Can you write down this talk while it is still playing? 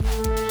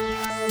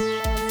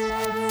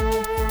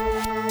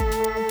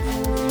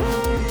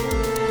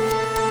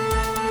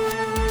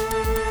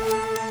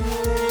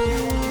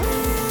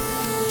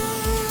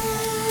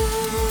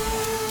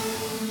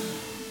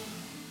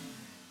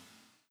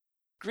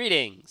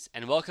Greetings,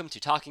 and welcome to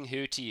Talking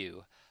Who to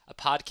You, a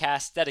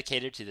podcast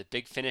dedicated to the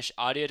Big Finish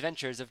audio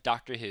adventures of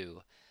Doctor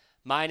Who.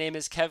 My name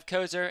is Kev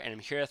Kozer, and I'm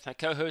here with my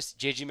co-host,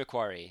 JG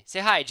McQuarrie. Say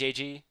hi,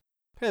 JG.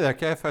 Hey there,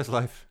 Kev. How's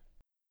life?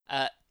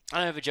 I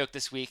don't have a joke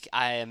this week.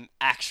 I am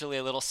actually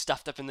a little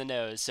stuffed up in the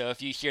nose, so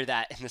if you hear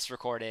that in this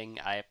recording,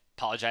 I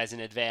apologize in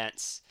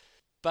advance.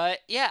 But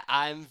yeah,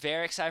 I'm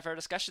very excited for our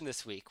discussion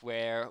this week,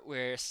 where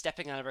we're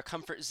stepping out of our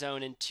comfort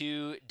zone in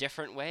two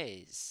different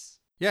ways.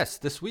 Yes,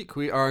 this week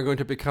we are going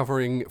to be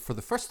covering, for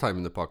the first time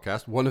in the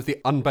podcast, one of the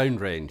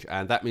Unbound range.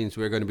 And that means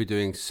we're going to be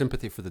doing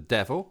Sympathy for the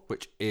Devil,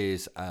 which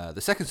is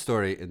the second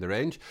story in the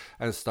range,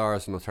 and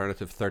stars an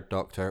alternative Third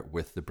Doctor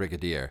with the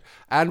Brigadier.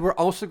 And we're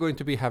also going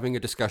to be having a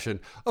discussion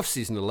of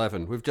Season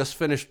 11. We've just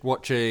finished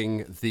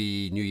watching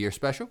the New Year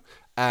special.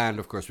 And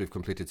of course, we've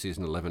completed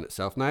Season 11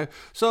 itself now.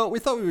 So we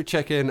thought we would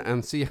check in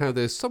and see how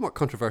this somewhat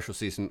controversial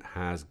season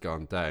has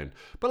gone down.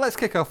 But let's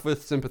kick off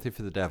with Sympathy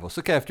for the Devil.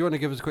 So Kev, do you want to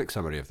give us a quick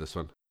summary of this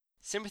one?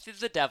 Sympathy for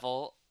the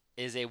Devil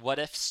is a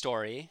what-if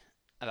story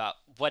about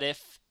what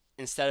if,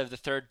 instead of the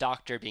Third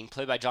Doctor being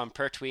played by Jon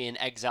Pertwee and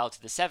exiled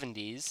to the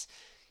 70s,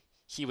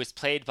 he was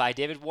played by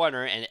David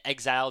Warner and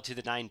exiled to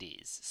the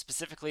 90s,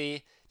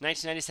 specifically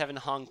 1997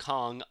 Hong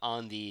Kong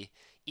on the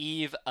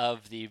eve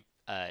of the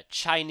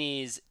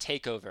Chinese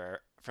takeover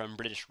from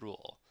British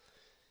rule.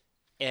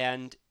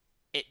 And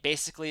it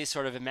basically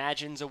sort of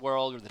imagines a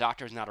world where the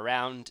Doctor is not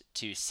around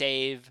to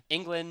save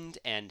England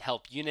and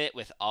help UNIT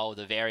with all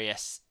the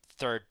various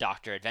Third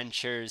Doctor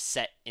adventures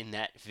set in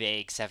that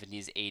vague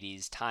 70s,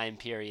 80s time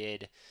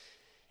period,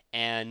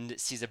 and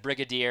sees a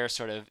Brigadier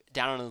sort of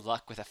down on his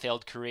luck with a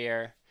failed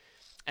career,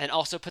 and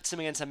also puts him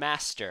against a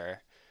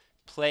Master,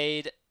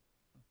 played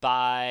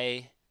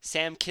by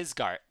Sam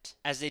Kisgart,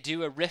 as they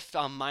do a riff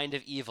on Mind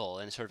of Evil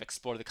and sort of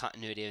explore the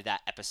continuity of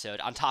that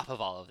episode on top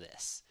of all of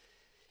this.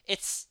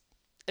 It's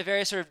a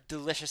very sort of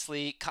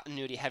deliciously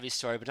continuity-heavy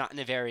story, but not in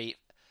a very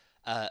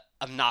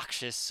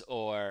obnoxious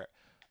or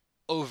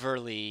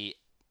overly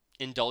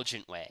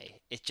indulgent way.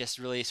 It just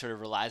really sort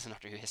of relies on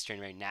Doctor Who history in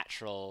a very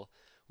natural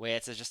way.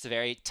 It's just a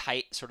very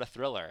tight sort of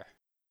thriller.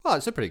 Well,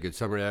 it's a pretty good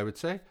summary, I would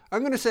say. I'm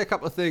going to say a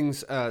couple of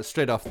things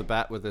straight off the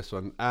bat with this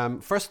one.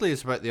 Firstly,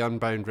 it's about the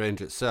Unbound range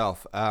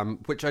itself,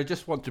 which I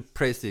just want to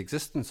praise the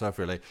existence of,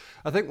 really.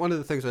 I think one of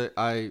the things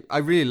I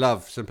really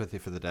love Sympathy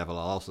for the Devil.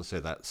 I'll also say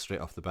that straight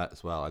off the bat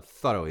as well. I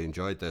thoroughly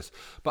enjoyed this.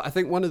 But I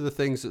think one of the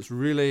things that's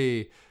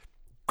really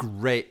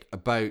great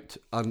about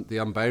the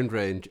Unbound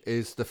range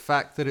is the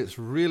fact that it's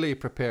really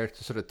prepared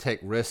to sort of take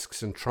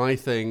risks and try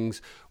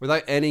things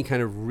without any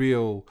kind of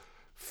real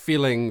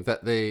feeling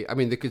that they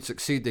could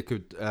succeed, they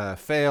could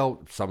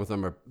fail. Some of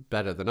them are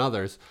better than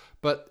others,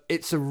 but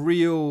it's a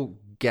real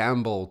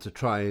gamble to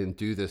try and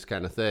do this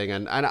kind of thing.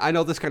 And I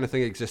know this kind of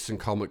thing exists in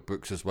comic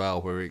books as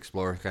well, where we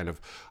explore kind of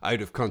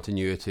out of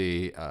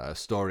continuity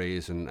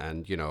stories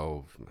and you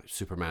know,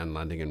 Superman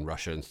landing in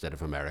Russia instead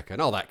of America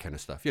and all that kind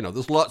of stuff. You know,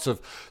 there's lots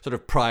of sort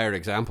of prior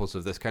examples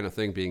of this kind of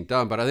thing being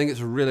done, but I think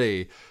it's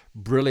really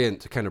brilliant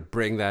to kind of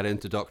bring that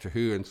into Doctor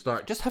Who and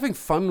start just having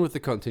fun with the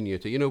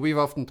continuity. You know, we've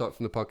often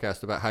talked in the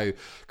podcast about how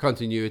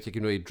continuity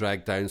can really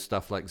drag down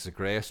stuff like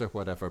Zagreus or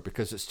whatever,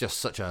 because it's just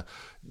such a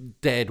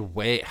dead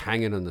weight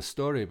hanging on the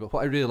story. But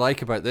what I really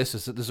like about this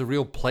is that there's a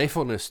real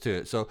playfulness to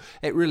it. So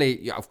it really,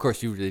 yeah, of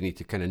course, you really need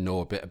to kind of know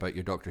a bit about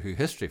your Doctor Who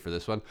history for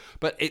this one,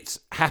 but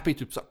it's happy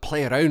to sort of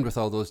play around with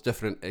all those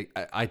different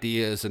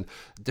ideas and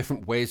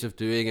different ways of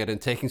doing it,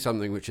 and taking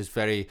something which is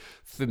very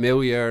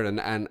familiar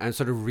and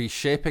sort of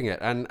reshaping it.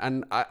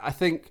 And I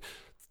think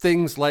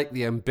things like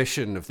the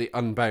ambition of the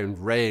Unbound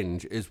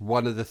range is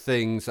one of the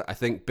things that I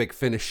think Big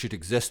Finish should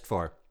exist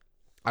for.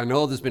 I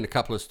know there's been a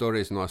couple of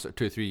stories in the last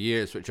 2 or 3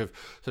 years which have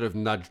sort of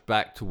nudged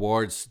back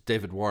towards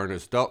David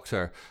Warner's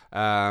Doctor,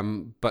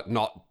 but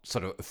not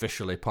sort of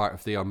officially part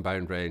of the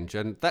Unbound range.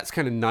 And that's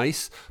kind of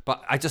nice,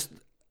 but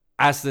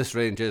as this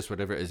range is,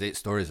 whatever it is, 8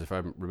 stories, if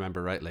I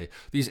remember rightly,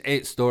 these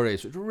 8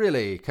 stories which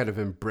really kind of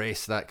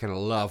embrace that kind of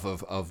love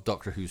of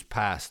Doctor Who's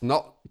past,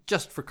 not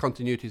just for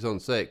continuity's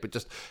own sake, but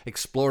just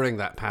exploring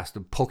that past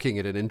and poking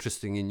it in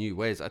interesting and new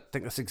ways. I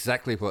think that's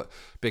exactly what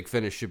Big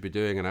Finish should be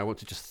doing, and I want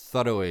to just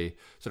thoroughly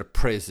sort of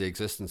praise the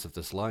existence of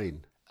this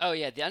line. Oh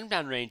yeah, the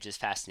Unbound range is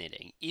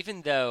fascinating.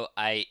 Even though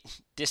I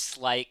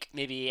dislike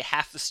maybe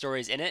half the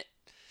stories in it,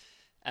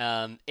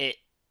 it,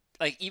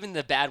 like, even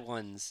the bad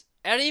ones,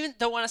 I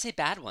don't want to say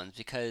bad ones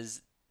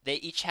because they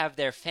each have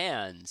their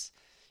fans.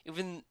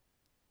 Even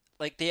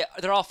like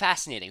they're all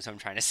fascinating. So I'm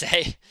trying to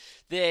say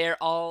they're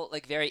all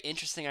like very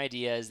interesting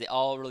ideas. They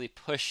all really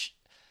push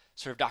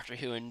sort of Doctor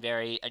Who in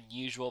very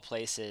unusual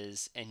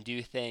places and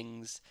do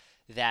things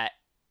that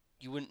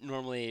you wouldn't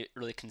normally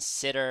really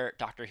consider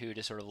Doctor Who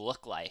to sort of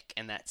look like,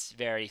 and that's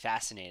very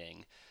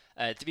fascinating.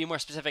 To be more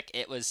specific,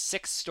 it was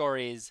 6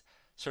 stories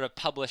sort of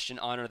published in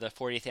honor of the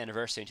 40th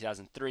anniversary in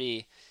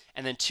 2003,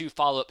 and then 2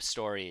 follow-up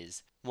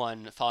stories,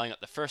 one following up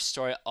the first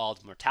story,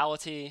 Ald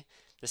Mortality,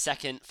 the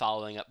second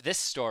following up this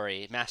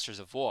story, Masters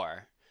of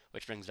War,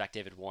 which brings back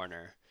David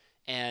Warner.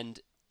 And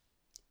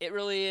it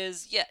really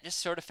is, yeah, just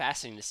sort of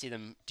fascinating to see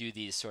them do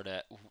these sort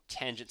of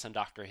tangents on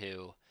Doctor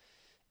Who.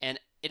 And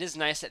it is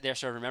nice that they're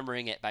sort of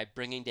remembering it by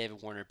bringing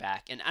David Warner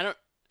back. And I don't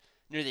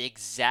know the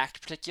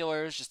exact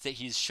particulars, just that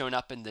he's shown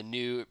up in the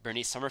new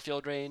Bernice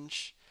Summerfield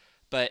range.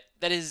 But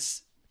that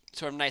is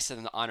sort of nice of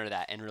them to honor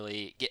that and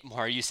really get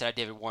more use out of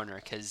David Warner,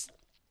 because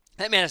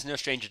that man is no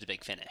stranger to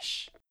Big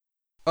Finish.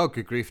 Oh,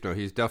 good grief, no,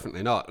 he's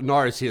definitely not.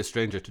 Nor is he a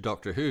stranger to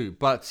Doctor Who,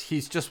 but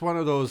he's just one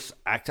of those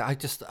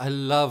actors. I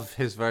love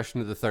his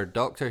version of the Third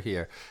Doctor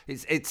here.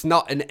 It's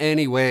not in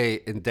any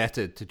way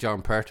indebted to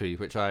Jon Pertwee,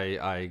 which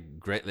I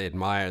greatly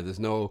admire. There's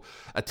no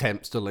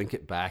attempts to link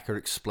it back or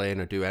explain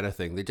or do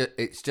anything.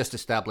 It's just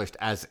established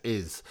as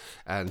is.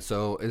 And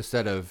so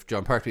instead of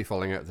Jon Pertwee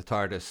falling out of the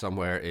TARDIS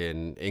somewhere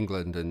in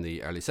England in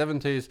the early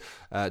 70s,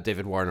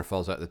 David Warner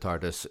falls out of the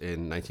TARDIS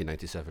in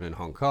 1997 in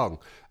Hong Kong.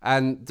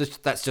 And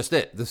that's just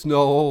it. There's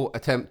no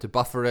attempt to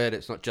buffer it.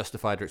 It's not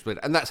justified or explained,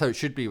 and that's how it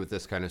should be with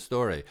this kind of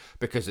story,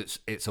 because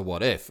it's a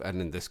what if,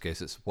 and in this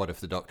case it's what if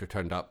the Doctor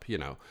turned up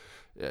 20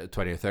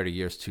 or 30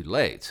 years too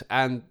late.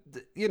 And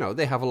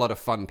they have a lot of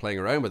fun playing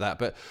around with that,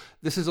 but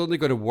this is only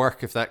going to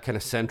work if that kind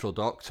of central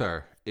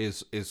Doctor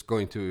is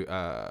going to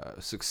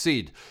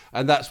succeed.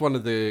 And that's one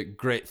of the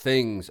great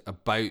things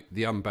about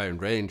the Unbound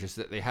range, is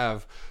that they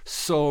have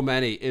so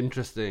many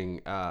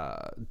interesting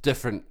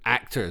different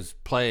actors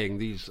playing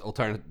these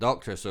alternate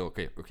Doctors. So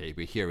okay,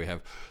 we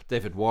have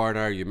David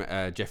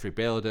Warner, Jeffrey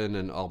Bailden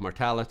in All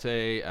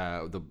Mortality,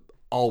 the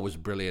always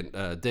brilliant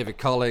David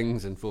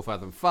Collings in Full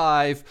Fathom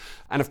 5,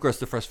 and of course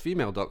the first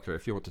female Doctor,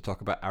 if you want to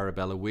talk about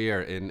Arabella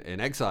Weir in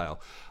Exile.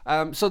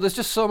 So there's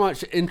just so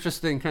much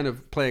interesting kind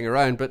of playing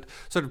around, but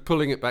sort of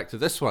pulling it back to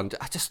this one,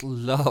 I just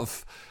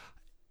love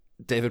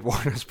David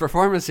Warner's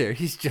performance here.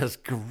 He's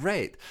just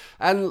great.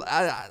 And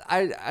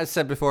I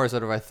said before,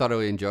 I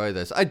thoroughly enjoy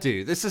this. I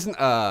do. This isn't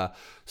a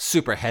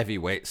super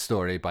heavyweight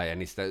story by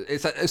any style.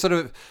 It's sort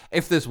of,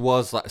 if this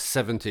was like a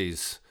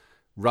 70s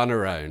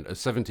runaround, a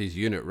 70s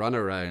unit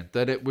runaround,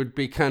 then it would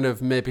be kind of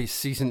maybe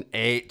season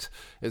 8.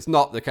 It's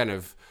not the kind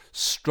of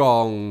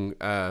strong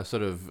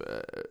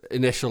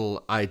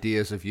initial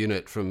ideas of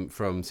unit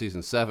from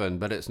season 7,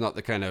 but it's not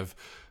the kind of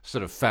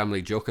sort of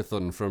family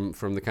jokeathon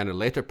from the kind of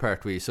later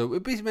Pertwee. So it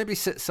would be maybe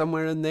sit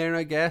somewhere in there,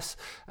 I guess.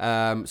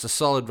 It's a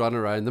solid run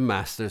around. The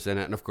Master's in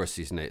it, and of course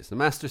season 8 is the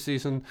Master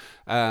season.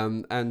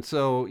 And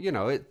so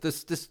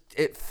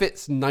it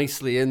fits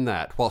nicely in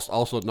that, whilst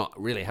also not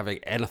really having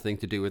anything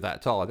to do with that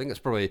at all. I think it's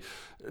probably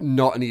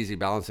not an easy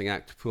balancing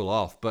act to pull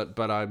off, but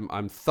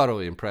I'm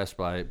thoroughly impressed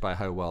by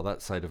how well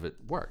that side of it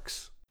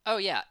works. Oh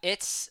yeah,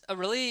 it's a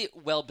really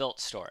well built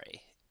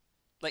story.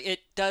 Like, it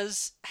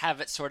does have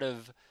its sort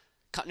of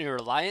continuity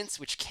reliance,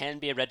 which can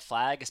be a red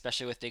flag,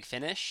 especially with Big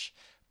Finish,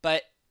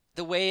 but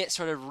the way it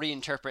sort of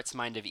reinterprets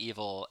Mind of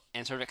Evil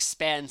and sort of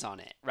expands on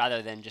it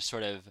rather than just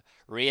sort of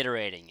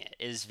reiterating it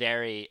is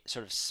very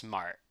sort of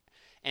smart.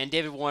 And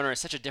David Warner is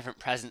such a different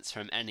presence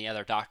from any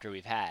other Doctor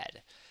we've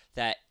had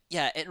that,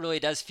 yeah, it really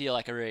does feel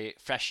like a really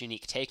fresh,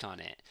 unique take on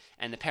it.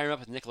 And to pair him up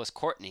with Nicholas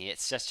Courtney,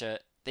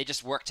 they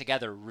just work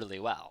together really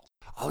well.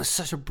 Oh, there's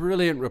such a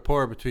brilliant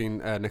rapport between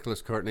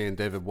Nicholas Courtney and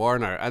David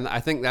Warner, and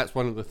I think that's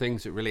one of the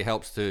things that really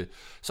helps to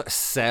sort of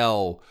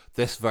sell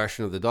this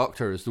version of the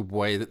Doctor, is the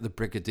way that the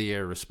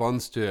Brigadier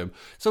responds to him.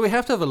 So we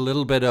have to have a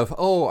little bit of,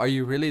 oh, are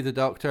you really the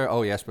Doctor?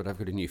 Oh yes, but I've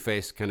got a new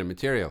face kind of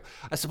material.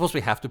 I suppose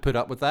we have to put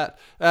up with that,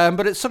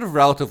 but it's sort of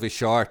relatively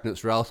short and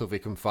it's relatively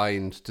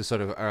confined to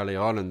sort of early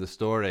on in the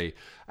story,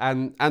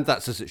 and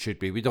that's as it should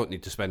be. We don't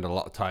need to spend a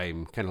lot of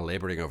time kind of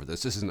labouring over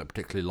this. This isn't a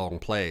particularly long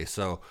play,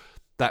 so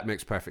that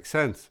makes perfect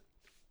sense.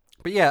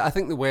 But yeah, I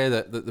think the way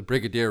that the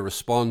Brigadier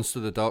responds to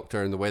the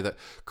Doctor and the way that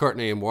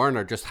Courtney and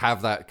Warner just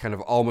have that kind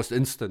of almost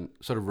instant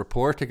sort of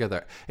rapport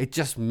together, it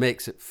just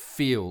makes it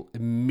feel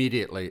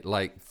immediately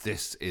like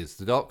this is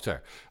the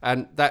Doctor.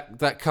 And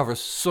that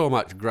covers so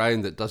much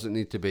ground that doesn't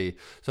need to be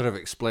sort of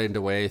explained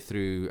away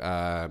through,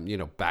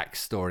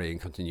 backstory and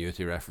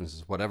continuity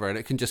references, whatever. And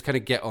it can just kind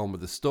of get on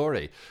with the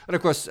story. And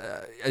of course,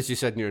 as you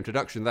said in your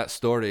introduction, that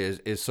story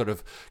is sort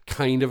of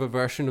kind of a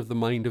version of the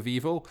Mind of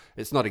Evil.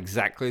 It's not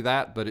exactly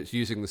that, but it's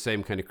using the same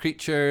kind of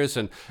creatures,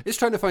 and it's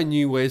trying to find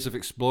new ways of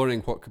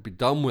exploring what could be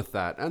done with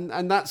that, and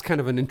that's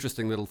kind of an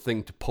interesting little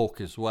thing to poke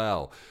as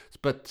well.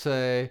 But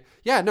I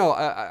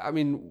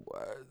mean,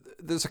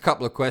 there's a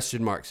couple of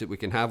question marks that we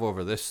can have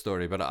over this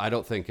story, but I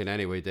don't think in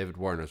any way David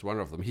Warner is one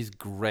of them. He's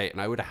great, and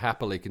I would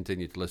happily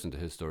continue to listen to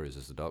his stories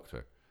as the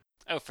Doctor.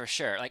 Oh, for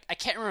sure. Like, I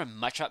can't remember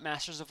much about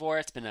Masters of War.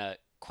 It's been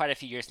quite a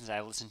few years since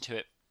I listened to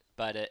it,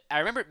 but I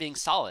remember it being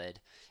solid.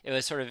 It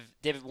was sort of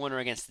David Warner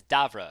against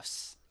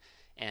Davros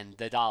and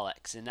the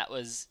Daleks, and it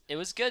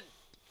was good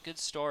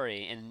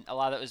story, and a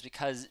lot of it was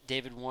because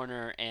David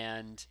Warner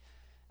and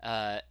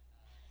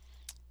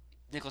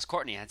Nicholas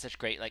Courtney had such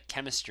great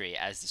chemistry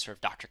as the sort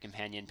of Doctor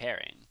companion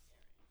pairing.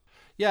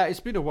 Yeah, it's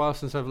been a while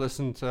since I've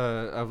listened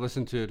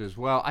to it as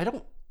well. I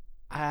don't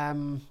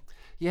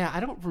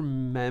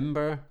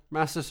remember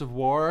Masters of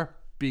War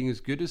being as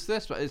good as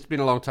this, but it's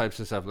been a long time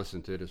since I've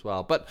listened to it as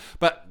well. But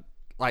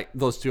like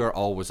those two are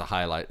always a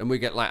highlight, and we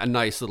get like a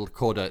nice little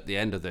coda at the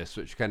end of this,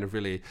 which kind of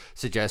really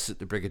suggests that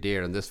the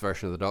Brigadier and this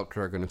version of the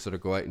Doctor are going to sort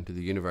of go out into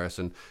the universe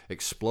and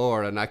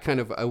explore. And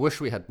I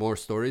wish we had more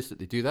stories that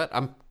they do that.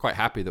 I'm quite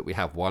happy that we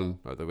have one,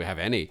 or that we have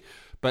any,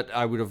 but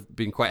I would have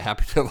been quite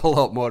happy to have a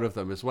lot more of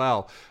them as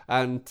well.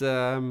 And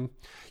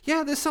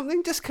yeah, there's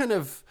something just kind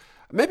of.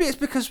 Maybe it's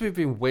because we've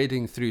been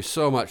wading through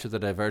so much of the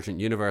Divergent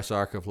Universe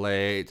arc of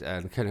late,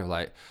 and kind of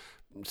like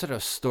sort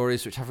of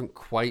stories which haven't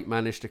quite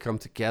managed to come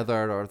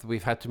together, or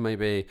we've had to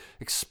maybe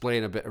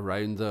explain a bit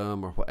around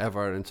them or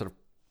whatever, and sort of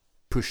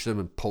push them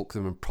and poke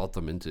them and prod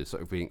them into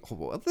sort of being, oh,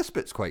 well, this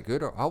bit's quite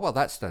good, or oh, well,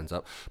 that stands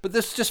up. But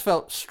this just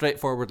felt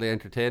straightforwardly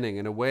entertaining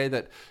in a way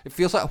that it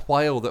feels like a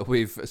while that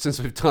since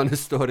we've done a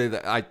story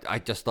that I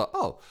just thought,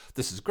 oh,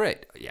 this is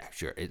great. Yeah,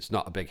 sure, it's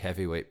not a big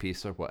heavyweight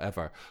piece or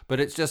whatever, but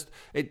it's just,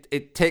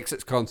 it takes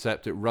its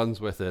concept, it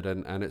runs with it,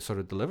 and it sort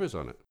of delivers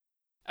on it.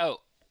 Oh,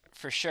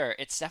 for sure.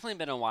 It's definitely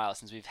been a while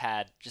since we've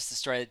had just a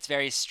story that's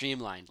very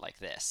streamlined like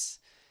this.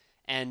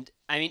 And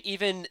I mean,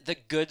 even the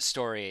good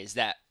stories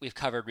that we've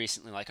covered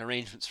recently, like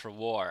Arrangements for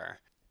War,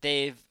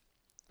 they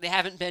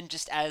haven't been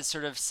just as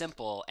sort of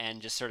simple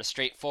and just sort of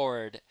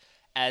straightforward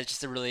as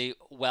just a really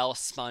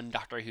well-spun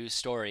Doctor Who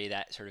story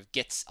that sort of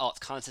gets all its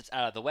concepts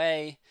out of the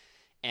way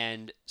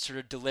and sort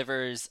of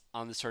delivers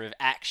on the sort of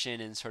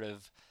action and sort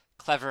of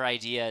clever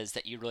ideas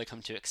that you really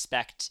come to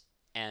expect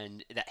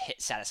and that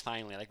hit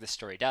satisfyingly like this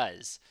story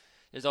does.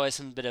 There's always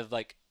some bit of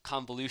like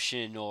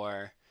convolution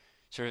or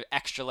sort of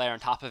extra layer on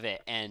top of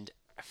it, and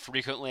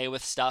frequently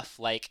with stuff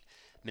like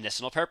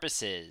medicinal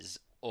purposes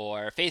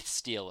or Faith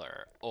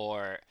Stealer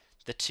or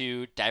the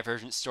two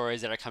Divergent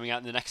stories that are coming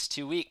out in the next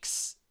 2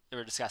 weeks that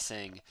we're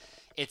discussing.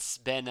 It's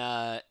been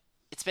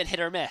hit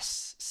or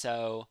miss.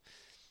 So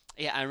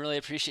yeah, I really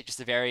appreciate just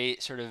a very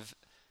sort of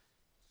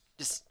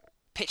just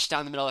pitch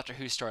down the middle Doctor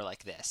Who story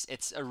like this.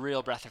 It's a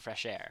real breath of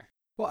fresh air.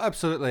 Well,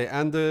 absolutely.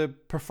 And the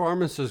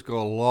performances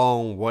go a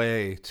long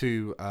way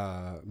to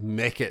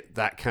make it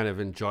that kind of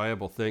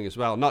enjoyable thing as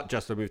well. Not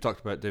just, we've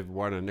talked about David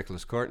Warner and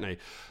Nicholas Courtney,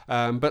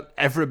 but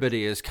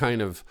everybody is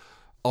kind of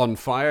on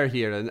fire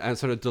here and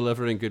sort of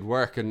delivering good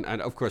work. And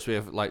of course, we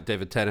have like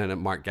David Tennant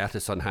and Mark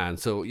Gatiss on hand.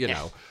 So, you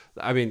know,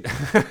 I mean,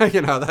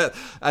 you know, that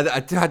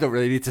I don't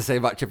really need to say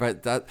much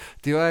about that,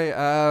 do I?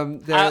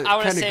 They're I want to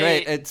kind of say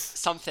great. It's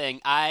something.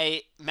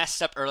 I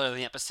messed up earlier in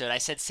the episode. I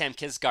said Sam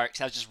Kisgart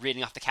because I was just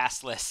reading off the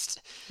cast list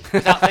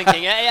without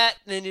thinking. Yeah.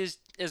 And it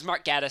was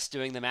Mark Gatiss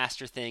doing the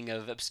master thing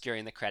of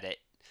obscuring the credit.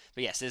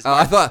 But yes,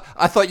 I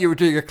thought you were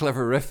doing a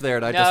clever riff there,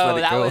 and I just let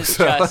it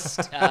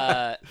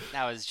go.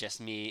 That was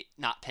just me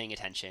not paying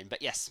attention.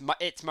 But yes,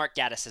 it's Mark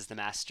Gatiss as the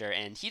master,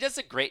 and he does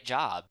a great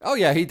job. Oh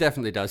yeah, he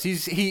definitely does.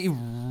 He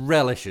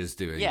relishes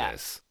doing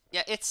this.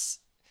 Yeah, it's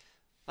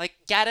like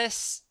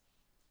Gatiss,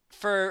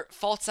 for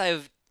faults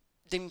I've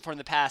dinged for in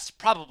the past,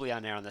 probably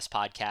on air on this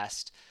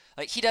podcast.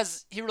 Like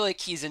he really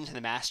keys into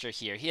the master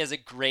here. He has a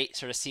great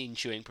sort of scene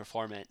chewing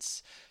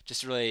performance.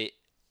 Just really,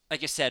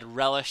 like you said,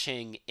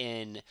 relishing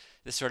in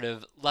the sort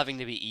of loving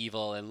to be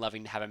evil and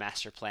loving to have a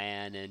master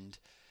plan, and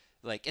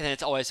then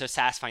it's always so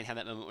satisfying to have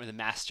that moment where the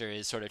master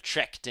is sort of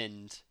tricked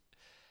and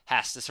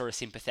has to sort of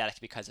seem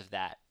pathetic because of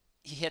that.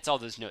 He hits all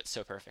those notes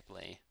so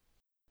perfectly.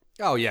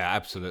 Oh yeah,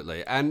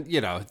 absolutely. And you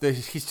know,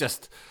 he's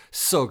just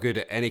so good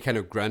at any kind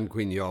of Grand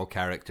Guignol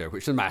character,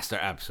 which the master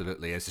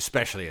absolutely is,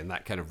 especially in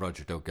that kind of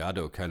Roger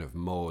Delgado kind of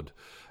mode.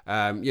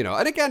 You know,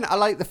 and again, I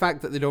like the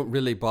fact that they don't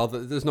really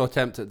bother. There's no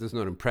there's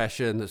no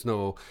impression, there's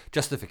no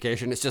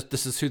justification. It's just,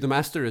 this is who the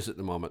master is at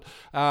the moment.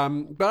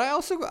 But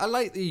I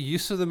like the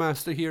use of the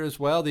master here as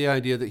well. The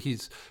idea that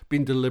he's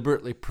been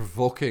deliberately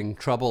provoking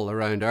trouble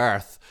around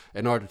Earth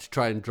in order to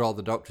try and draw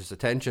the Doctor's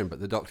attention,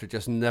 but the Doctor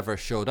just never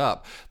showed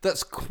up.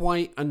 That's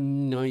quite a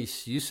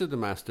nice use of the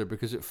master,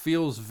 because it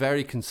feels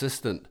very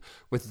consistent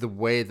with the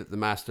way that the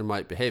master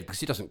might behave, because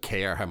he doesn't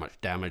care how much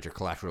damage or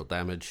collateral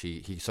damage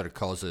he sort of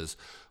causes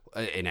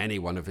in any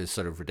one of his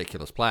sort of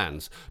ridiculous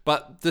plans.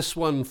 But this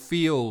one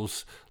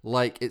feels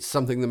like it's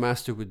something the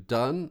master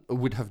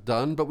would have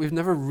done, but we've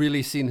never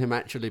really seen him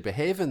actually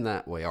behave in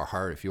that way, or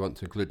her, if you want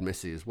to include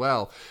Missy as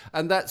well.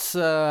 And that's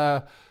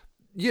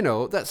you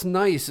know, that's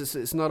nice.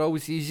 It's not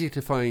always easy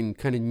to find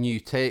kind of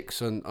new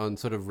takes on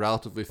sort of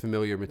relatively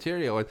familiar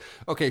material. And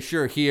okay,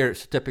 sure, here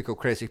it's a typical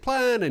crazy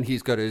plan, and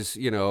he's got his,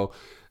 you know,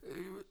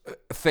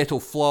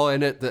 fatal flaw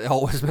in it that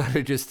always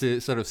manages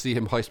to sort of see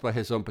him hoist by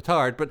his own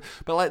petard, but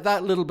like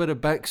that little bit of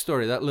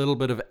backstory, that little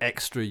bit of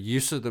extra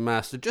use of the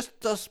master just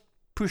does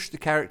push the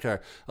character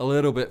a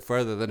little bit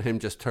further than him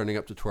just turning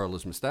up to twirl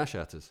his moustache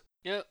at us.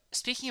 You know,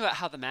 speaking about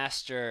how the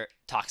master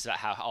talks about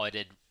how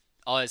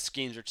all his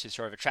schemes are to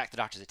sort of attract the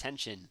Doctor's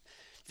attention,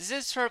 this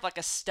is sort of like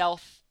a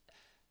stealth,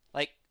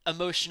 like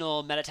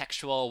emotional,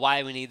 metatextual,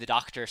 why we need the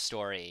Doctor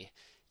story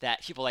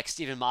that people like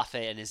Stephen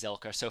Moffat and his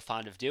ilk are so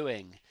fond of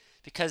doing.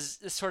 Because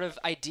this sort of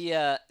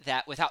idea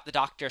that without the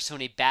Doctor, so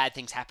many bad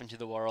things happen to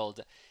the world,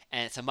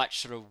 and it's a much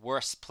sort of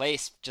worse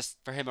place just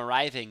for him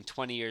arriving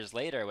 20 years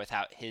later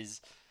without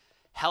his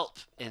help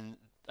in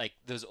like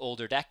those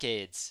older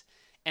decades.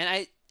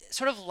 And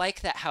sort of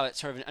like that, how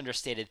it's sort of an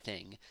understated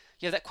thing.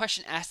 You have that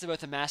question asked about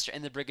the Master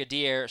and the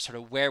Brigadier, sort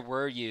of, where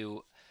were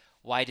you?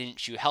 Why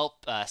didn't you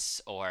help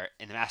us? Or,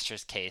 in the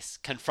Master's case,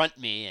 confront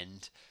me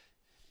and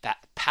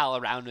pal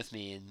around with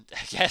me, and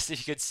I guess if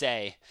you could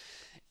say.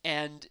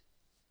 And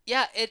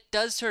yeah, it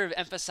does sort of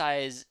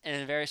emphasize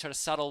in a very sort of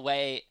subtle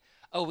way,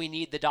 oh, we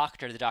need the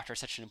Doctor. The Doctor is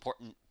such an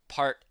important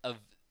part of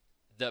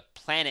the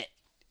planet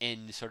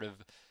in sort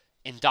of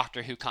in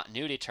Doctor Who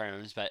continuity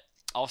terms, but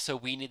also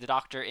we need the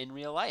Doctor in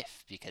real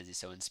life because he's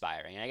so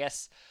inspiring. And I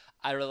guess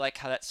I really like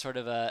how that's sort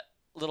of a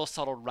little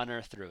subtle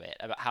runner through it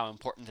about how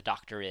important the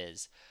Doctor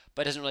is,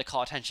 but doesn't really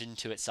call attention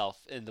to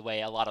itself in the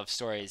way a lot of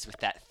stories with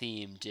that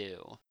theme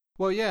do.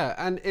 Well, yeah,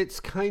 and it's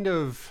kind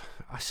of,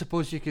 I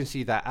suppose you can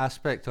see that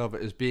aspect of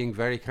it as being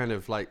very kind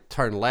of like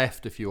turn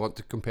left if you want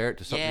to compare it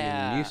to something in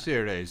the new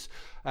series.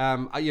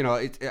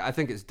 I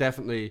think it's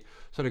definitely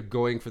sort of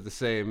going for the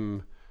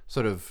same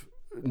sort of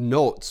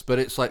notes, but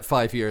it's like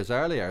 5 years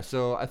earlier.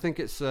 So I think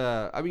it's,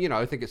 I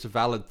think it's a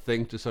valid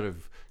thing to sort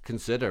of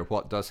consider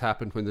what does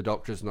happen when the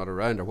Doctor's not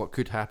around, or what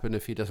could happen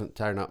if he doesn't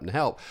turn up and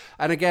help.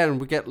 And again,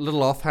 we get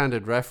little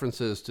offhanded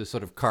references to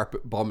sort of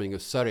carpet bombing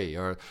of Surrey,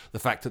 or the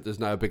fact that there's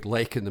now a big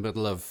lake in the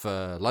middle of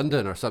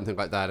London or something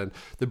like that. And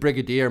the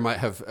Brigadier might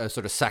have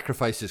sort of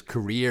sacrificed his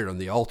career on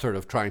the altar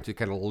of trying to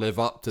kind of live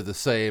up to the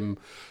same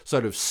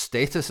sort of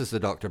status as the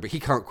Doctor, but he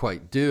can't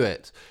quite do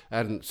it.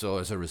 And so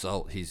as a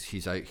result,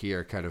 he's out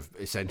here kind of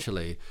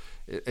essentially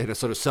in a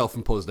sort of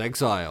self-imposed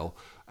exile.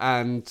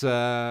 And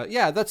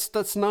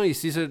that's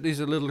nice. These are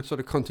little sort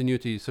of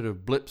continuity sort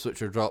of blips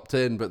which are dropped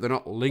in, but they're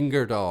not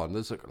lingered on.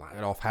 There's like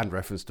an offhand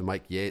reference to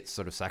Mike Yates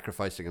sort of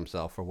sacrificing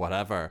himself or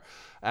whatever,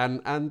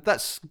 and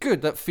that's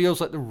good. That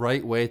feels like the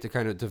right way to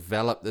kind of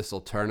develop this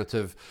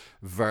alternative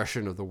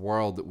version of the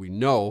world that we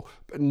know,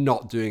 but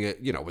not doing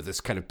it, with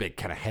this kind of big,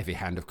 kind of heavy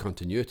hand of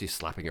continuity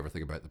slapping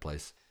everything about the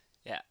place.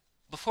 Yeah.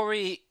 Before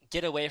we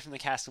get away from the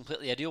cast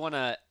completely, I do want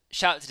to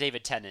shout out to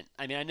David Tennant.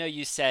 I mean, I know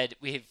you said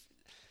we've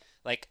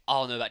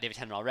all know about David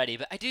Tennant already,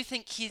 but I do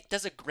think he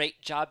does a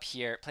great job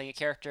here playing a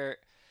character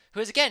who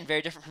is, again,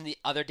 very different from the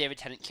other David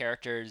Tennant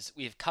characters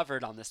we've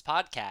covered on this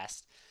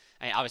podcast.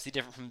 I mean, obviously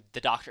different from the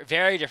Doctor,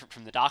 very different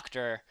from the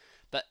Doctor,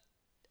 but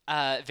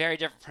very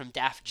different from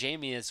Daft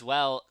Jamie as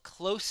well.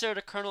 Closer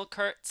to Colonel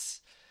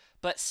Kurtz,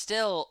 but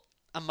still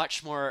a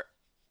much more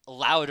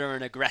louder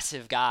and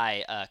aggressive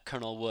guy,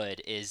 Colonel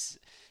Wood is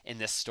in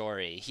this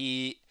story.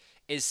 He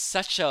is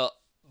such a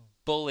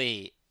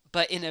bully,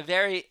 but in a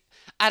very,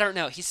 I don't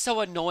know, he's so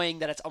annoying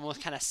that it's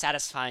almost kind of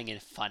satisfying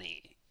and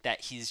funny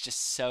that he's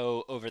just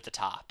so over the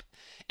top.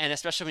 And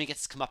especially when he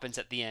gets comeuppance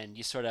at the end,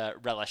 you sort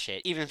of relish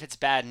it, even if it's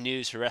bad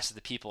news for the rest of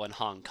the people in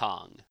Hong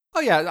Kong. Oh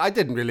yeah, I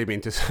didn't really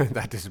mean to sound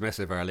that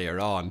dismissive earlier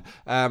on.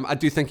 I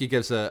do think he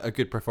gives a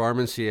good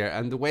performance here,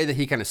 and the way that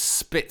he kind of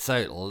spits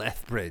out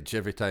Lethbridge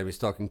every time he's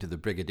talking to the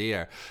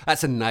Brigadier,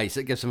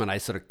 it gives him a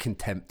nice sort of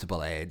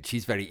contemptible edge.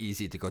 He's very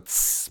easy to go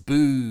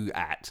spoo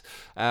at,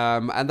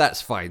 and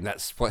that's fine.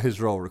 That's what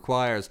his role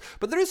requires.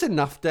 But there is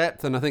enough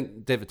depth, and I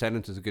think David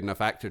Tennant is a good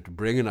enough actor to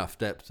bring enough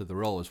depth to the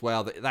role as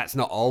well. That's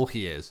not all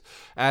he is,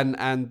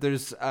 and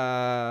there's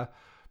a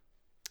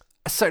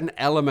certain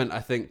element, I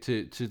think,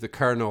 to the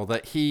Colonel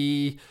that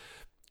we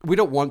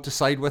don't want to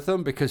side with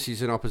him because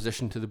he's in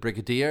opposition to the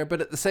Brigadier,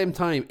 but at the same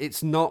time,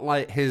 it's not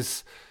like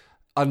his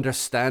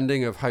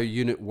understanding of how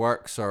UNIT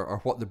works or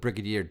what the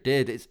Brigadier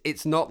did.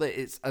 It's not that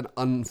it's an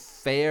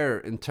unfair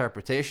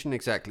interpretation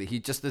exactly. He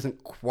just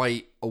isn't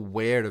quite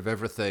aware of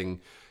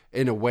everything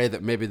in a way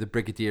that maybe the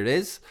Brigadier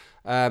is.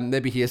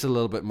 Maybe he is a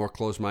little bit more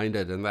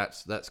close-minded, and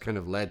that's kind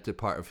of led to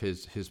part of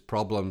his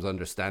problems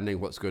understanding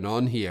what's going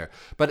on here.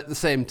 But at the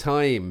same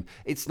time,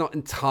 it's not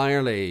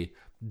entirely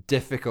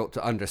difficult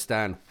to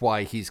understand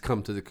why he's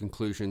come to the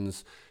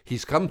conclusions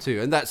he's come to,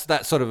 and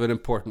that's sort of an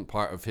important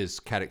part of his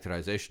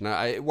characterization.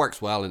 It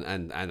works well,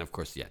 and of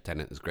course, yeah,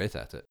 Tennant is great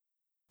at it.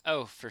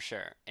 Oh, for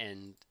sure.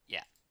 And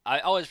yeah,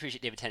 I always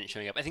appreciate David Tennant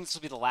showing up. I think this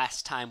will be the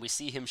last time we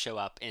see him show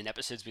up in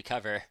episodes we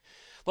cover.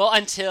 Well,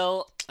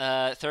 until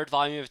third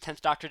volume of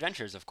 10th Doctor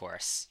Adventures, of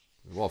course.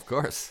 Well, of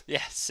course.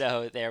 Yeah,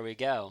 so there we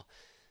go.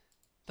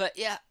 But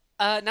yeah,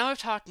 now I've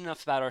talked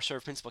enough about our sort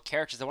of principal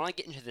characters. I want to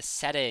get into the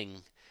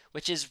setting,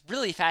 which is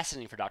really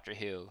fascinating for Doctor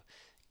Who,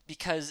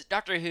 because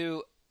Doctor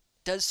Who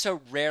does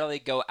so rarely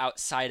go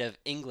outside of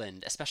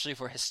England, especially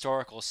for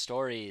historical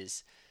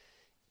stories.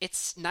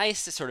 It's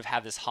nice to sort of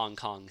have this Hong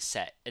Kong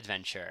set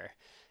adventure,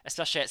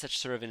 especially at such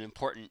sort of an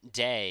important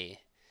day.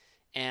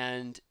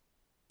 And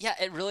yeah,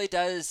 it really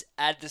does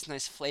add this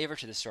nice flavor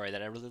to the story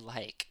that I really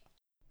like.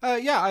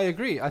 Yeah, I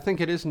agree. I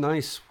think it is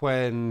nice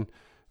when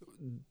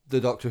the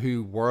Doctor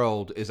Who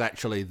world is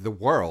actually the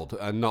world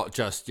and not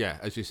just, yeah,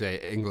 as you say,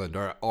 England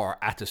or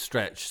at a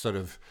stretch sort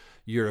of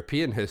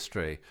European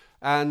history.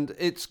 And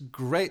it's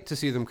great to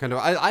see them kind of...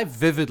 I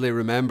vividly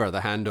remember the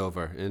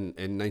handover in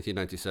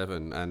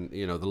 1997 and,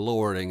 the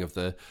lowering of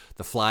the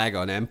flag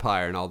on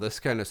Empire and all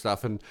this kind of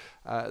stuff. And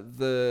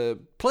the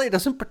play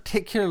doesn't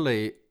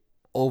particularly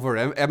over.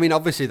 I mean,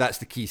 obviously that's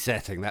the key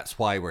setting. That's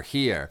why we're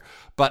here.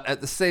 But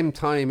at the same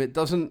time, it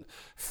doesn't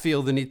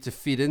feel the need to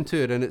feed into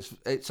it, and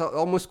it's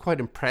almost quite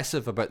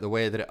impressive about the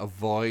way that it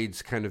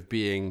avoids kind of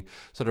being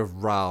sort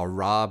of rah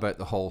rah about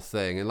the whole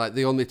thing. And like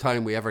the only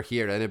time we ever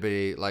hear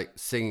anybody like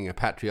singing a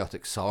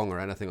patriotic song or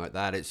anything like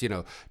that, it's, you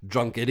know,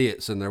 drunk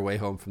idiots on their way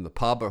home from the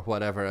pub or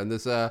whatever. And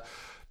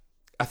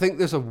I think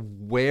there's a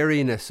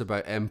wariness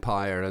about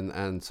empire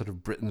and sort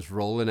of Britain's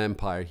role in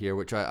empire here,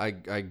 which I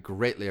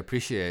greatly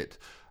appreciate.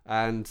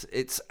 And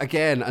it's,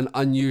 again, an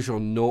unusual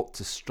note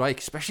to strike,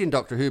 especially in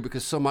Doctor Who,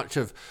 because so much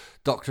of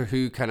Doctor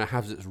Who kind of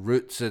has its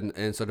roots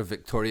in sort of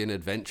Victorian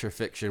adventure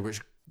fiction,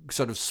 which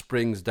sort of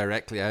springs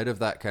directly out of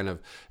that kind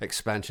of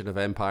expansion of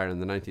empire in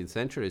the 19th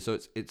century. So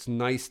it's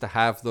nice to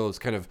have those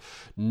kind of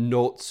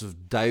notes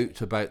of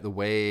doubt about the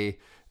way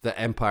that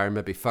empire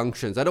maybe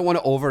functions. I don't want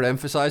to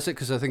overemphasize it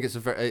because I think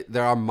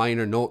there are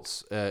minor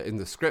notes in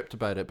the script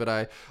about it, but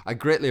I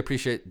greatly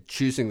appreciate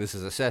choosing this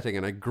as a setting,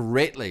 and I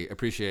greatly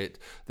appreciate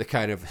the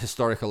kind of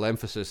historical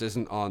emphasis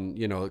isn't on,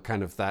 you know,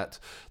 kind of that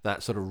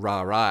sort of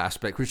rah-rah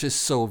aspect, which is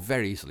so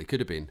very easily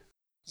could have been.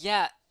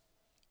 Yeah,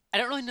 I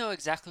don't really know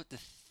exactly what to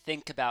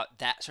think about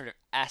that sort of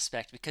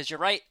aspect, because you're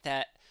right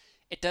that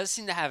it does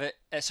seem to have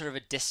a sort of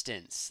a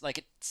distance. Like,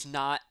 it's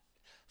not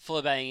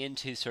fully buying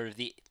into sort of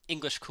the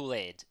English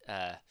Kool-Aid,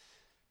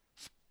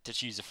 to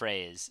choose a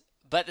phrase.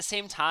 But at the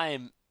same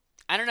time,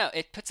 I don't know,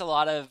 it puts a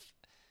lot of,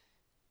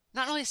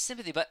 not only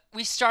sympathy, but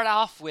we start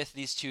off with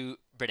these two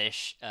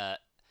British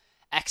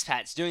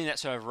expats doing that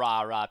sort of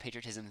rah-rah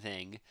patriotism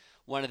thing.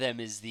 One of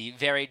them is the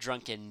very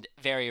drunken,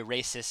 very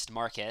racist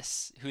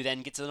Marcus, who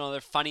then gets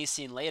another funny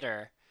scene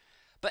later.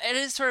 But it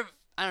is sort of,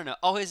 I don't know,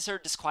 always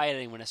sort of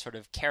disquieting when a sort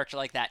of character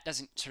like that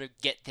doesn't sort of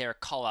get their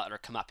call-out or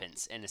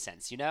comeuppance, in a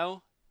sense, you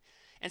know?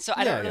 And so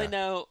I don't really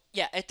know.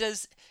 Yeah, it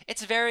does.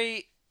 It's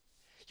very.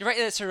 You're right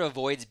that it sort of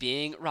avoids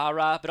being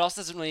rah-rah, but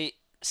also doesn't really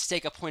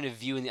stake a point of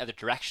view in the other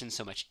direction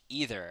so much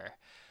either,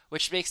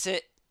 which makes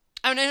it.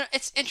 I mean,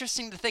 it's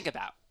interesting to think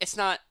about. It's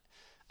not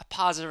a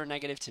positive or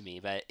negative to me,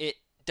 but it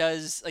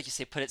does, like you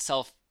say, put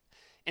itself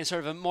in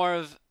sort of a more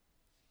of,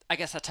 I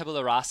guess, a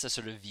tabula rasa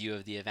sort of view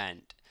of the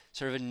event,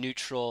 sort of a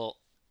neutral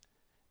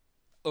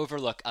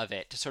overlook of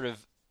it to sort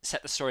of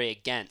set the story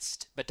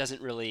against, but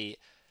doesn't really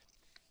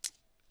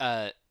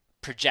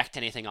project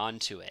anything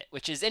onto it,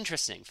 which is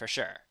interesting for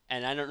sure.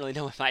 And I don't really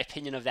know what my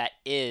opinion of that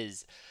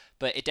is,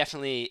 but it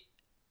definitely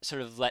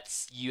sort of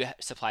lets you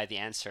supply the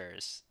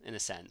answers in a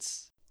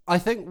sense. I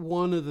think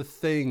one of the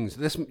things,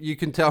 this, you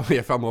can tell me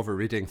if I'm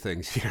overreading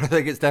things here, I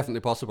think it's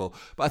definitely possible,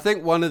 but I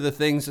think one of the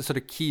things that sort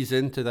of keys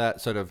into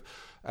that sort of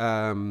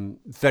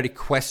very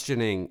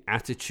questioning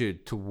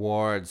attitude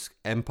towards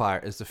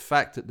empire is the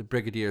fact that the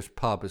Brigadier's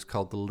pub is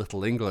called the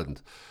Little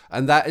England,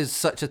 and that is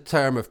such a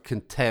term of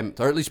contempt,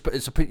 or at least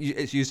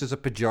it's used as a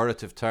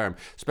pejorative term,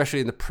 especially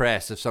in the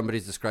press. If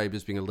somebody's described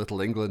as being a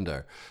Little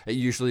Englander, it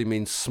usually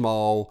means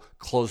small,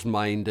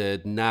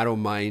 closed-minded,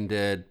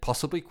 narrow-minded,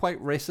 possibly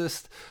quite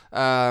racist.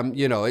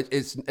 You know,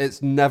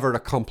 it's never a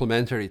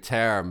complimentary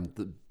term,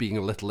 being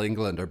a Little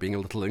England or being a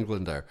Little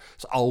Englander.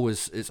 It's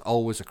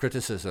always a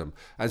criticism,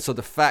 and so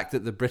the fact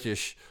that the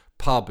British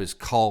pub is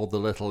called the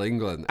Little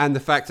England, and the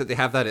fact that they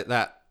have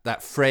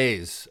that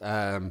phrase,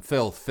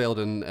 filth, failed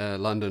in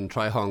London,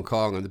 try Hong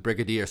Kong, and the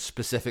Brigadier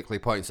specifically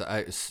points it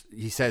out.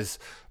 He says,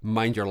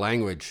 mind your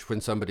language, when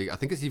somebody, I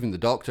think it's even the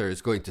Doctor,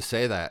 is going to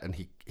say that, and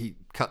he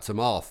cuts him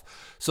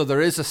off. So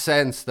there is a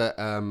sense that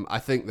I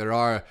think there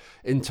are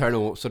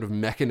internal sort of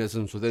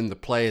mechanisms within the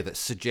play that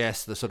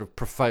suggest the sort of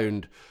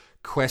profound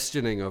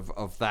questioning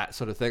of that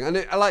sort of thing.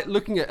 And I like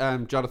looking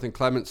at Jonathan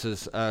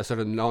Clements's sort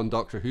of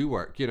non-Doctor Who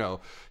work. You know,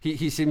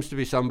 he seems to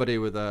be somebody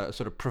with a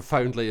sort of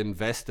profoundly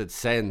invested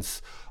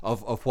sense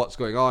of what's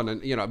going on.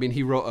 And, you know, I mean,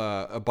 he wrote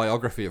a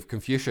biography of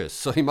Confucius,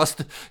 so he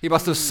must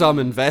have some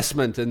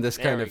investment in this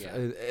kind of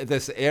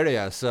this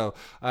area. So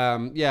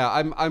again,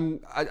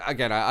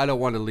 I don't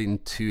want to lean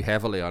too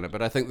heavily on it,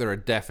 but I think there are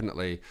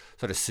definitely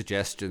sort of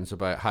suggestions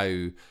about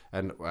how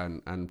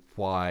and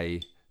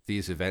why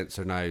these events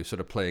are now sort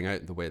of playing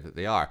out the way that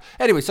they are.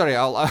 Anyway, sorry,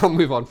 I'll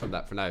move on from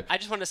that for now. I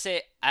just want to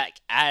say,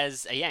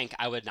 as a Yank,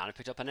 I would not have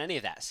picked up on any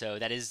of that. So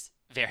that is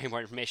very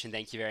important information.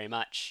 Thank you very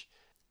much.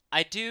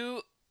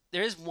 There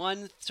is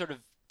one sort of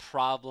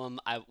problem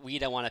we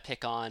don't want to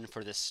pick on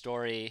for this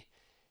story,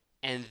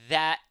 and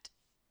that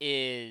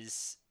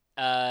is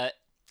a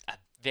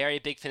very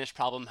Big Finish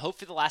problem.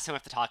 Hopefully the last time I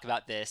have to talk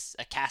about this,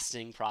 a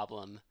casting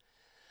problem.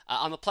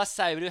 On the plus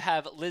side, we do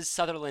have Liz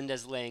Sutherland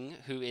as Ling,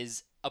 who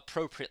is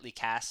appropriately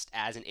cast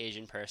as an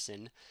Asian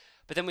person.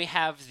 But then we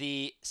have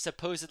the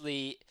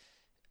supposedly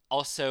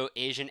also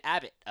Asian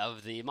abbot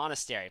of the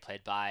monastery,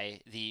 played by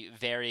the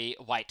very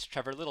white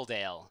Trevor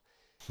Littledale.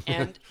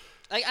 And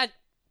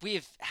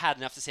we've had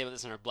enough to say about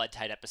this in our Blood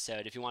Tide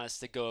episode. If you want us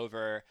to go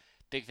over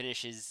Big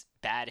Finish's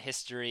bad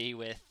history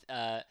with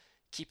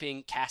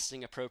keeping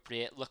casting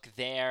appropriate, look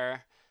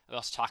there. We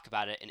also talk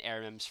about it in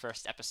Aramim's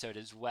first episode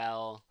as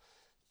well.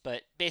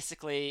 But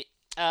basically,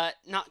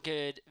 not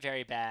good,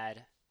 very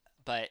bad.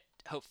 But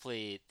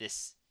hopefully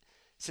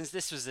since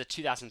this was a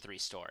 2003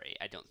 story,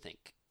 I don't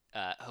think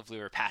hopefully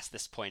we're past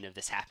this point of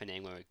this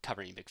happening when we're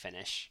covering Big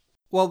Finish.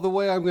 Well, the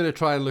way I'm going to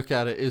try and look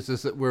at it is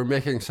that we're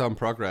making some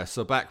progress.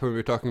 So back when we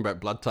were talking about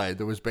Blood Tide,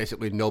 there was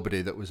basically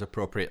nobody that was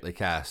appropriately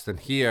cast. And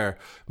here,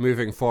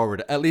 moving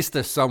forward, at least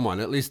there's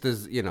someone, at least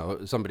there's, you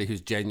know, somebody who's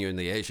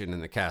genuinely Asian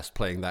in the cast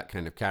playing that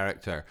kind of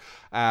character.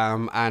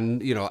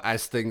 And, you know,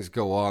 as things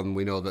go on,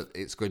 we know that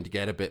it's going to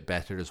get a bit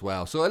better as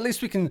well. So at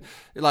least we can,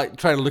 like,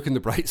 try to look in the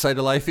bright side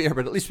of life here,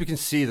 but at least we can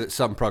see that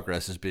some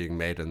progress is being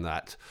made on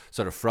that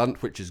sort of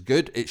front, which is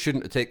good. It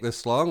shouldn't take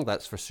this long,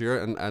 that's for sure.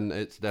 And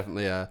it's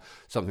definitely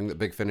something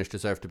that Big Finish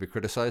deserve to be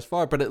criticized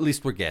for, but at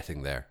least we're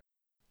getting there.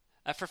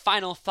 For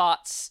final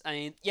thoughts, I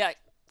mean, yeah,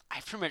 I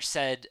pretty much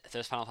said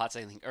those final thoughts,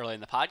 I think, early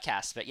in the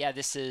podcast, but yeah,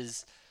 this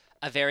is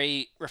a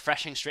very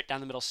refreshing, straight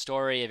down the middle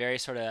story, a very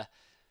sort of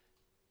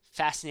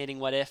fascinating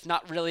what if,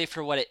 not really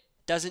for what it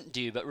doesn't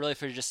do, but really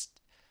for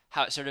just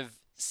how it sort of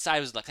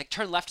sideways looks. Like,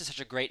 Turn Left is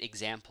such a great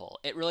example.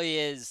 It really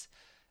is,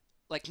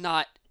 like,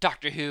 not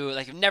Doctor Who,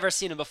 like, I've never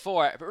seen him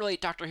before, but really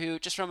Doctor Who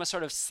just from a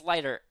sort of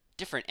slighter,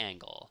 different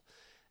angle.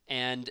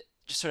 And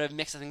just sort of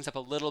mixing things up a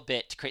little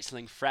bit to create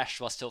something fresh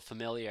while still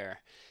familiar.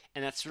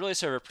 And that's really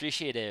sort of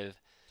appreciative.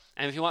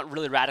 And if you want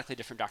really radically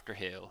different Doctor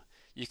Who,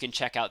 you can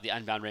check out the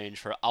Unbound range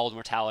for Old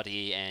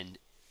Mortality and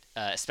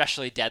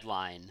especially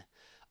Deadline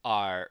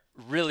are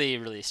really,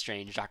 really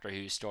strange Doctor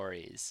Who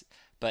stories.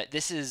 But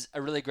this is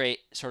a really great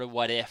sort of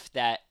what if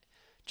that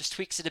just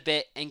tweaks it a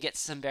bit and gets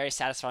some very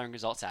satisfying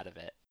results out of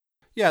it.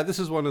 Yeah, this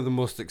is one of the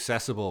most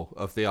accessible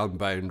of the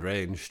Unbound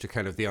range to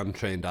kind of the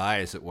untrained eye,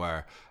 as it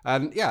were.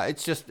 And yeah,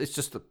 it's just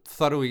a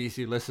thorough,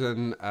 easy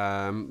listen,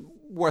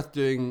 worth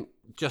doing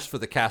just for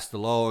the cast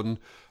alone.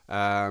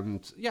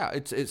 And yeah,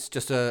 it's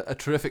just a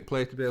terrific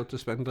play to be able to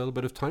spend a little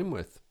bit of time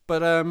with.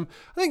 But I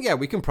think, yeah,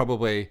 we can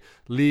probably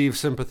leave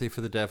Sympathy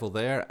for the Devil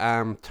there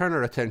and turn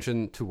our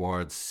attention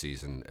towards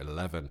Season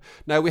 11.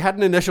 Now, we had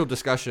an initial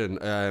discussion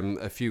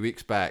a few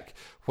weeks back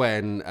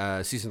when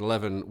Season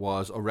 11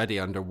 was already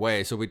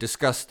underway. So we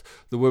discussed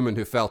The Woman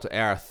Who Fell to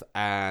Earth,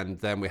 and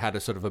then we had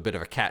a sort of a bit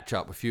of a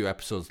catch-up a few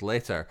episodes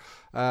later.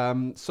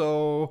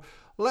 So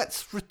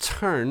let's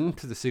return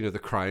to the scene of the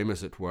crime,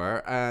 as it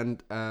were,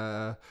 and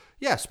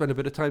spend a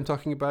bit of time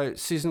talking about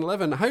Season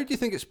 11. How do you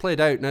think it's played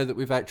out now that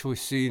we've actually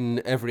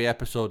seen every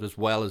episode as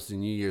well as the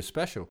New Year's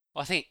special?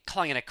 Well, I think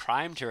calling it a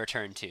crime to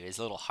return to is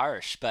a little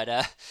harsh, but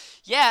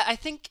yeah, I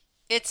think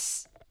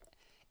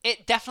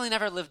it definitely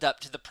never lived up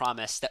to the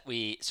promise that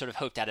we sort of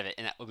hoped out of it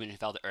in that Woman Who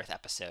Fell to Earth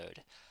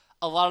episode.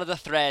 A lot of the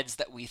threads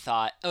that we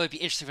thought, oh, it'd be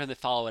interesting for them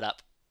to follow it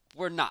up,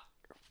 were not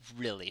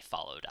really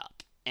followed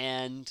up.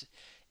 And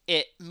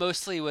it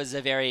mostly was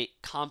a very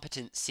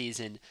competent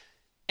season.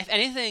 If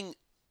anything,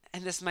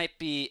 and this might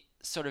be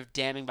sort of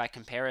damning by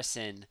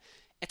comparison,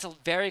 it's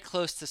very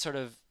close to sort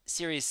of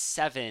Series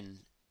 7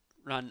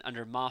 run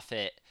under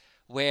Moffat,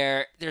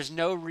 where there's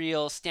no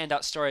real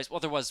standout stories. Well,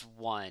 there was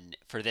one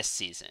for this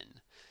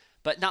season,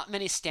 but not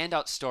many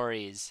standout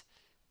stories,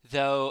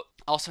 though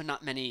also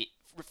not many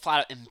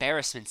flat-out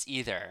embarrassments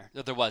either,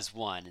 though there was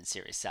one in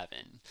Series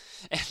 7.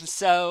 And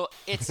so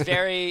it's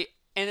very...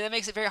 and it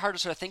makes it very hard to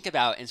sort of think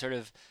about and sort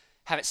of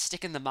have it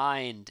stick in the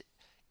mind,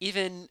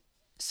 even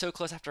so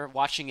close after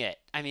watching it.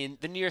 I mean,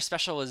 the New Year's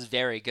special was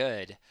very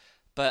good,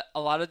 but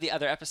a lot of the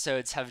other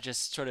episodes have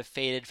just sort of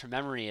faded from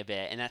memory a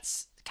bit, and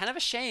that's kind of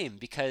a shame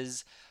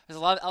because there's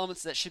a lot of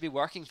elements that should be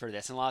working for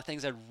this and a lot of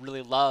things I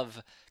really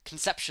love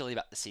conceptually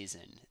about the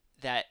season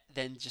that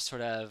then just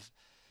sort of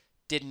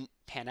didn't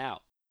pan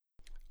out.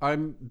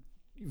 I'm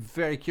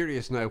very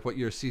curious now what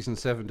your Season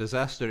 7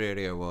 disaster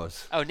area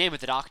was. Oh, Name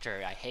of the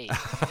Doctor, I hate.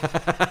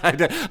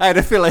 I had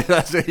a feeling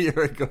that's what you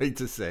were going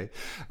to say.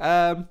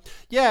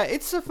 Yeah,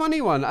 it's a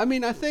funny one. I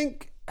mean, I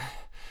think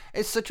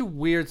it's such a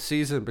weird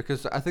season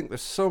because I think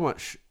there's so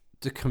much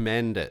to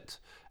commend it,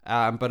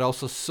 but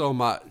also so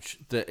much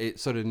that it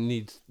sort of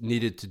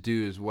needed to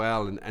do as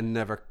well and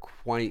never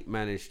quite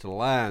managed to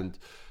land.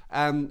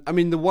 I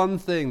mean, the one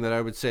thing that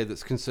I would say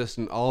that's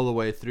consistent all the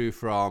way through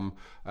from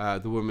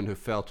The Woman Who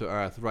Fell to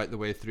Earth right the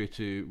way through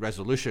to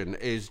Resolution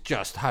is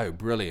just how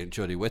brilliant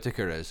Jodie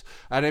Whittaker is.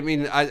 And I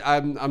mean,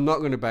 I'm not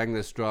going to bang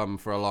this drum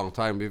for a long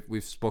time.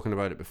 We've spoken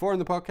about it before in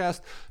the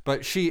podcast,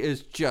 but she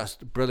is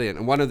just brilliant.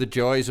 And one of the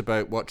joys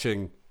about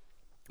watching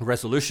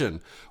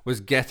Resolution was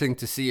getting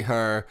to see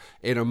her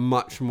in a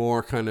much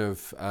more kind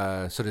of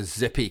sort of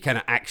zippy, kind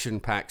of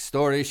action-packed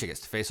story. She gets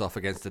to face off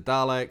against the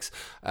Daleks,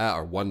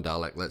 or one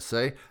Dalek, let's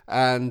say,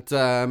 and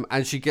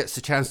she gets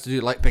the chance to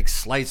do like big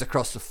slides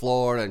across the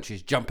floor, and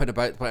she's jumping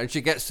about, and she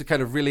gets to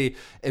kind of really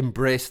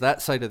embrace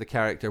that side of the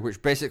character,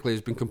 which basically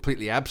has been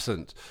completely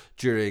absent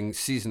during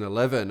season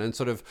 11, and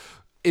sort of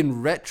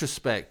in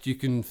retrospect, you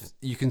can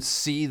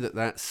see that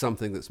that's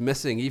something that's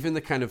missing. Even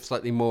the kind of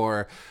slightly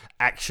more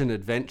action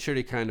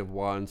adventure-y kind of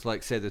ones,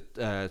 like say the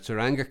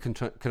Tsuranga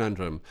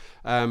Conundrum.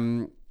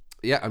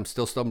 Yeah, I'm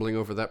still stumbling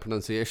over that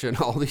pronunciation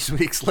all these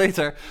weeks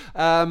later.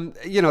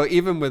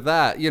 Even with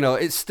that,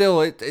 it's still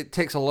it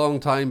takes a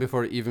long time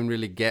before it even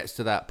really gets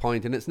to that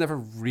point, and it's never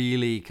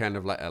really kind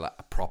of like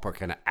a proper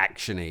kind of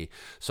actiony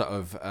sort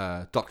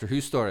of Doctor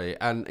Who story.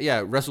 And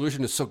yeah,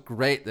 Resolution is so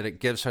great that it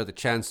gives her the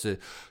chance to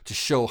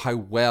show how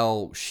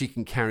well she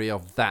can carry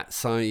off that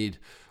side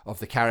of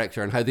the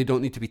character, and how they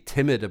don't need to be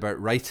timid about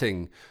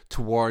writing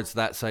towards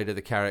that side of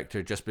the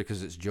character just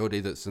because it's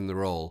Jodie that's in the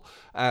role.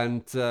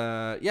 And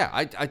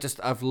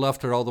I've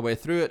loved her all the way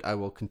through it. I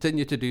will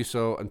continue to do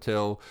so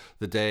until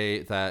the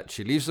day that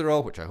she leaves the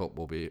role, which I hope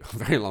will be a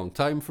very long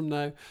time from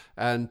now.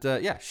 And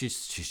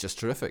she's just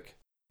terrific.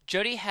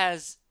 Jodie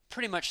has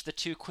pretty much the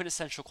two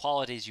quintessential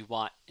qualities you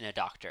want in a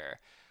Doctor,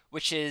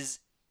 which is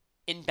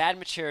in bad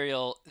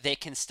material, they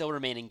can still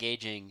remain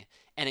engaging,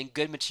 and in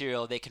good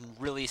material, they can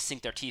really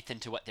sink their teeth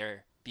into what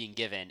they're being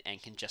given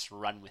and can just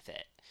run with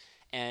it.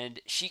 And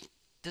she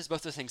does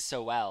both those things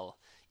so well.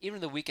 Even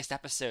in the weakest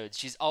episodes,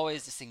 she's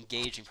always this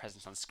engaging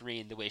presence on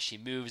screen. The way she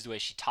moves, the way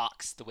she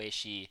talks, the way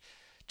she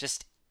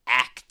just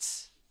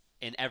acts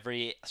in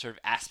every sort of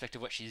aspect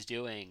of what she's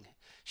doing.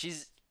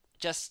 She's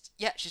just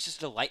a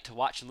delight to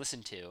watch and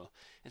listen to.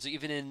 And so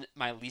even in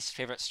my least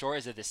favorite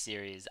stories of this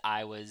series,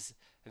 I was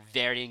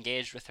very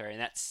engaged with her, and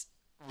that's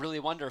really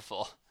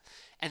wonderful.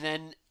 And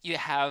then you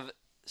have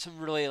some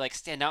really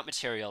standout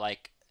material,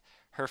 like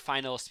her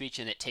final speech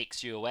in It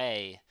Takes You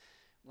Away,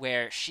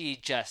 where she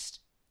just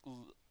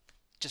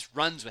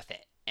runs with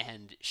it,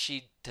 and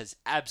she does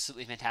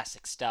absolutely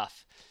fantastic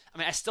stuff. I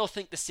mean, I still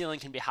think the ceiling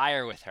can be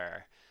higher with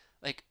her.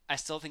 I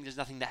still think there's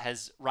nothing that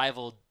has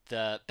rivaled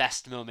the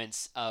best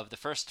moments of the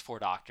first four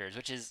Doctors,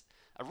 which is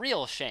a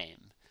real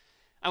shame.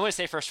 I want to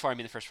say first four, I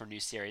mean the first four new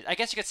series. I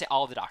guess you could say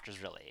all of the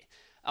Doctors, really.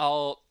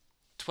 All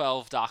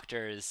 12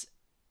 Doctors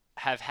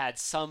have had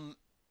some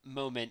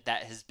moment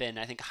that has been,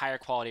 I think, higher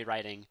quality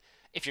writing,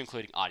 if you're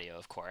including audio,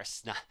 of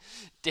course. Not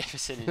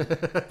Davison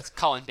and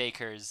Colin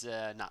Baker's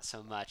not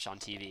so much on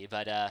TV.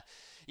 But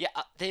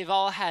they've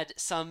all had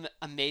some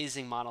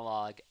amazing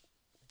monologue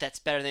that's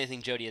better than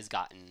anything Jodie has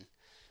gotten.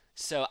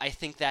 So I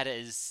think that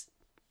is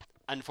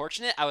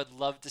unfortunate. I would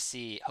love to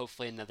see,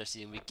 hopefully in another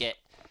season, we get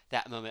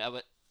that moment. I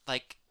would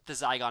like the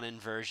Zygon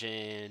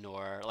inversion,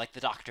 or like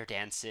the Doctor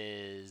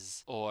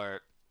dances,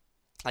 or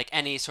like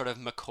any sort of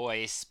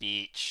McCoy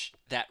speech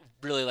that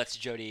really lets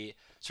Jodie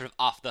sort of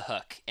off the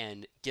hook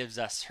and gives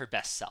us her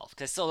best self.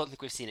 Because I still don't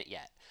think we've seen it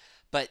yet.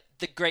 But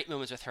the great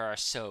moments with her are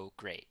so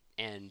great,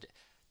 and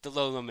the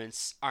low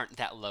moments aren't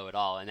that low at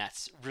all, and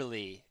that's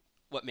really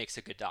what makes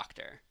a good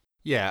Doctor.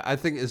 Yeah, I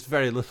think there's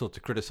very little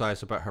to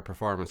criticize about her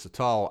performance at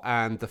all.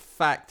 And the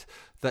fact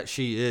that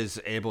she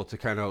is able to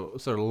kind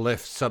of sort of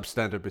lift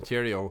substandard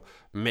material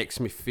makes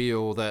me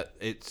feel that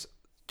it's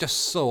just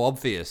so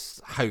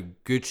obvious how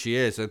good she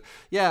is. And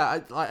yeah,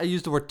 I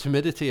used the word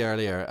timidity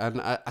earlier,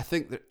 and I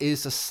think there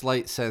is a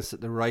slight sense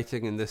that the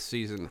writing in this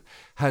season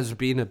has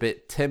been a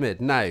bit timid.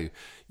 Now,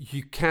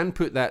 you can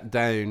put that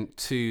down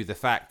to the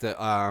fact that,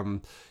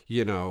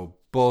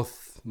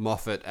 both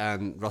Moffat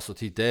and Russell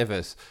T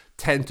Davies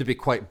tend to be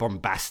quite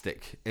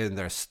bombastic in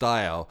their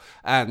style,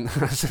 and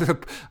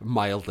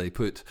mildly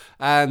put.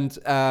 And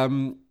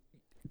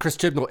Chris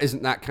Chibnall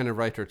isn't that kind of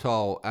writer at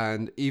all.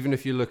 And even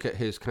if you look at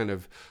his kind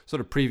of sort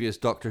of previous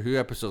Doctor Who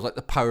episodes, like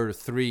The Power of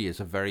Three is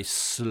a very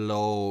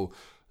slow,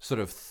 sort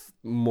of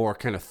more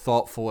kind of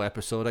thoughtful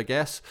episode, I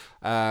guess.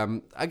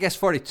 I guess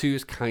 42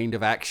 is kind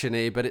of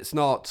actiony, but it's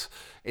not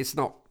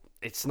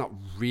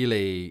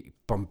really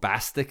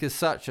bombastic as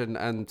such,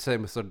 and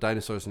same with sort of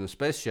Dinosaurs in a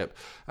Spaceship.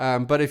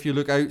 But if you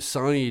look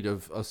outside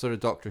of sort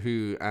of Doctor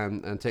Who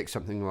and take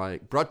something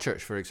like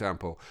Broadchurch, for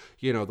example,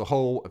 the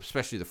whole,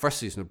 especially the first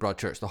season of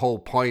Broadchurch, the whole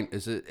point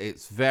is that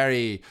it's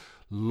very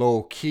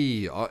low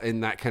key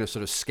in that kind of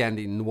sort of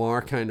Scandi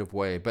noir kind of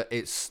way, but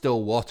it's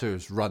still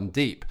waters run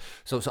deep.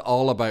 So it's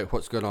all about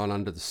what's going on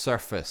under the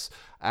surface.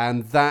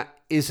 And that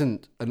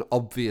isn't an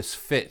obvious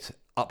fit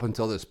up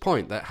until this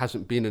point. That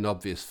hasn't been an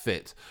obvious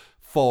fit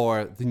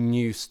for the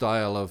new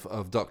style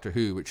of Doctor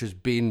Who, which has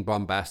been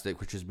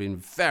bombastic, which has been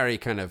very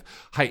kind of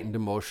heightened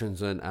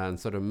emotions and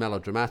sort of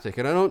melodramatic.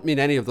 And I don't mean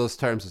any of those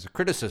terms as a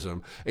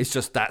criticism. It's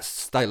just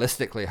that's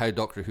stylistically how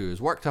Doctor Who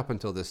has worked up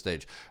until this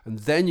stage. And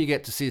then you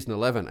get to season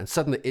 11, and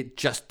suddenly it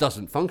just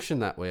doesn't function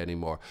that way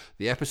anymore.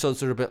 The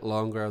episodes are a bit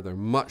longer. They're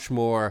much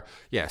more,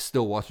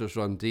 still waters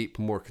run deep,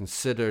 more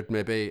considered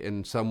maybe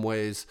in some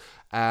ways.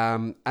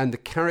 And the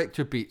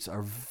character beats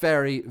are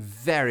very,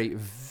 very,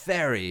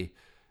 very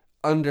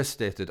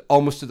understated,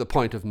 almost to the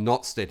point of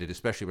not stated,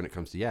 especially when it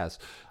comes to Yaz.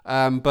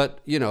 But,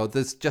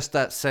 there's just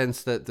that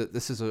sense that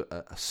this is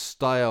a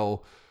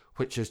style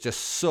which is just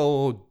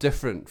so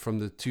different from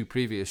the two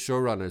previous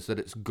showrunners that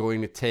it's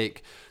going to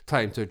take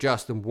time to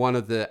adjust. And one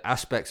of the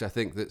aspects I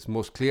think that's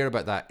most clear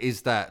about that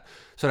is that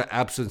sort of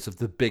absence of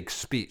the big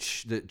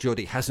speech, that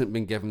Jodie hasn't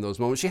been given those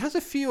moments. She has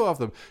a few of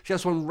them. She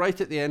has one right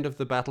at the end of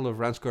the Battle of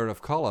Ranskoor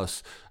of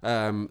Kolos.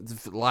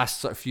 The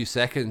last sort of few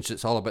seconds,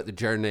 it's all about the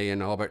journey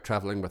and all about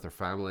traveling with her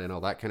family and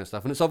all that kind of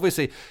stuff. And it's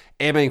obviously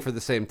aiming for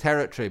the same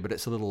territory, but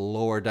it's a little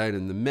lower down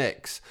in the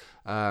mix.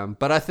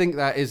 But I think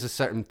that is a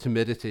certain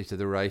timidity to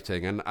the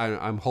writing, and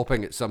I'm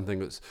hoping it's something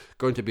that's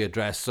going to be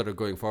addressed sort of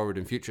going forward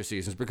in future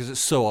seasons, because it's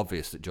so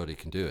obvious that Jodie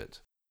can do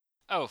it.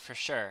 Oh, for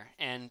sure.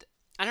 And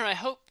I don't know, I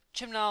hope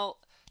Chibnall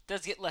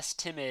does get less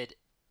timid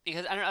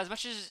because I don't know. As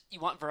much as you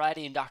want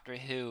variety in Doctor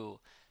Who,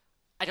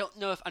 I don't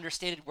know if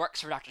understated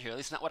works for Doctor Who. At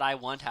least not what I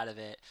want out of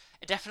it.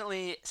 It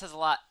definitely says a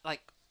lot.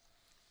 Like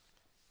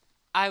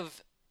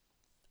I've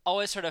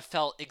always sort of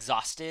felt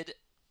exhausted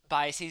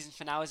by season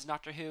finales in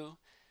Doctor Who,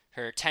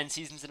 her 10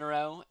 seasons in a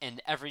row,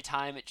 and every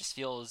time it just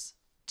feels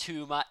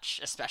too much,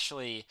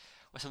 especially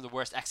with some of the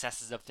worst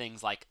excesses of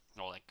things like,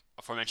 like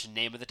aforementioned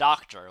Name of the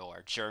Doctor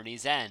or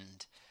Journey's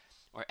End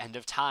or End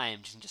of Time.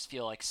 It can just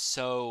feel like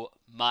so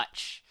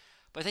much.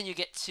 But then you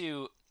get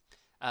to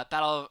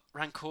Battle of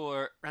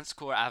Ranskoor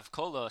Av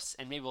Kolos,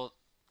 and maybe we'll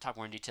talk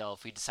more in detail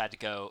if we decide to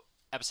go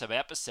episode by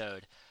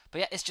episode.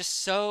 But yeah, it's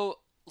just so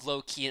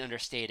low key and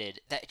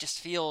understated that it just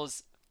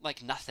feels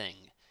like nothing.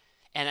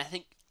 And I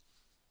think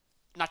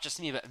not just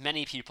me, but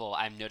many people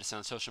I'm noticing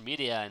on social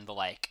media and the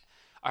like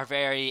are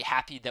very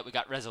happy that we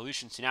got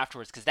resolution soon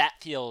afterwards because that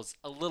feels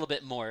a little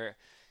bit more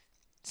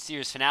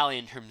series finale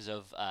in terms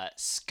of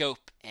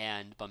scope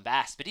and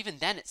bombast. But even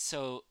then, it's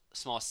so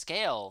small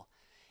scale.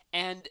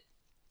 And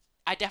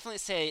I definitely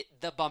say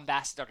the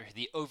bombastic Doctor Who,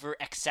 the over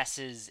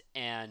excesses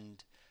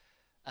and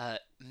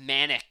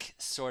manic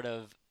sort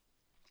of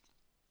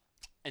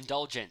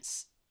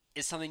indulgence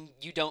is something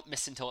you don't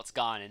miss until it's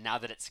gone. And now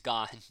that it's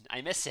gone,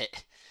 I miss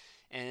it.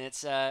 And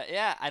it's,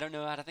 yeah, I don't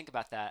know how to think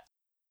about that.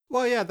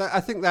 Well, yeah,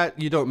 I think that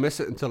you don't miss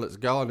it until it's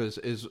gone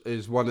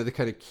is one of the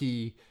kind of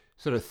key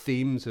sort of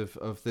themes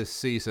of this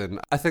season.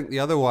 I think the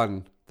other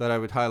one that I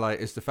would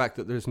highlight is the fact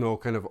that there's no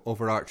kind of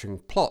overarching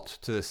plot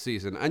to this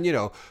season. And,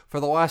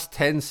 for the last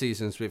 10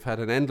 seasons, we've had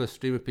an endless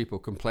stream of people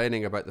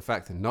complaining about the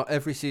fact that not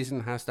every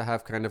season has to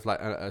have kind of like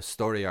a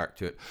story arc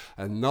to it.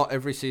 And not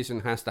every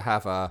season has to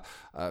have a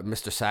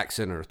Mr.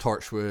 Saxon or a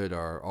Torchwood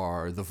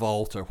or The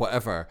Vault or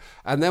whatever.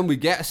 And then we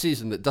get a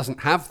season that doesn't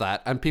have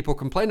that and people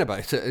complain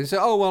about it. And say,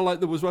 oh, well, like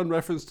there was one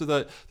reference to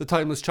the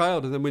Timeless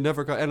Child and then we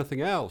never got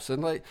anything else.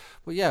 And like,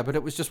 well, yeah, but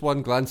it was just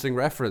one glancing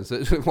reference.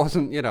 It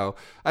wasn't,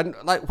 and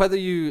like whether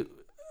you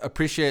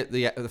appreciate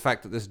the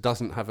fact that this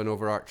doesn't have an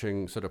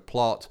overarching sort of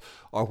plot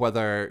or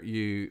whether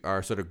you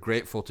are sort of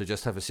grateful to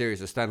just have a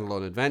series of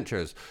standalone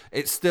adventures,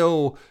 it's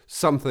still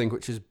something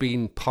which has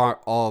been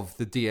part of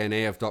the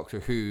DNA of Doctor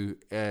Who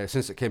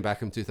since it came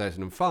back in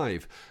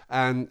 2005.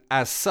 And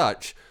as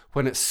such,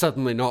 when it's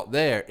suddenly not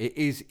there, it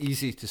is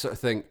easy to sort of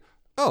think,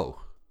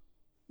 oh,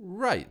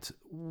 right,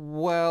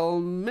 well,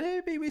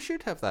 maybe we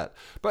should have that.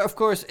 But of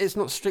course, it's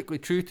not strictly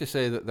true to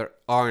say that there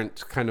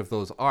aren't kind of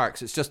those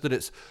arcs. It's just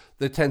that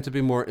they tend to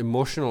be more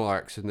emotional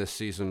arcs in this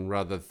season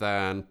rather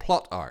than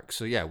plot arcs.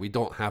 So yeah, we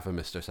don't have a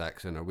Mr.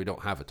 Saxon or we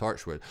don't have a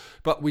Torchwood,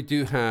 but we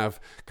do have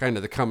kind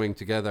of the coming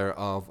together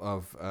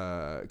of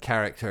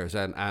characters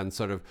and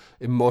sort of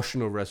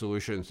emotional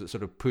resolutions that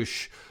sort of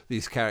push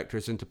these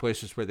characters into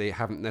places where they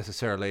haven't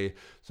necessarily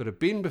sort of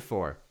been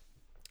before.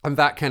 And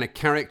that kind of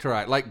character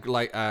act, like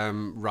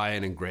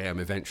Ryan and Graham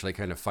eventually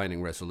kind of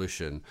finding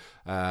resolution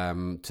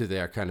to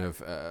their kind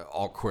of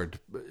awkward,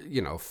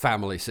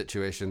 family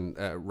situation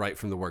right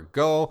from the word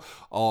go,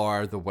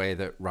 or the way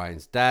that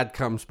Ryan's dad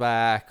comes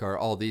back, or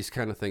all these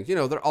kind of things.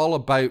 They're all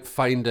about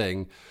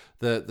finding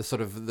the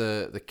sort of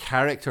the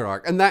character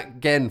arc, and that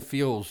again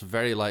feels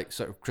very like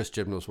sort of Chris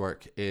Chibnall's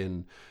work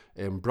in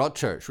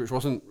Broadchurch, which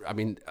wasn't,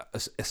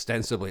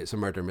 ostensibly it's a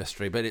murder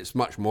mystery, but it's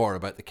much more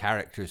about the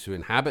characters who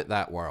inhabit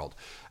that world.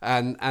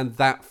 And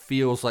that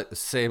feels like the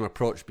same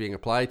approach being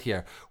applied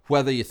here.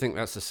 Whether you think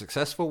that's a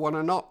successful one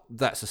or not,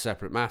 that's a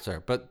separate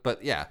matter. But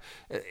yeah,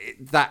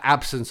 that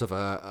absence of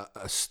a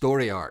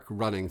story arc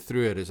running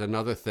through it is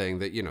another thing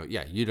that,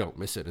 you don't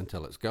miss it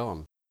until it's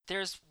gone.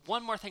 There's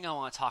one more thing I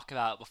want to talk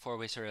about before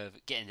we sort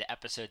of get into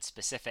episode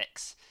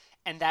specifics,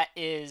 and that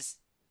is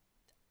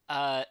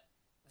the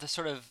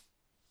sort of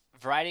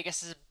variety, I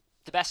guess is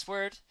the best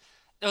word.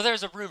 Oh, there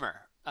was a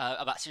rumor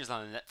about Series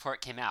 11 before it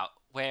came out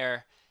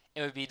where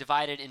it would be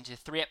divided into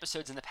 3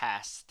 episodes in the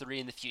past, 3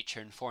 in the future,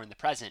 and 4 in the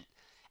present.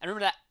 And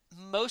remember that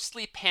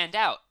mostly panned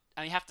out.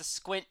 I mean, you have to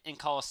squint and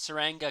call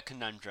Saranga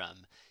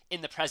Conundrum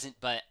in the present,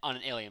 but on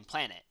an alien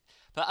planet.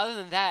 But other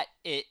than that,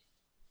 it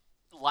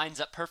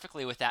lines up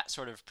perfectly with that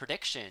sort of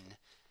prediction.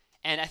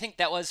 And I think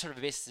that was sort of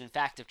a basis in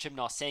fact of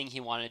Chibnall saying he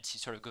wanted to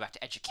sort of go back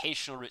to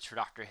educational roots for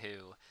Doctor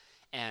Who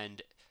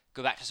and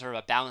go back to sort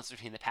of a balance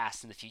between the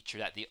past and the future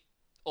that the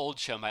old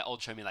show, my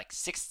old show, I mean like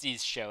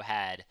 60s show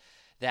had,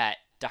 that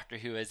Doctor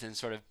Who has then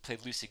sort of played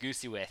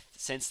loosey-goosey with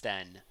since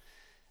then.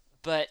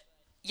 But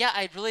yeah,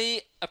 I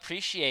really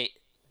appreciate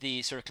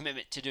the sort of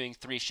commitment to doing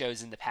 3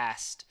 shows in the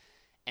past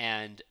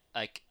and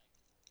like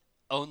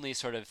only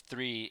sort of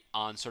 3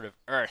 on sort of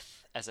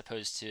Earth as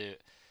opposed to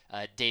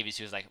Davies,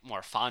 who was like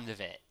more fond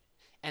of it.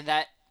 And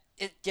that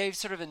it gave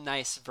sort of a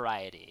nice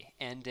variety,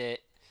 and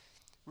it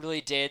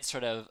really did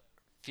sort of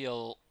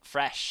feel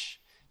fresh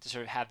to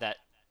sort of have that.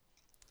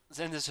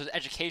 And the sort of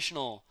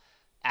educational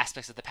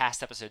aspects of the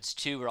past episodes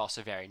too were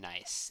also very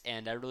nice,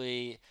 and I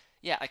really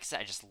yeah, like I said,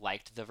 I just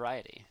liked the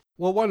variety.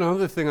 Well, one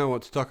other thing I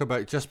want to talk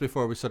about just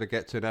before we sort of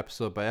get to an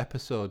episode by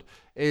episode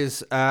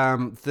is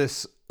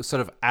this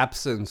sort of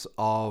absence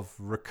of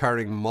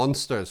recurring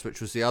monsters,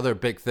 which was the other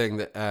big thing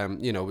that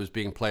was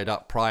being played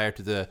up prior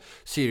to the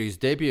series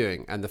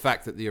debuting, and the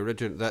fact that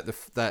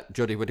that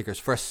Jodie Whittaker's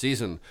first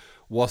season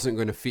wasn't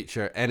going to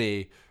feature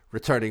any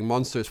returning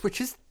monsters,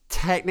 which is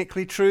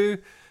technically true.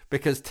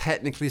 Because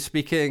technically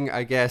speaking,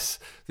 I guess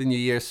the New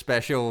Year's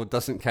special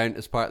doesn't count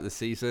as part of the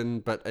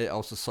season, but it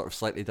also sort of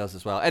slightly does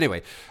as well.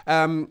 Anyway,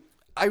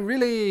 I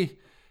really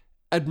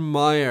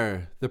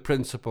admire the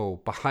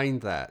principle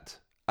behind that,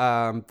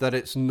 that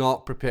it's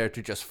not prepared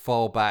to just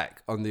fall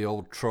back on the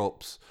old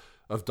tropes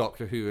of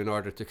Doctor Who in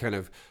order to kind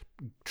of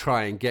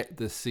try and get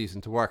this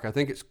season to work. I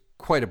think it's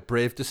quite a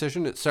brave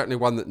decision. It's certainly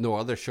one that no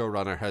other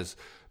showrunner has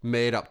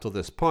made up to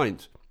this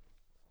point.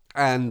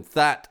 And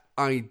that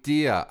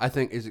idea, I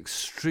think, is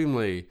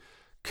extremely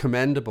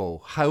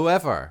commendable.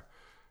 However,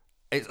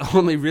 it's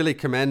only really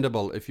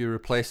commendable if you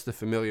replace the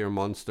familiar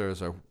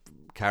monsters or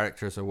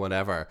characters or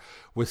whatever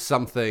with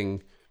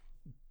something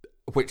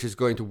which is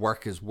going to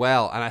work as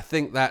well. And I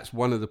think that's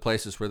one of the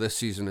places where this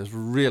season has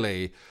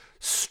really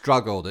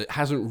struggled. It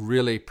hasn't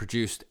really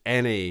produced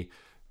any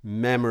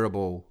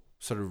memorable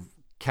sort of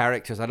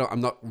characters.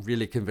 I'm not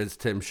really convinced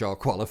Tim Shaw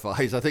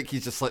qualifies. I think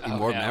he's just slightly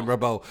more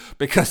memorable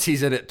because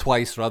he's in it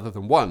twice rather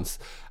than once.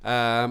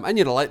 And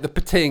like the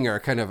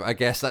Patinger kind of, I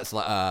guess that's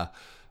like a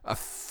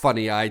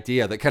funny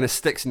idea that kind of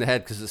sticks in the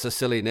head because it's a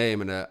silly name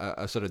and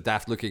a sort of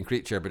daft looking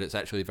creature, but it's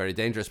actually very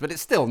dangerous. But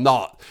it's still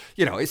not,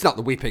 it's not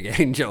the Weeping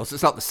Angels,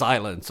 it's not the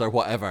Silence or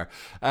whatever.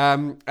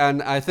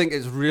 And I think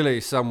it's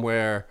really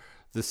somewhere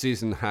the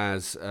season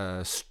has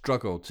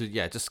struggled to,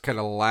 just kind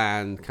of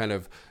land kind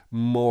of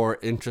more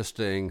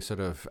interesting sort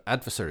of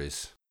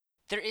adversaries.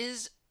 There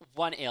is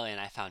one alien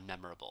I found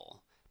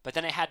memorable, but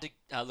then I had to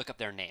look up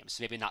their names,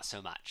 so maybe not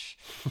so much.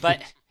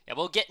 But yeah,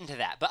 we'll get into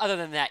that. But other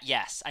than that,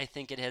 yes, I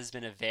think it has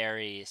been a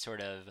very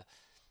sort of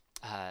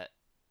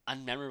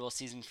unmemorable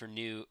season for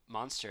new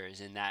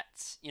monsters, and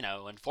that's,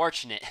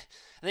 unfortunate.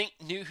 I think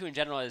New Who in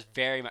general has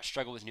very much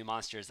struggled with new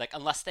monsters. Like,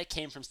 unless they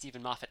came from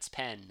Stephen Moffat's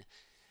pen,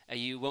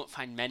 you won't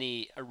find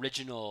many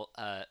original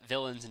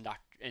villains in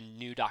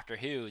new Doctor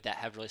Who that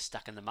have really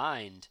stuck in the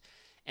mind,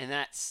 and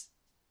that's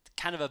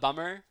kind of a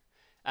bummer.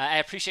 I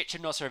appreciate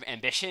Chibnall's sort of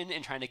ambition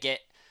in trying to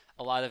get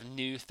a lot of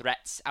new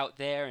threats out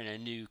there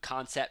and new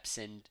concepts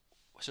and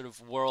sort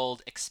of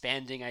world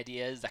expanding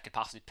ideas that could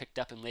possibly be picked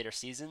up in later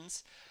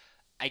seasons.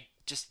 I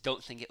just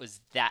don't think it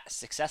was that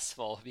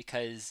successful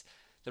because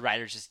the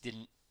writers just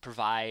didn't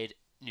provide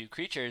new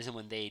creatures, and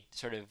when they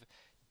sort of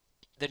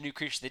the new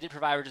creatures they did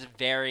provide were just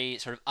very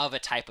sort of a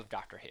type of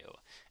Doctor Who.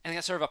 I think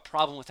that's sort of a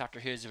problem with Doctor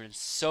Who is there have been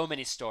so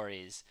many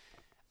stories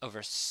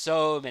over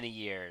so many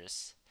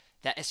years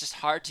that it's just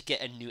hard to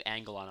get a new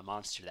angle on a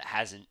monster that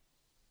hasn't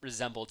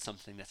resembled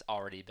something that's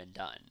already been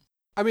done.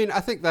 I mean, I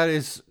think that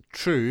is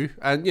true.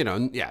 And,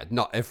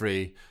 not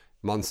every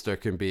monster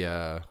can be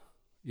not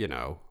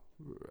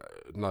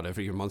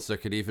every monster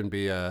could even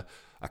be a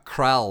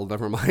Krall,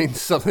 never mind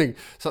something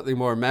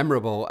more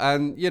memorable.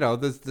 And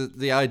there's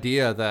the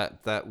idea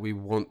that we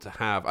want to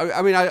have.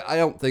 I mean, I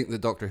don't think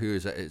that Doctor Who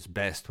is at its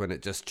best when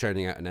it's just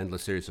churning out an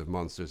endless series of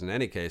monsters in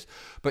any case.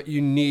 But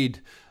you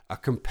need a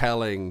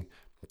compelling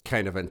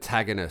kind of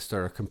antagonist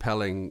or a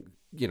compelling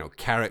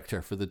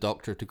character for the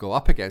Doctor to go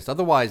up against.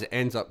 Otherwise, it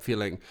ends up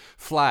feeling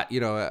flat.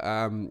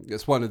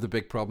 It's one of the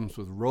big problems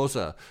with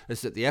Rosa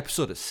is that the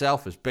episode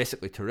itself is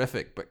basically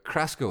terrific, but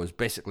Krasko is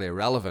basically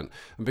irrelevant.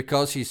 And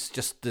because he's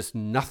just this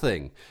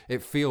nothing,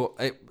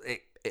 I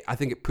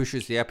think it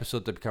pushes the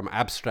episode to become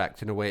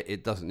abstract in a way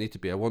it doesn't need to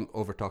be. I won't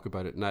over talk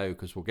about it now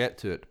because we'll get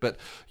to it. But,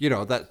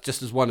 that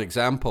just is one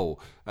example,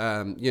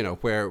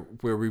 where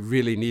we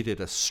really needed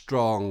a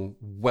strong,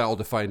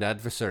 well-defined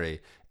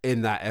adversary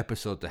in that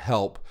episode to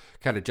help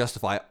kind of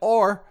justify,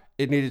 or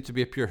it needed to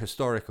be a pure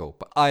historical.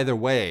 But either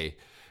way,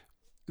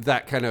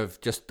 that kind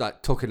of just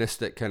that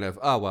tokenistic kind of,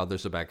 oh well,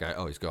 there's a bad guy,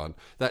 oh he's gone.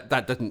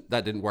 That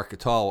didn't work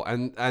at all.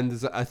 And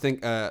I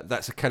think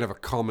that's a kind of a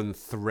common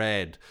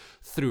thread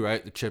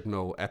throughout the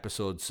Chibnall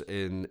episodes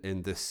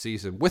in this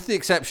season, with the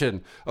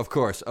exception, of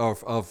course,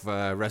 of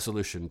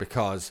Resolution,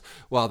 because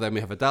then we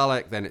have a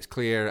Dalek, then it's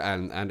clear,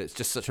 and it's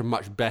just such a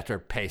much better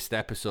paced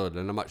episode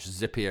and a much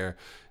zippier,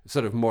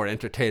 sort of more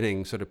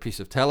entertaining sort of piece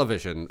of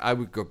television.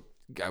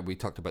 We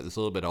talked about this a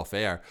little bit off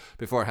air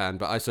beforehand,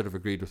 but I sort of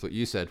agreed with what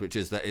you said, which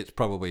is that it's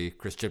probably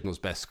Chris Chibnall's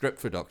best script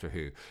for Doctor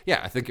Who. Yeah,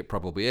 I think it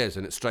probably is,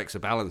 and it strikes a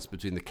balance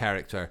between the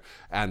character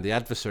and the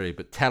adversary,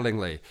 but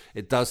tellingly,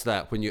 it does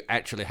that when you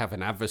actually have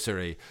an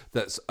adversary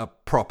that's a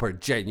proper,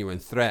 genuine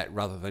threat,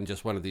 rather than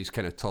just one of these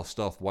kind of tossed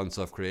off,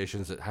 once-off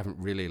creations that haven't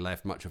really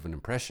left much of an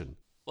impression.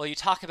 Well, you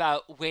talk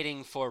about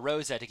waiting for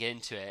Rosa to get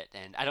into it,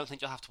 and I don't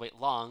think you'll have to wait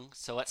long,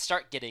 so let's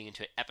start getting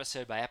into it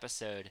episode by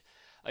episode.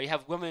 You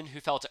have Woman Who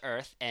Fell to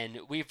Earth,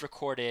 and we've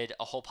recorded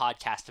a whole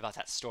podcast about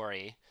that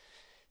story.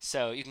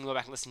 So you can go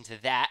back and listen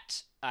to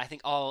that. I think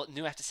all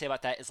new I have to say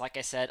about that is, like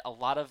I said, a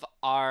lot of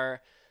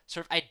our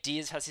sort of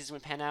ideas how the season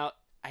would pan out,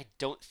 I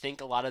don't think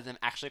a lot of them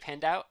actually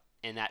panned out.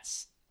 And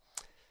that's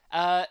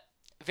Uh,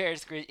 very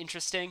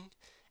interesting.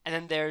 And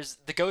then there's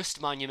the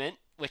Ghost Monument,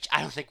 which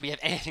I don't think we have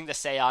anything to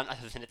say on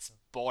other than it's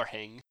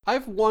boring. I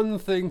have one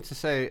thing to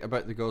say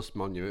about the Ghost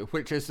Monument,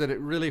 which is that it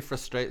really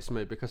frustrates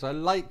me because I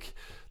like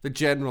the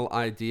general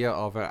idea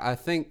of it. I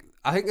think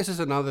this is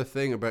another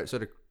thing about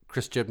sort of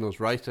Chris Chibnall's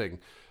writing.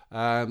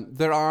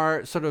 There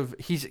are sort of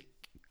he's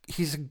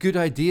a good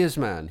ideas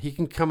man. He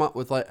can come up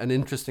with like an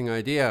interesting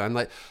idea, and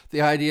like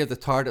the idea of the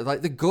TARDIS,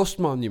 like the Ghost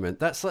Monument.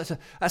 That's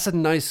a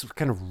nice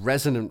kind of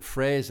resonant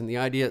phrase, and the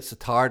idea it's a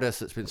TARDIS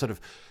that's been sort of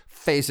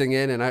phasing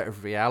in and out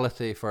of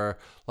reality for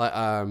like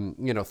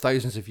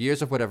thousands of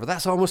years or whatever.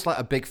 That's almost like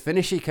a Big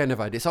Finishy kind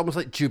of idea. It's almost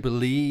like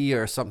Jubilee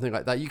or something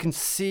like that. You can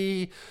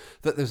see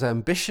that there's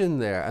ambition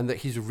there and that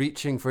he's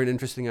reaching for an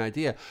interesting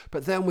idea.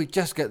 But then we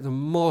just get the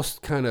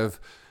most kind of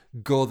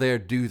go there,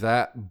 do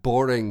that,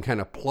 boring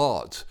kind of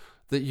plot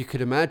that you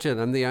could imagine,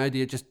 and the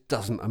idea just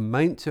doesn't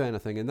amount to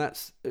anything, and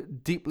that's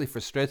deeply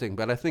frustrating.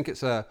 But I think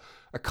it's a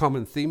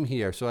common theme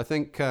here. So I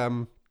think,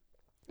 we'll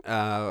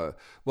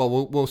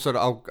sort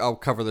of I'll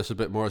cover this a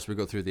bit more as we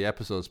go through the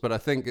episodes. But I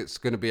think it's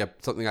going to be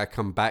something I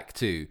come back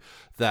to,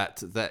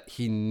 that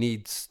he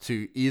needs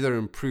to either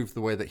improve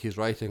the way that he's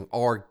writing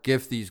or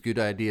give these good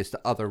ideas to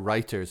other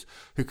writers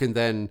who can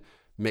then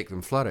make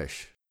them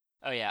flourish.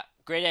 Oh yeah,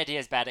 great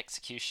ideas, bad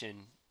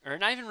execution. Or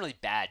not even really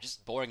bad,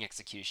 just boring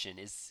execution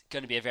is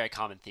going to be a very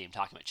common theme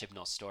talking about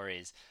Chibnall's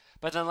stories.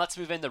 But then let's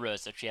move into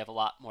Rose, which we have a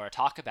lot more to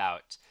talk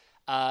about.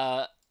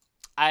 I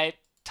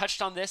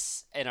touched on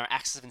this in our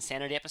Axis of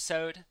Insanity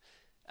episode,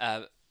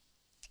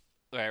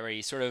 where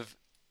he sort of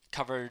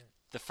covered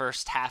the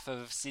first half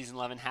of season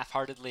 11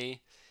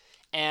 half-heartedly.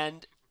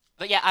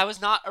 But yeah, I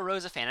was not a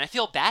Rosa fan, and I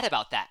feel bad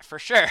about that, for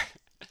sure.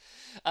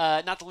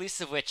 Not the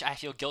least of which I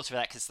feel guilty for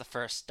that because it's the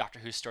first Doctor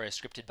Who story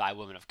scripted by a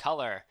woman of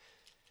color.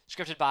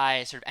 Scripted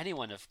by sort of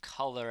anyone of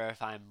color,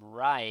 if I'm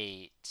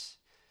right.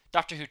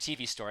 Doctor Who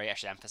TV story, I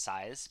should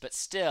emphasize. But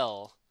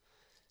still,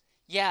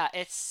 yeah,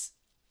 it's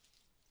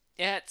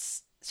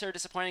sort of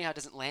disappointing how it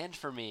doesn't land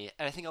for me.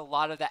 And I think a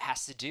lot of that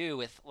has to do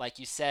with, like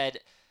you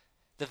said,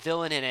 the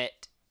villain in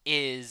it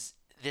is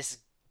this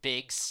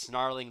big,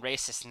 snarling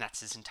racist, and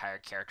that's his entire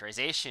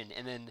characterization.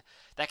 And then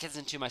that gets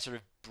into my sort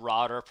of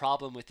broader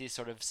problem with these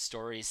sort of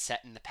stories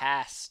set in the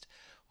past,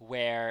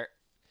 where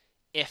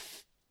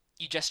if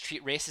you just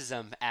treat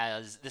racism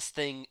as this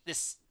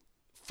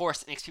force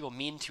that makes people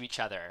mean to each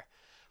other,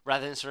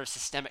 rather than sort of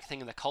systemic thing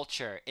in the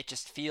culture, it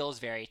just feels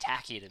very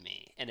tacky to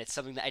me. And it's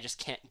something that I just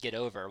can't get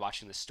over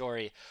watching the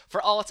story.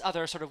 For all its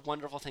other sort of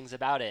wonderful things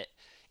about it,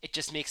 it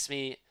just makes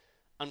me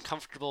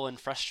uncomfortable and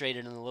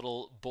frustrated and a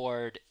little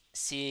bored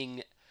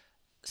seeing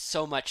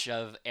so much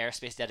of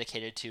airspace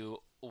dedicated to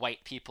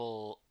white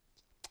people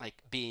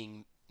like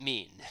being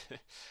mean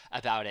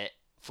about it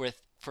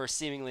for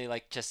seemingly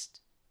like just,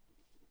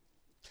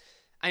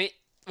 I mean,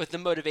 with the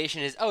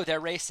motivation is, oh, they're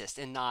racist,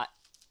 and not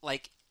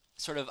like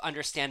sort of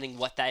understanding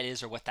what that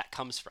is or what that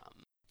comes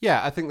from.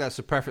 Yeah, I think that's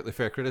a perfectly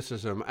fair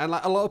criticism. And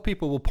like, a lot of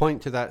people will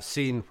point to that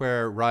scene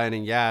where Ryan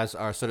and Yaz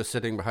are sort of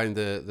sitting behind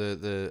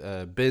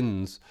the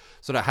bins,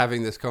 sort of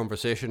having this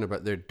conversation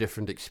about their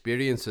different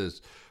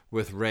experiences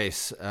with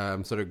race,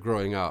 sort of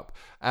growing up.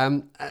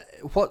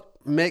 What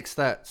makes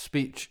that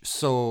speech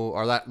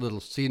or that little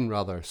scene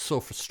rather,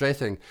 so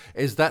frustrating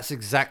is that's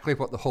exactly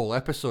what the whole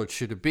episode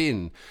should have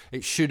been.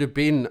 It should have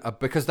been,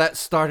 because that's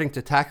starting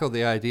to tackle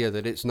the idea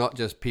that it's not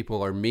just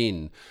people are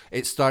mean.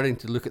 It's starting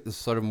to look at the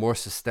sort of more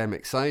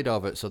systemic side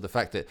of it. So the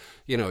fact that,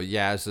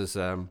 Yaz is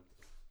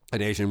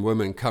an Asian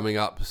woman coming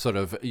up sort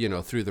of,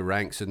 through the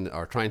ranks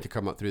or trying to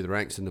come up through the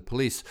ranks in the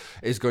police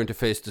is going to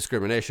face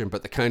discrimination,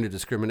 but the kind of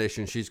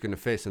discrimination she's going to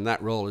face in that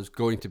role is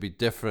going to be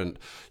different,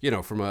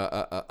 from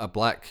a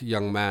black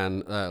young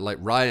man like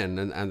Ryan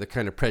and the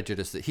kind of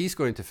prejudice that he's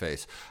going to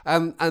face.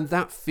 And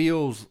that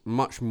feels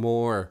much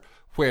more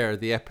where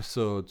the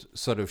episode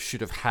sort of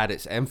should have had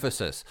its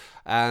emphasis,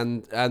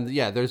 and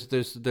yeah, there's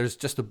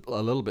just a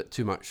little bit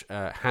too much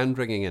hand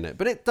wringing in it,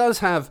 but it does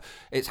have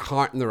its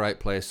heart in the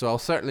right place, so I'll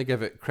certainly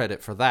give it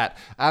credit for that.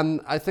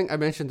 And I think I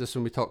mentioned this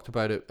when we talked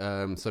about it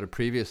sort of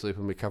previously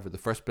when we covered the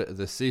first bit of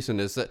this season,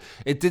 is that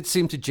it did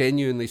seem to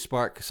genuinely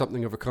spark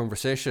something of a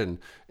conversation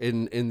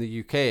in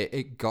the UK.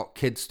 It got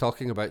kids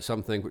talking about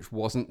something which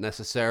wasn't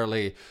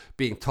necessarily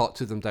being taught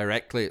to them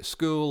directly at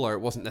school, or it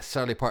wasn't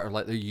necessarily part of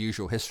like their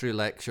usual history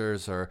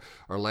lectures or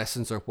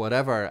lessons or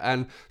whatever.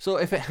 And so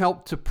if it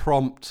helped to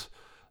prompt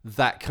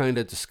that kind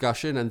of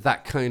discussion and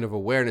that kind of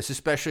awareness,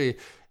 especially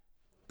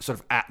sort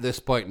of at this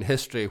point in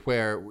history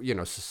where,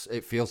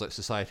 it feels like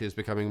society is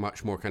becoming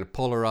much more kind of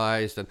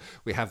polarized and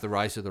we have the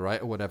rise of the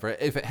right or whatever,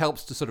 if it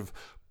helps to sort of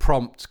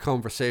prompt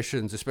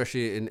conversations,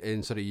 especially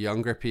in sort of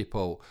younger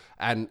people,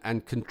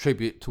 and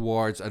contribute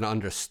towards an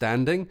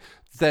understanding,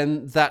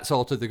 then that's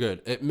all to the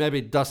good. It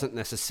maybe doesn't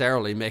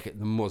necessarily make it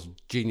the most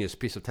genius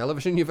piece of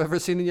television you've ever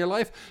seen in your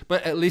life,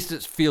 but at least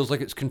it feels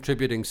like it's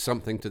contributing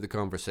something to the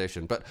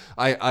conversation. But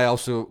I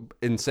also,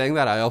 in saying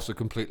that, I also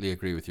completely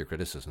agree with your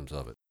criticisms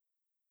of it.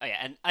 Oh yeah,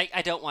 and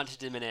I don't want to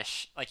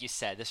diminish, like you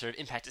said, the sort of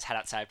impact it's had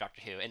outside of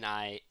Doctor Who, and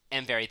I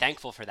am very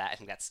thankful for that. I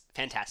think that's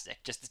fantastic.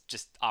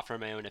 Just offer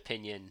my own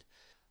opinion.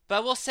 But I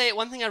will say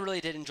one thing I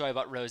really did enjoy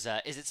about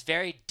Rosa is its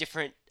very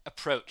different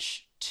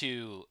approach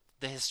to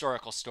the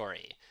historical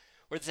story,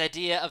 where this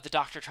idea of the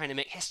Doctor trying to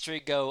make history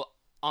go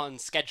on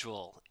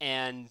schedule,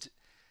 and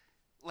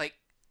like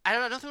I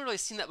don't think we've really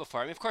seen that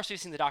before. I mean, of course we've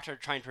seen the Doctor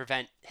trying to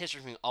prevent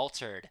history from being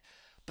altered,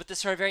 but this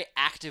sort of very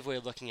active way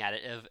of looking at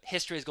it, of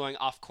history is going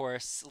off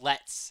course,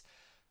 let's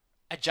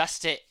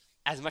adjust it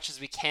as much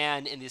as we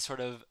can in these sort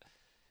of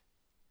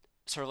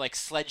like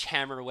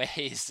sledgehammer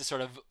ways to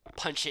sort of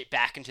punch it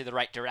back into the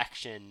right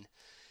direction.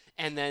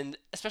 And then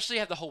especially you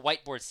have the whole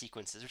whiteboard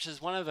sequences, which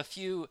is one of a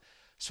few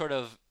sort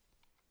of,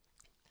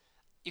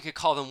 you could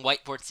call them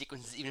whiteboard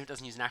sequences even if it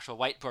doesn't use an actual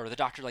whiteboard, where the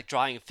Doctor like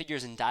drawing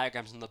figures and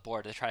diagrams on the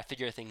board to try to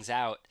figure things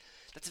out.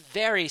 That's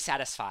very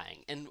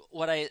satisfying. And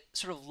what I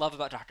sort of love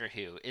about Doctor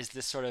Who is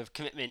this sort of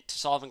commitment to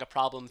solving a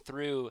problem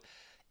through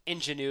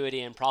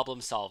ingenuity and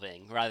problem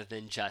solving rather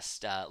than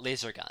just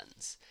laser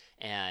guns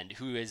and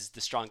who is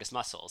the strongest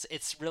muscles.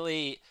 It's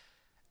really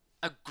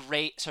a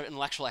great sort of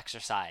intellectual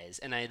exercise,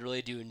 and I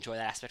really do enjoy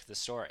that aspect of the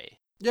story.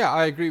 Yeah,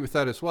 I agree with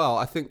that as well.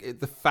 I think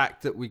the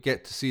fact that we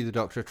get to see the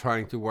Doctor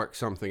trying to work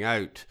something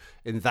out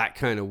in that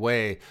kind of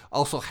way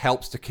also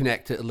helps to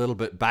connect it a little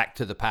bit back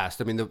to the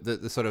past. I mean,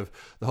 the sort of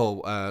the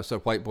whole sort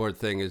of whiteboard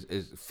thing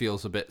is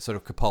feels a bit sort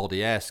of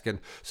Capaldi-esque, and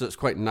so it's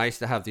quite nice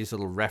to have these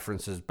little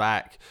references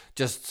back.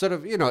 Just sort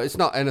of, it's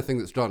not anything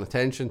that's drawn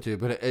attention to,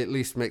 but it at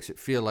least makes it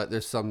feel like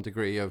there's some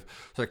degree of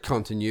sort of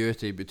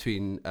continuity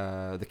between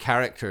the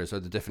characters or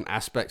the different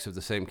aspects of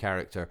the same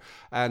character,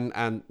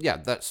 and yeah,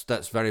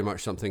 that's very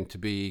much something to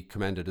be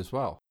commended as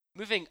well.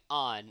 Moving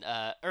on,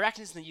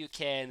 Arachnids in the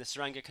UK and the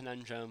Saranga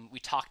Conundrum, we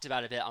talked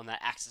about a bit on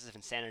that Axis of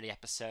Insanity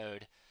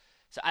episode.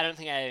 So I don't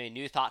think I have any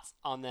new thoughts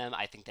on them.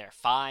 I think they're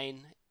fine,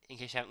 in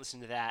case you haven't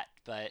listened to that.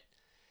 But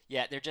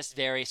yeah, they're just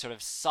very sort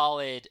of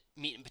solid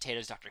meat and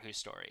potatoes Doctor Who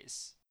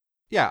stories.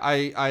 Yeah,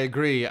 I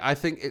agree. I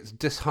think it's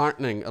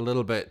disheartening a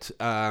little bit.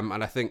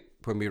 And I think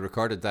when we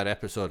recorded that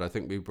episode, I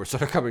think we were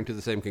sort of coming to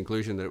the same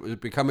conclusion that it was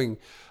becoming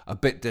a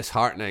bit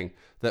disheartening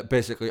that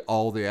basically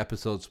all the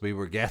episodes we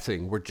were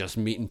getting were just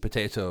meat and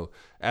potato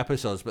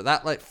episodes. But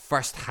that like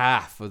first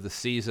half of the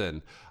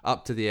season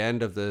up to the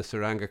end of the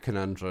Saranga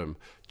Conundrum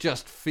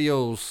just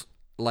feels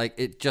like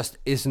it just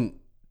isn't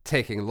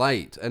taking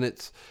light, and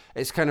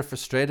it's kind of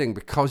frustrating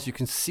because you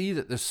can see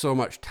that there's so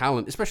much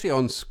talent, especially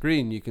on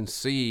screen. You can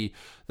see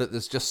that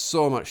there's just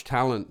so much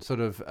talent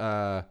sort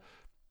of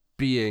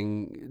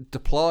being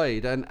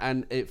deployed,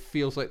 and it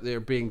feels like they're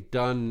being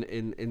done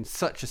in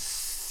such a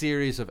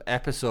series of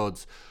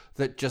episodes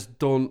that just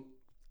don't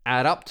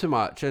add up to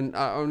much. And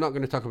I'm not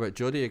going to talk about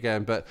Jodie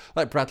again, but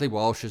like Bradley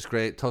Walsh is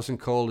great. Tosin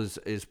Cole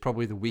is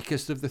probably the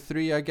weakest of the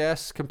three, I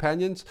guess,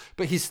 companions,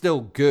 but he's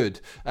still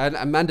good. And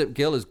Mandip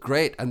Gill is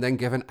great, and then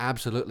given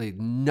absolutely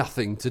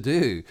nothing to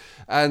do.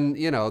 And,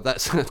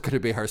 that's going to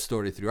be her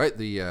story throughout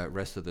the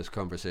rest of this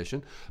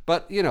conversation.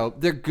 But,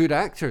 they're good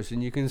actors,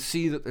 and you can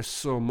see that there's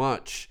so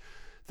much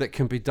that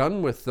can be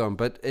done with them,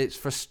 but it's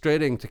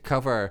frustrating to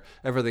cover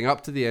everything up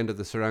to the end of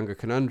the Saranga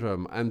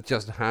Conundrum and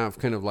just have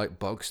kind of like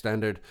bog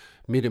standard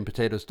meat and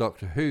potatoes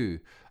Doctor Who.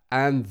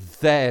 And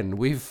then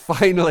we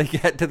finally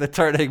get to the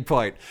turning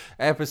point.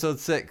 Episode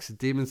 6,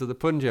 Demons of the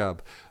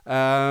Punjab.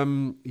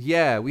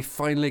 We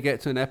finally get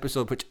to an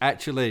episode which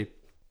actually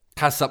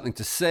has something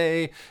to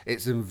say.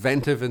 It's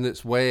inventive in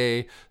its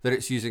way that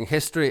it's using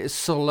history. It's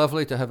so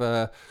lovely to have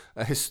a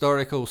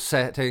historical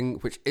setting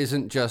which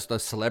isn't just a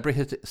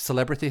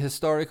celebrity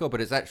historical, but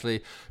it's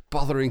actually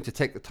bothering to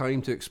take the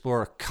time to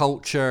explore a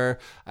culture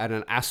and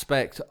an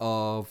aspect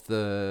of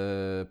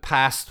the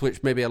past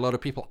which maybe a lot of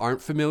people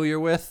aren't familiar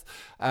with.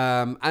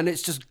 And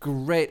it's just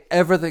great.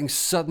 Everything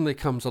suddenly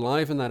comes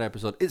alive in that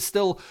episode. It's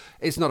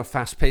not a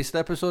fast-paced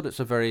episode. It's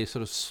a very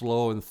sort of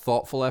slow and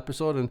thoughtful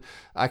episode, and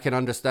I can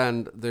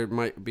understand there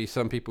might be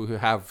some people who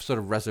have sort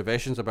of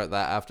reservations about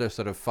that after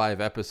sort of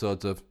 5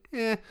 episodes of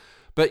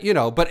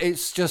but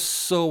it's just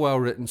so well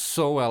written,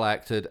 so well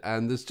acted,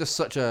 and there's just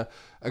such a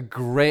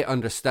great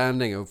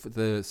understanding of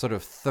the sort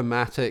of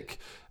thematic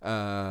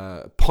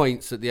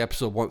points that the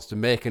episode wants to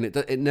make, and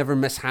it never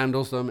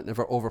mishandles them, it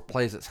never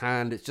overplays its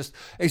hand. It's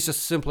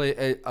just simply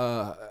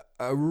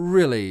a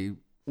really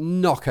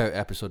knockout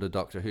episode of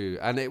Doctor Who,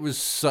 and it was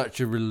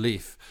such a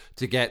relief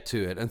to get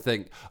to it and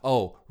think,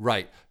 oh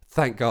right,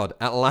 thank God,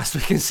 at last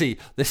we can see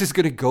this is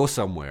going to go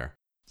somewhere.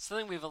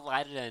 Something we've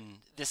elided in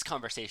this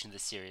conversation of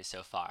this series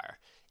so far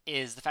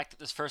is the fact that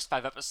those first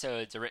 5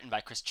 episodes are written by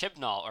Chris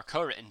Chibnall or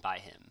co-written by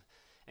him.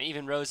 And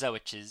even Rosa,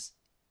 which is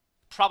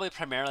probably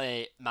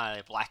primarily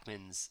Maile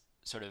Blackman's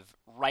sort of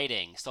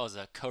writing, still has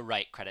a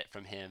co-write credit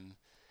from him.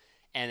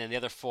 And then the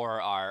other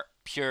 4 are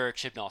pure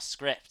Chibnall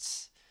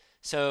scripts.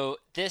 So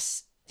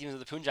this Demons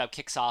of the Punjab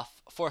kicks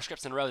off 4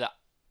 scripts in a row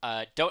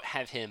that don't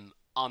have him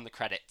on the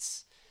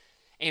credits.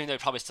 Even though he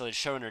probably still has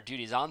showrunner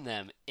duties on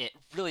them, it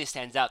really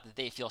stands out that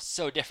they feel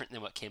so different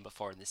than what came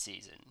before in the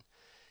season.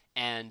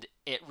 And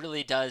it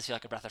really does feel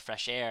like a breath of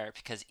fresh air,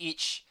 because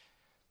each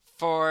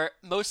for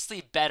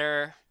mostly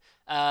better,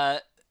 uh,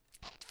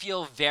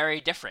 feel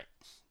very different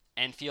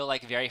and feel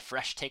like very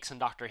fresh takes on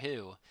Doctor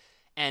Who.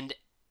 And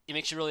it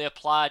makes you really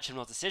applaud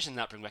Chibnall's decision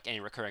not bring back any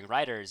recurring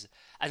writers.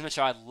 As much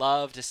as I'd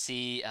love to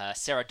see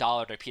Sarah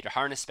Dollard or Peter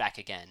Harness back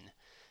again,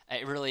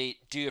 I really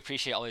do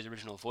appreciate all these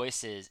original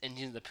voices. And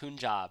the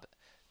Punjab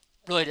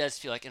really does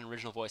feel like an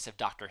original voice of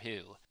Doctor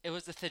Who. It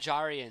was the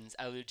Thajarians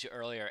I alluded to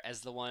earlier as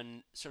the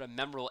one sort of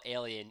memorable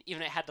alien.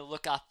 Even I had to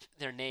look up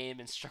their name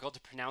and struggle to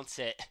pronounce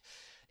it.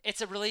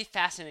 It's a really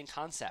fascinating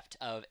concept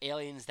of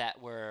aliens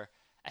that were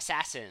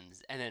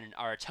assassins and then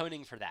are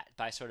atoning for that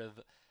by sort of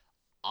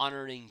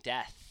honoring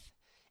death.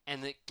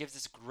 And it gives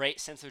this great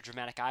sense of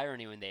dramatic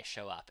irony when they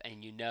show up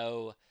and you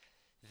know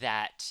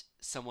that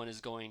someone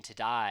is going to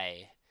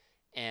die.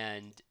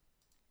 And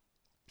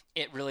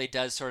it really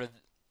does sort of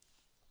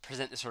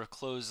present this sort of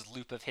closed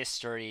loop of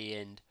history,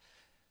 and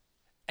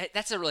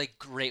that's a really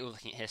great way of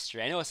looking at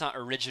history. I know it's not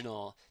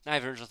original, not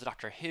even original to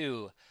Doctor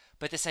Who,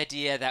 but this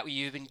idea that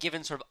you've been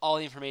given sort of all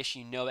the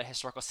information you know about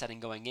historical setting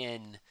going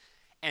in,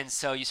 and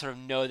so you sort of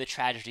know the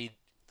tragedy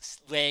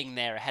laying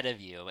there ahead of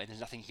you, and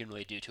there's nothing you can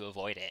really do to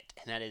avoid it.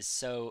 And that is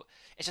so,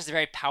 it's just a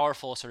very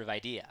powerful sort of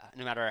idea,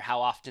 no matter how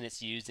often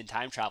it's used in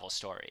time travel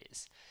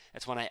stories.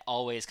 It's one I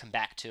always come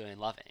back to and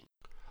loving.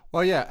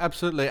 Well, yeah,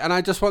 absolutely. And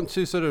I just want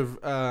to sort of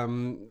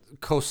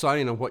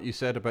co-sign on what you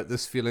said about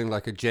this feeling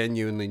like a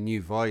genuinely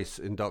new voice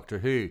in Doctor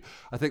Who.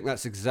 I think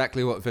that's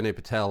exactly what Vinay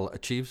Patel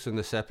achieves in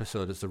this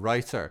episode as a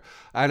writer.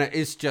 And it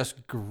is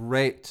just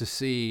great to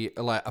see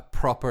like a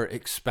proper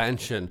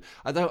expansion.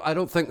 I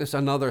don't think there's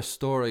another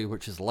story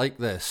which is like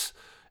this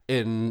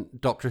in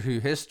Doctor Who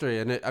history.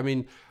 And I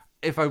mean,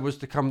 if I was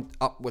to come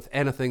up with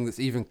anything that's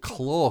even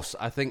close,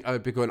 I think I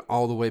would be going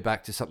all the way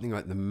back to something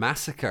like The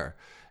Massacre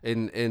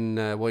in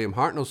William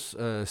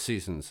Hartnell's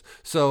seasons.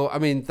 So, I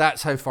mean,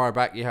 that's how far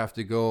back you have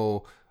to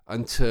go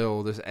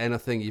until there's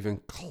anything even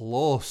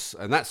close,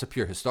 and that's a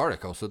pure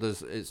historical. So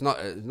it's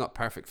not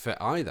perfect fit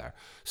either.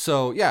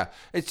 So yeah,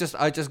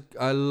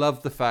 I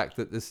love the fact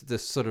that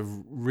this sort of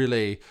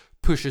really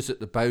pushes at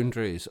the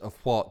boundaries of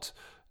what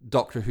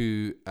Doctor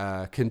Who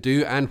can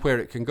do and where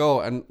it can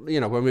go. And, you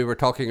know, when we were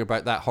talking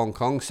about that Hong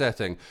Kong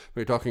setting, we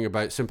were talking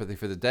about Sympathy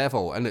for the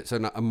Devil, and it's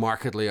a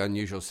markedly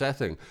unusual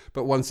setting.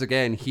 But once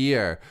again,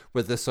 here,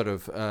 with this sort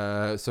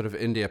of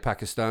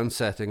India-Pakistan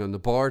setting on the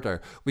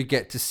border, we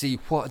get to see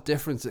what a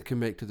difference it can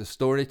make to the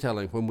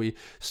storytelling when we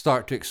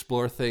start to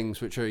explore things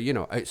which are, you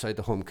know, outside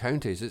the home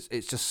counties.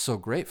 It's just so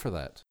great for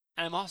that.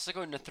 And I'm also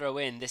going to throw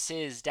in, this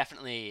is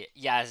definitely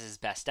Yaz's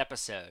best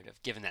episode,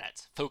 given that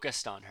it's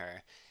focused on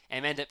her.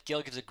 And Amanda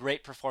Gill gives a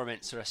great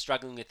performance, sort of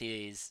struggling with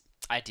these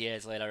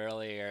ideas laid out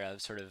earlier of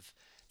sort of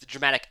the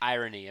dramatic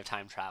irony of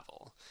time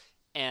travel.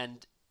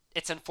 And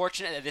it's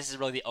unfortunate that this is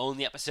really the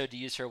only episode to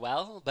use her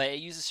well, but it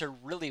uses her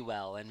really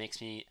well and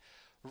makes me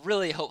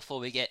really hopeful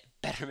we get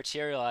better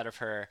material out of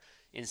her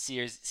in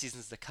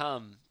seasons to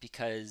come,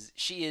 because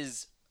she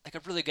is like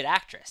a really good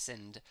actress,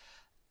 and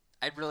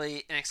I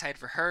really am excited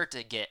for her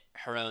to get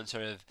her own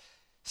sort of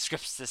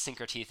scripts to sink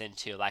her teeth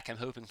into, like I'm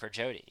hoping for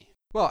Jodie.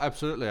 Well,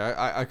 absolutely.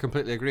 I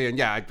completely agree. And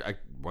yeah, I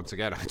once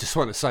again, I just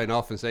want to sign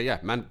off and say, yeah,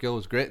 Amanda Gill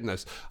was great in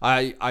this.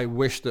 I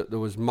wish that there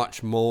was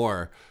much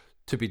more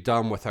to be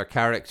done with her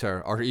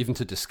character, or even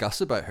to discuss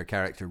about her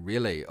character,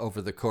 really,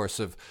 over the course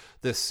of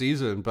this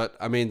season. But,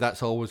 I mean,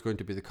 that's always going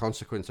to be the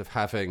consequence of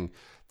having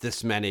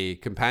this many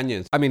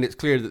companions. I mean, it's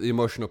clear that the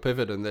emotional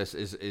pivot in this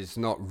is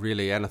not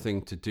really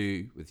anything to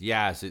do with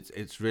Yaz.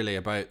 It's really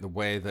about the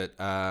way that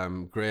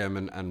Graham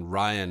and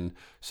Ryan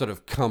sort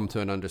of come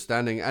to an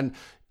understanding. And,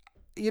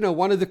 you know,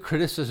 one of the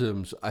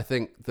criticisms I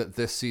think that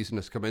this season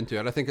has come into,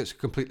 and I think it's a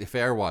completely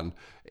fair one,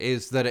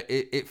 is that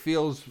it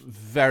feels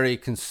very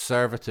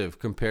conservative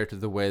compared to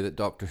the way that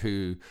Doctor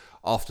Who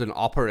often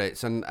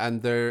operates.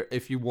 And there,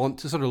 if you want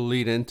to sort of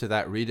lean into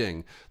that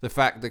reading, the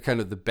fact that kind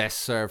of the best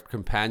served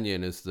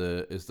companion is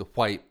the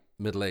white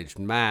middle-aged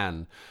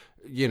man,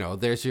 you know,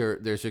 there's your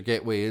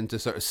gateway into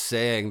sort of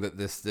saying that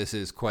this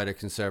is quite a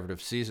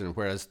conservative season,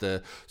 whereas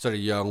the sort of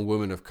young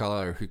woman of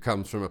color who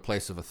comes from a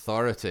place of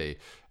authority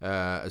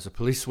as a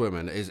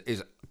policewoman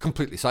is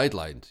completely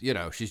sidelined. You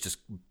know, she's just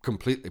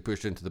completely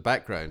pushed into the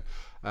background,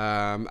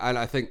 and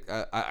I think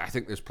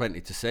there's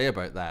plenty to say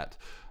about that.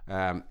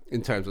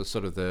 In terms of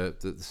sort of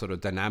the sort of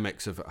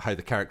dynamics of how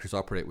the characters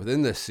operate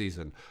within this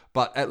season.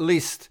 But at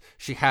least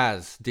she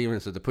has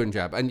Demons of the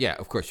Punjab. And yeah,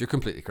 of course, you're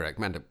completely correct.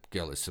 Amanda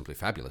Gill is simply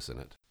fabulous in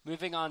it.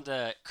 Moving on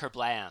to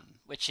Kerblam,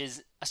 which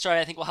is a story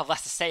I think we'll have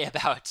less to say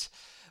about.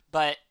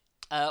 But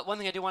one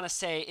thing I do want to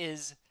say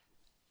is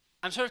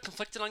I'm sort of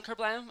conflicted on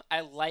Kerblam. I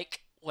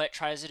like what it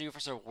tries to do for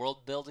sort of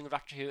world building of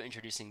Doctor Who,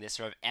 introducing this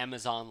sort of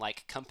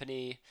Amazon-like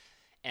company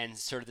and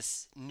sort of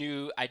this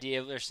new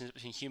idea of relations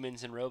between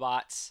humans and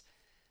robots.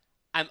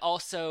 I'm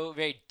also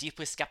very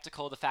deeply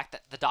skeptical of the fact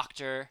that the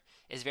Doctor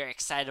is very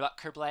excited about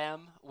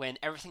Kerblam when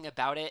everything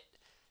about it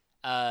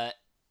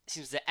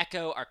seems to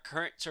echo our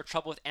current sort of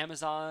trouble with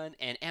Amazon,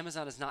 and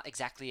Amazon is not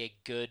exactly a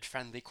good,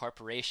 friendly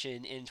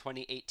corporation in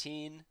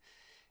 2018.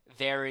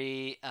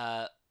 Very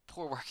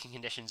poor working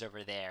conditions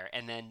over there,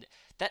 and then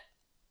that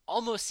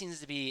almost seems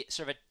to be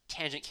sort of a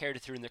tangent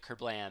carried through in the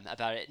Kerblam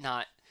about it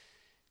not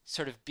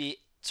sort of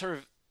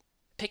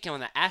picking on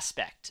that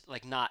aspect,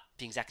 like not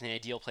being exactly an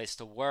ideal place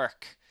to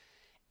work,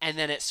 and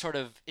then it sort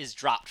of is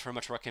dropped for a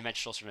much more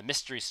conventional sort of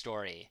mystery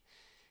story.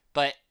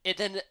 But it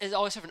then is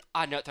always sort of an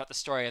odd note throughout the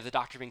story of the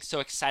Doctor being so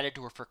excited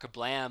to work for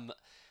Kerblam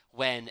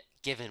when,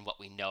 given what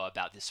we know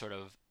about this sort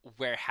of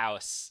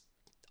warehouse,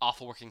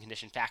 awful working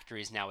condition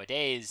factories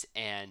nowadays,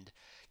 and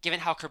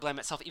given how Kerblam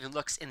itself even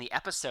looks in the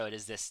episode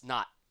as this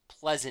not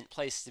pleasant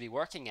place to be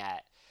working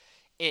at,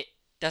 it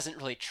doesn't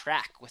really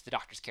track with the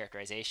Doctor's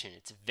characterization.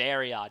 It's a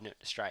very odd note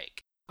to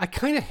strike. I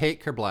kind of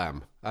hate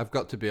Kerblam, I've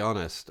got to be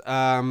honest.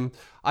 I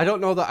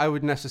don't know that I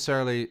would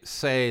necessarily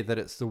say that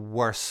it's the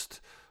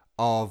worst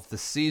of the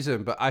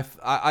season, but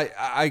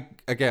I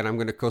again, I'm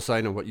going to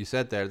co-sign on what you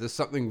said there. There's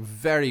something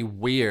very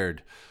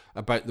weird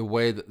about the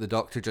way that the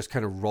Doctor just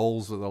kind of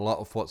rolls with a lot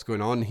of what's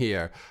going on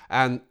here.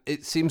 And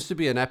it seems to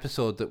be an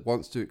episode that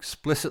wants to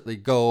explicitly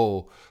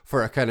go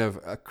for a kind of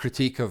a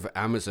critique of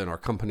Amazon or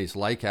companies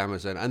like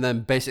Amazon, and then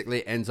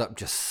basically ends up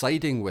just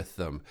siding with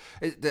them.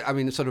 I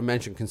mean, I sort of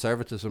mentioned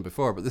conservatism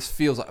before, but this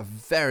feels like a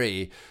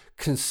very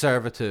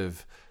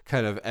conservative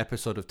kind of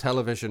episode of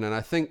television. And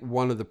I think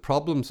one of the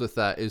problems with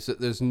that is that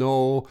there's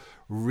no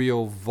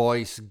real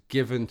voice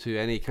given to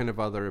any kind of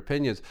other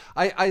opinions.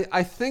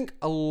 I think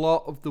a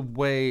lot of the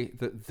way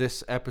that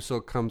this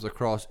episode comes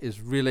across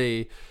is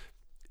really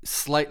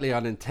slightly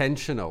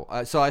unintentional.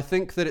 So I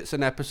think that it's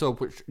an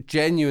episode which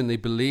genuinely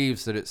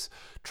believes that it's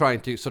trying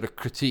to sort of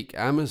critique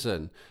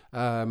Amazon,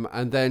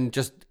 and then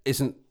just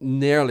isn't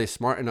nearly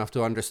smart enough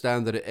to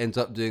understand that it ends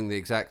up doing the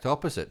exact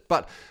opposite.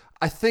 But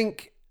I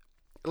think,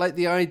 like,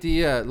 the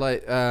idea,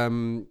 like,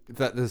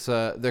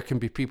 that there can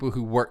be people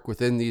who work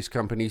within these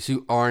companies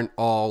who aren't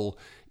all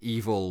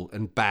evil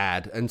and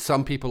bad, and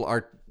some people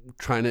are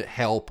trying to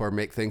help or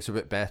make things a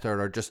bit better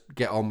or just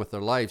get on with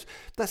their lives.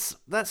 That's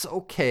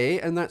okay,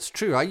 and that's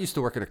true. I used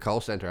to work in a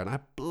call center, and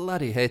I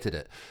bloody hated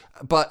it.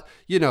 But,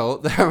 you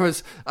know,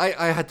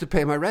 I had to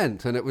pay my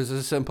rent, and it was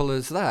as simple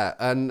as that.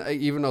 And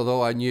even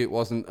although I knew it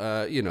wasn't,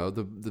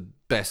 the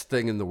best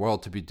thing in the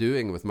world to be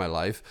doing with my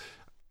life,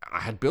 I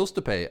had bills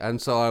to pay,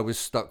 and so I was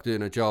stuck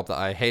doing a job that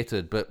I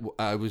hated, but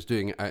I was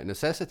doing it out of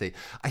necessity.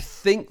 I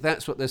think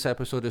that's what this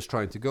episode is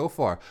trying to go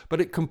for, but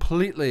it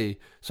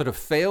completely sort of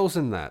fails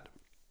in that.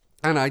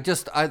 And it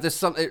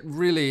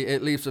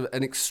leaves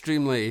an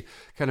extremely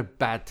kind of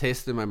bad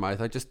taste in my mouth.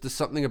 There's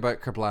something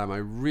about Kerblam I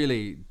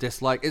really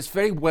dislike. It's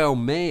very well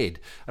made,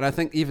 and I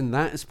think even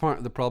that is part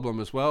of the problem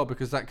as well,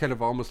 because that kind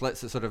of almost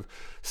lets it sort of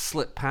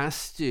slip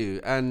past you.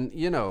 And,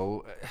 you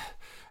know,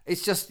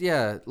 it's just,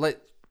 yeah, like,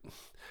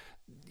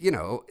 you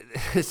know,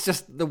 it's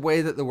just the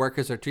way that the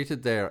workers are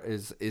treated there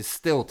is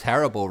still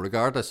terrible,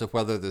 regardless of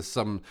whether there's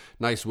some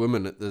nice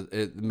woman at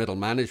the middle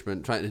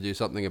management trying to do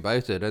something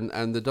about it.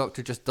 And the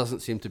Doctor just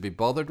doesn't seem to be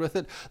bothered with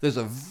it. There's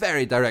a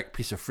very direct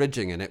piece of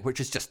fridging in it, which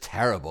is just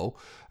terrible.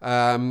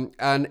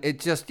 And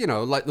it just, you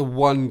know, like, the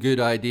one good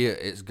idea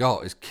it's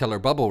got is killer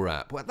bubble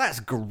wrap. Well,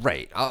 that's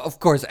great. Of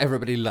course,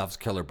 everybody loves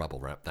killer bubble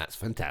wrap. That's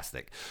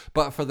fantastic.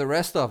 But for the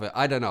rest of it,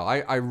 I don't know.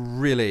 I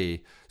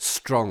really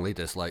strongly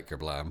dislike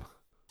Kerblam.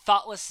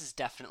 Thoughtless is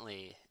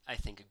definitely, I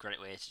think, a great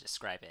way to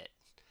describe it.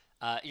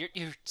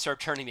 You're sort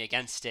of turning me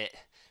against it.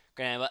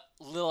 Granted,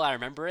 but little I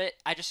remember it,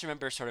 I just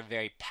remember sort of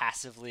very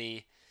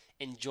passively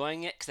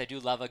enjoying it, because I do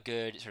love a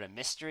good sort of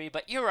mystery.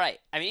 But you're right.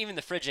 I mean, even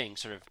the fridging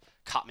sort of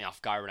caught me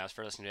off guard when I was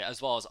first listening to it, as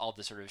well as all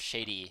the sort of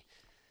shady,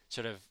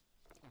 sort of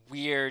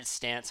weird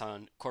stance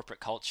on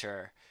corporate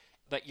culture.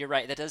 But you're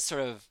right, that does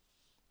sort of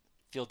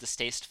feel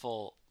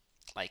distasteful,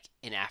 like,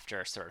 in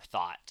after sort of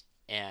thought.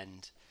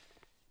 And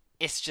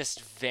it's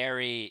just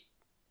very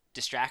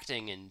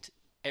distracting, and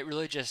it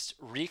really just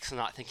reeks of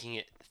not thinking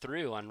it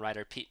through on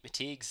writer Pete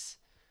Matigue's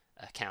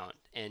account.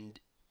 And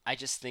I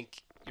just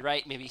think you're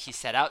right. Maybe he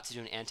set out to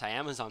do an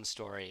anti-Amazon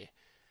story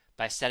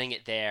by setting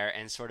it there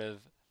and sort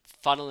of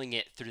funneling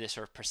it through this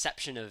sort of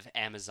perception of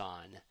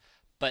Amazon,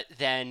 but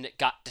then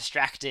got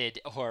distracted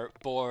or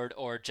bored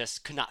or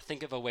just could not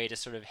think of a way to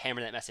sort of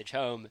hammer that message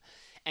home,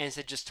 and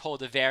instead just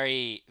told a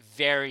very,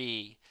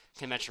 very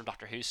conventional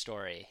Doctor Who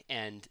story.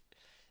 And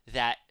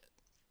that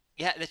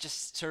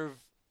just sort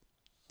of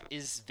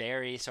is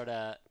very sort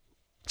of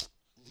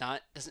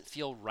doesn't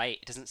feel right.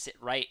 It doesn't sit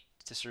right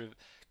to sort of,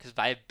 because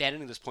by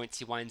abandoning those points,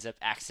 he winds up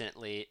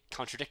accidentally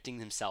contradicting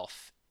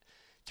himself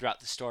throughout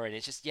the story. And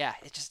it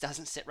just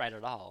doesn't sit right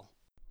at all.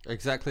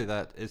 Exactly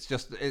that.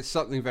 It's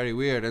something very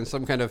weird, and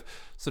some kind of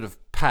sort of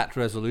pat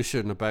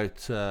resolution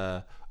about,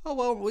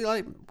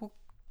 we'll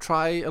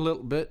try a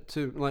little bit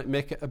to, like,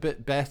 make it a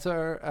bit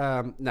better.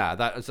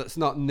 That's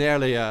not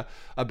nearly a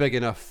big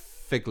enough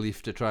fig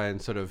leaf to try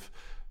and sort of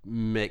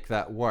make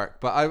that work.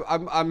 But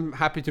I'm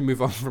happy to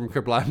move on from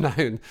Kerblam now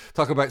and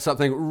talk about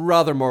something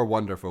rather more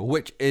wonderful,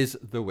 which is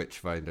the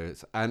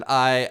Witchfinders. And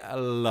I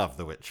love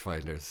the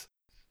Witchfinders.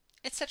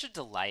 It's such a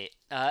delight,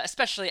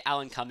 especially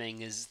Alan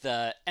Cumming is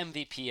the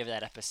MVP of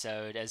that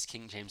episode as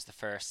King James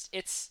I.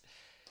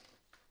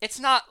 it's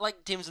not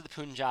like Demons of the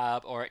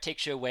Punjab or It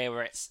Takes You Away,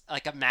 where it's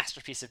like a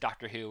masterpiece of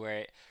Doctor Who, where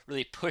it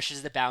really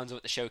pushes the bounds of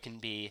what the show can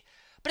be.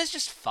 But it's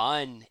just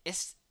fun.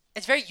 It's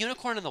very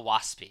Unicorn and the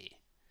Waspy,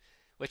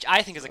 which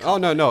I think is a Oh,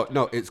 compliment.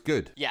 no, it's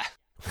good. Yeah.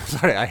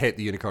 Sorry, I hate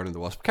the Unicorn and the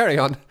Wasp. Carry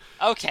on.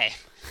 Okay.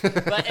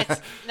 But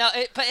it's no,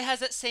 but it has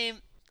that same.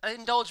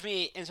 Indulge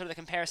me in sort of the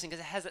comparison because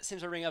it has that same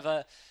sort of ring of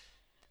a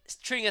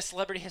treating a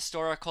celebrity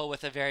historical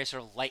with a very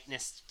sort of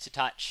lightness to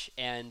touch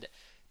and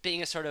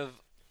being a sort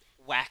of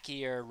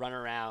wackier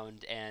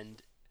runaround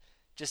and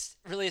just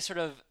really sort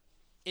of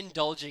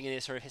indulging in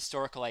these sort of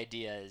historical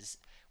ideas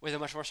with a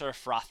much more sort of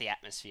frothy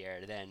atmosphere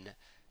than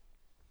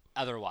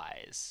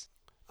otherwise.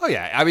 Oh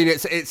yeah, I mean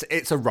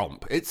it's a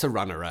romp, it's a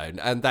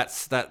runaround, and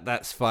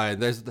that's fine.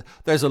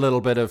 There's a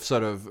little bit of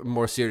sort of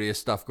more serious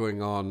stuff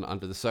going on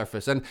under the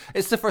surface, and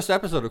it's the first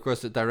episode, of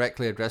course, that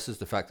directly addresses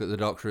the fact that the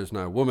Doctor is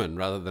now a woman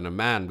rather than a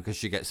man, because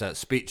she gets that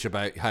speech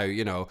about how,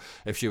 you know,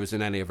 if she was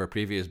in any of her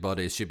previous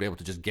bodies, she'd be able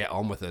to just get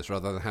on with this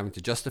rather than having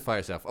to justify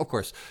herself. Of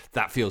course,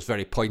 that feels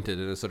very pointed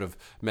in a sort of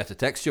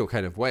metatextual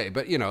kind of way,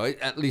 but you know,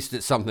 at least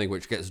it's something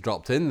which gets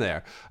dropped in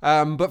there.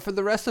 But for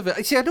the rest of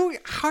it, see, I don't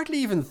hardly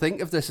even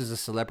think of this as a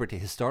celebrity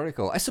historical.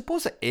 I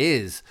suppose it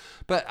is,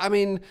 but I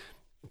mean,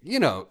 you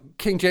know,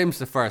 King James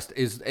the First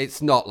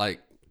it's not like,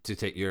 to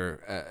take your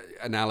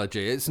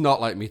analogy, it's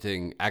not like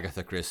meeting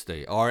Agatha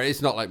Christie, or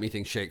it's not like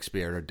meeting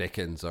Shakespeare or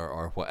Dickens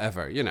or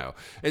whatever, you know.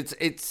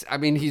 I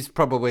mean, he's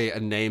probably a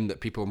name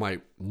that people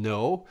might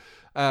know,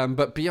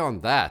 but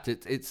beyond that,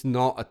 it's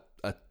not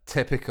a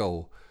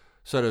typical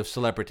sort of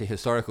celebrity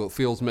historical. It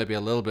feels maybe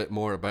a little bit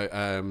more about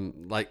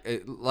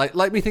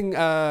like meeting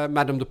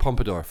Madame de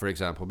Pompadour, for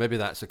example. Maybe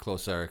that's a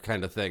closer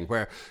kind of thing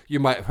where you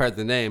might have heard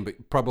the name,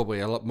 but probably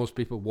most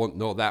people won't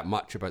know that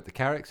much about the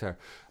character.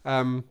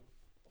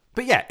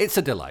 But yeah, it's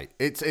a delight.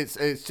 It's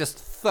just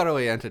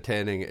thoroughly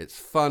entertaining. It's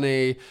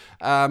funny.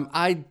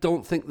 I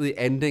don't think the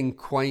ending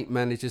quite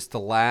manages to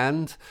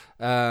land.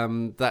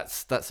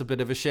 That's a bit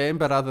of a shame.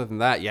 But other than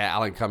that, yeah,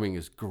 Alan Cumming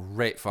is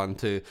great fun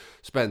to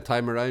spend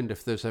time around.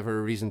 If there's ever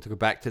a reason to go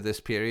back to this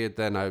period,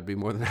 then I would be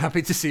more than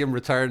happy to see him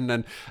return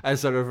and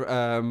sort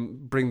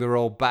of bring the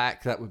role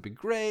back. That would be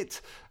great.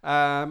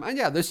 And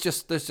yeah, it's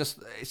just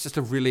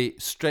a really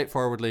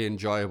straightforwardly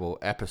enjoyable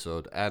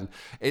episode, and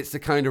it's the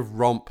kind of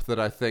romp that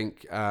I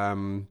think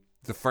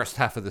the first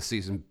half of the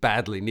season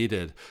badly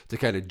needed to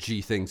kind of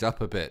G things up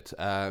a bit.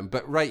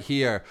 But right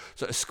here,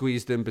 sort of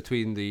squeezed in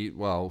between the,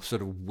 well,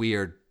 sort of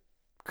weird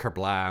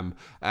Kerblam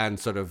and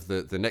sort of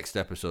the next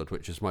episode,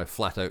 which is my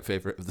flat out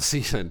favorite of the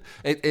season,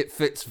 it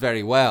fits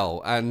very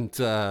well, and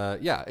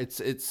yeah,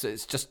 it's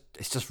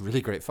just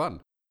really great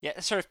fun. Yeah,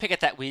 sort of pick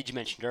at that weed you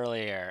mentioned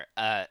earlier.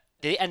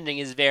 The ending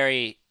is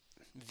very,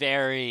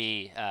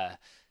 very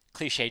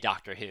cliche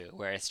Doctor Who,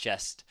 where it's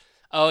just,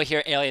 oh, here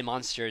are alien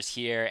monsters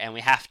here, and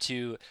we have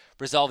to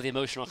resolve the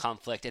emotional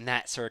conflict, and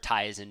that sort of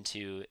ties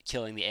into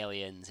killing the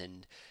aliens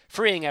and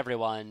freeing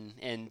everyone.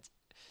 And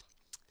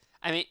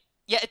I mean,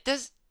 yeah, it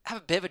does have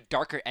a bit of a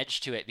darker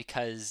edge to it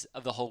because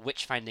of the whole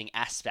witch-finding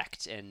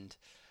aspect and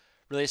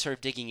really sort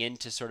of digging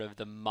into sort of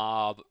the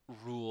mob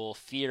rule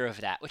fear of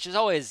that, which is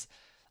always,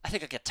 I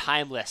think, like a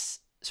timeless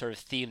sort of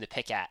theme to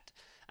pick at.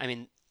 I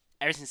mean,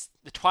 ever since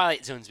the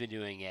Twilight Zone's been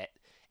doing it,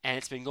 and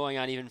it's been going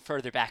on even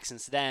further back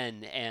since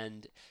then,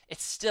 and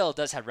it still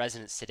does have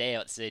resonance today.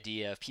 It's the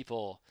idea of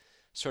people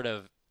sort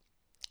of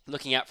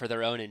looking out for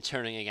their own and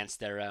turning against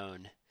their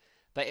own.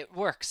 But it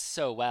works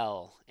so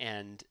well,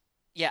 and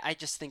yeah, I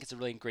just think it's a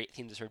really great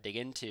theme to sort of dig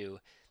into,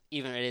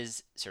 even if it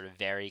is sort of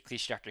very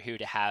cliche Doctor Who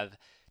to have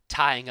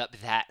tying up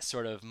that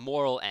sort of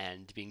moral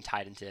end being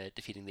tied into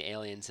defeating the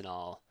aliens and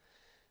all.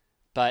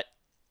 But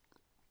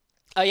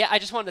yeah, I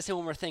just wanted to say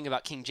one more thing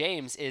about King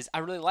James is I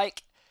really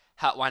like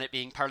how it wound up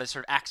being part of the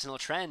sort of accidental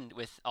trend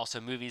with also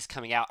movies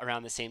coming out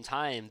around the same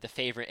time, The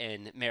Favourite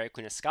and Mary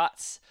Queen of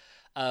Scots,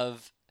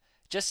 of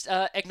just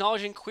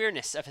acknowledging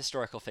queerness of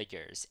historical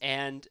figures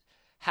and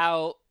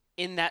how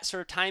in that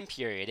sort of time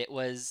period it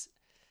was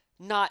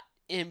not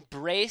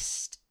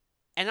embraced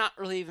and not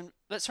really even,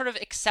 but sort of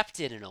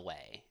accepted in a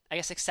way. I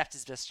guess accept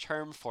is the best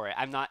term for it.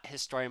 I'm not a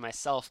historian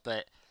myself,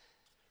 but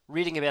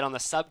reading a bit on the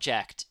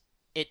subject,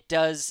 it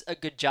does a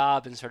good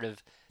job in sort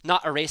of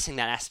not erasing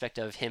that aspect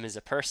of him as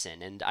a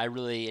person, and I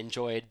really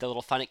enjoyed the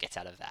little fun it gets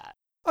out of that.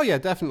 Oh yeah,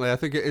 definitely. I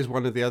think it is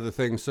one of the other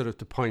things sort of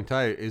to point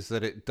out is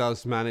that it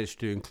does manage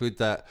to include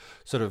that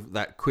sort of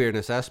that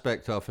queerness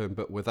aspect of him,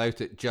 but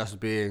without it just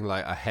being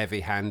like a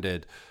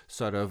heavy-handed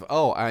sort of,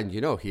 oh, and you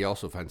know, he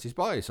also fancies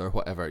boys or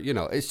whatever. You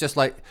know, it's just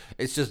like,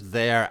 it's just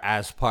there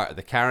as part of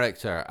the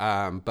character.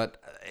 But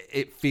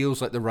it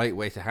feels like the right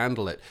way to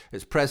handle it.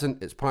 It's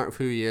present, it's part of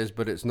who he is,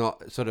 but it's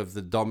not sort of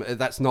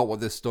that's not what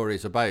this story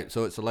is about.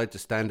 So it's allowed to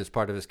stand as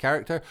part of his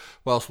character,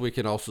 whilst we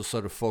can also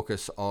sort of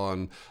focus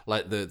on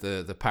like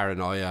the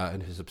paranoia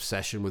and his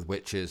obsession with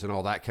witches and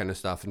all that kind of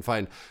stuff, and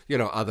find, you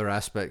know, other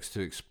aspects to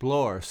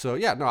explore. So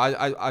yeah, no,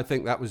 I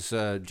think that was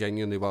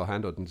genuinely well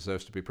handled and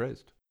deserves to be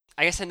praised.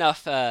 I guess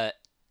enough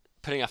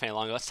putting off any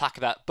longer. Let's talk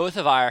about both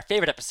of our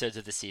favorite episodes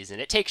of the season.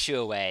 It Takes You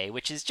Away,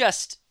 which is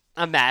just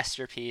a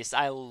masterpiece.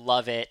 I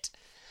love it.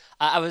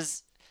 I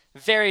was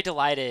very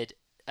delighted,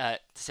 to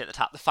say at the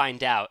top, to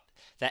find out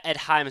that Ed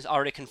Heim is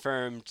already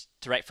confirmed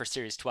to write for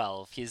Series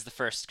 12. He's the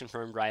first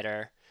confirmed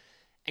writer.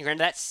 And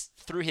granted, that's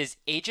through his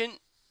agent.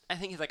 I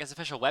think he's like his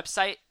official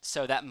website,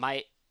 so that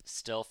might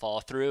still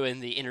fall through in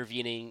the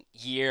intervening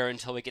year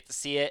until we get to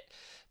see it.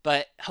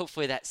 But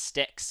hopefully that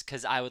sticks,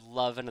 because I would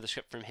love another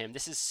script from him.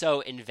 This is so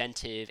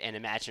inventive and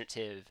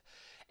imaginative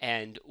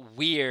and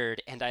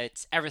weird, and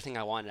it's everything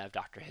I wanted out of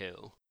Doctor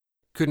Who.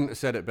 Couldn't have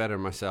said it better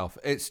myself.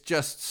 It's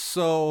just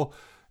so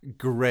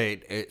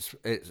great. It's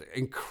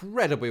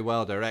incredibly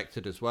well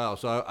directed as well.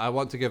 So I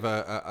want to give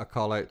a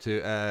call out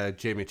to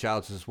Jamie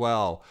Childs as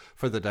well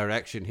for the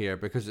direction here,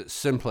 because it's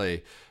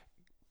simply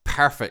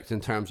perfect in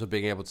terms of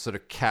being able to sort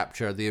of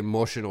capture the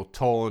emotional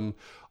tone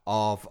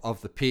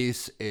of the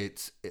piece.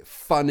 It's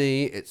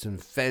funny, it's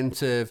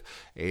inventive,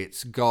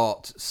 it's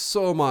got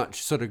so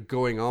much sort of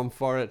going on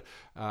for it,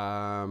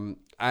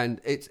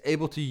 and it's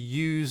able to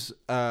use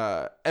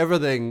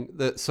everything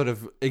that sort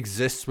of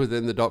exists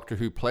within the Doctor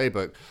Who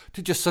playbook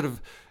to just sort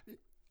of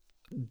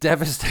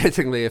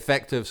devastatingly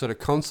effective sort of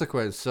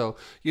consequence. So,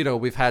 you know,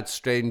 we've had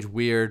strange,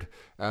 weird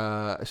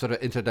sort of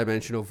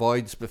interdimensional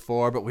voids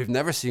before, but we've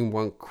never seen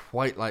one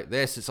quite like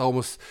this. It's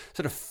almost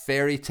sort of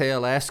fairy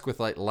tale-esque with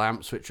like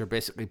lamps which are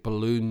basically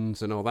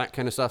balloons and all that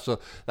kind of stuff. So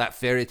that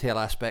fairy tale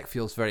aspect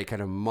feels very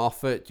kind of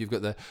Moffat. You've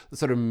got the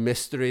sort of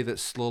mystery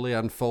that's slowly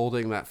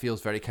unfolding. That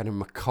feels very kind of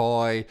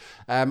McCoy.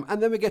 And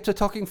then we get to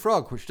Talking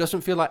Frog, which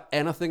doesn't feel like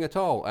anything at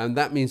all. And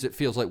that means it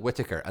feels like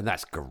Whittaker. And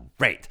that's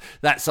great.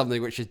 That's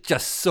something which is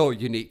just so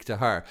unique to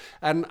her.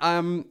 And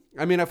I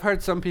mean, I've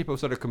heard some people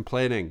sort of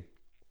complaining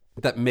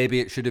that maybe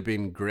it should have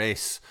been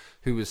Grace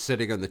who was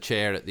sitting on the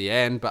chair at the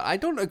end, but I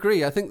don't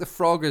agree. I think the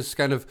frog is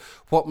kind of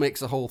what makes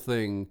the whole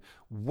thing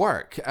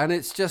work, and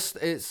it's just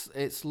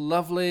it's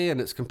lovely and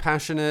it's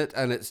compassionate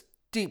and it's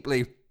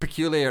deeply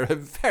peculiar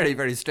and very,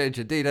 very strange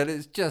indeed, and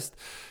it's just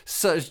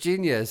such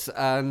genius.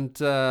 And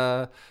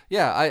I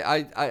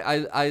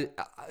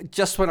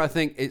just when I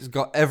think it's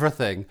got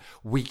everything,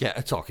 we get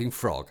a talking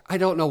frog. I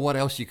don't know what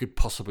else you could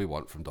possibly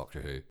want from Doctor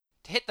Who.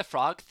 To hit the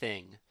frog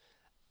thing,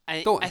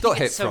 Don't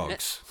hit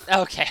frogs.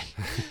 Okay.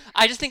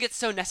 I just think it's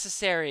so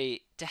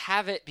necessary to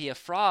have it be a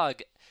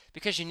frog,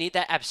 because you need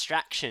that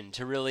abstraction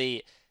to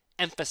really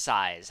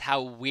emphasize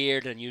how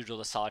weird and unusual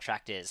the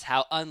Solitract is,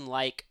 how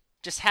unlike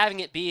just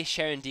having it be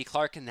Sharon D.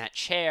 Clarke in that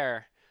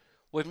chair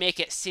would make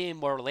it seem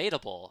more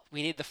relatable.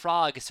 We need the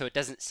frog so it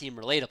doesn't seem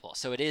relatable.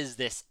 So it is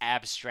this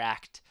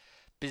abstract,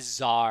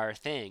 bizarre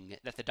thing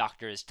that the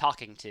Doctor is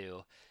talking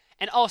to.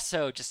 And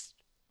also, just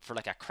for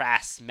like a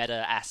crass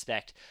meta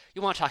aspect,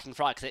 you want a talking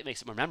frog because it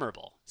makes it more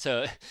memorable.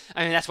 So,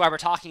 I mean, that's why we're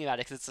talking about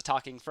it, because it's a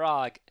talking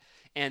frog,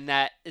 and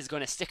that is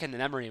going to stick in the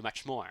memory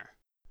much more.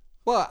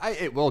 Well,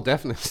 it will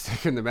definitely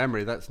stick in the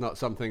memory. That's not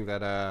something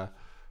that,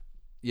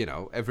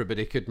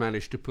 everybody could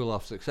manage to pull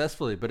off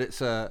successfully, but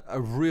it's a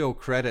real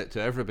credit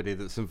to everybody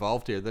that's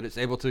involved here that it's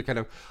able to kind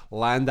of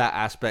land that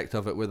aspect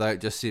of it without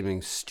just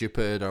seeming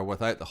stupid or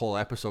without the whole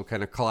episode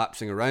kind of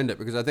collapsing around it.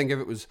 Because I think if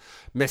it was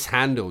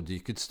mishandled, you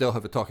could still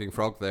have a talking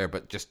frog there,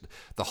 but just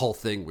the whole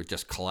thing would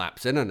just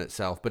collapse in on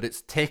itself. But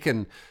it's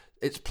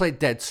played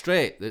dead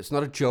straight. It's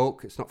not a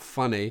joke. It's not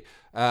funny.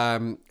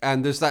 And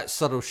there's that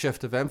subtle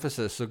shift of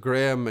emphasis. So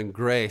Graham and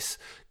Grace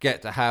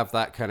get to have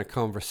that kind of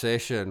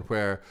conversation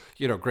where,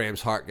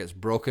 Graham's heart gets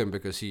broken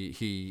because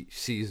he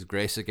sees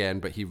Grace again,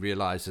 but he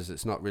realizes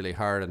it's not really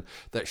her and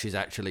that she's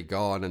actually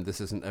gone and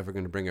this isn't ever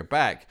going to bring her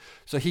back.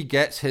 So he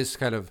gets his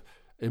kind of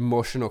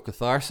emotional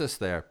catharsis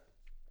there.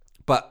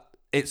 But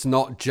it's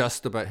not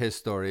just about his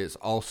story. It's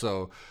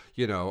also,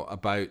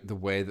 about the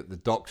way that the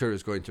Doctor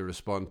is going to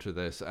respond to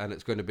this, and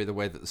it's going to be the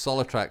way that the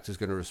Solitract is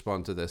going to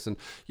respond to this. And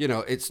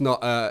it's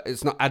not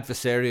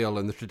adversarial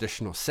in the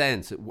traditional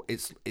sense.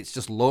 It's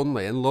just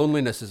lonely, and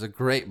loneliness is a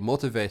great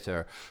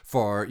motivator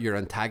for your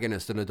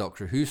antagonist in a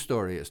Doctor Who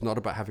story. It's not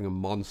about having a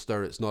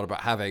monster. It's not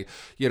about having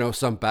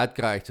some bad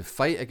guy to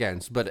fight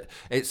against, but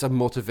it's a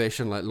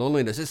motivation like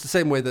loneliness. It's the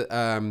same way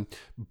that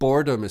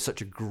boredom is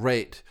such a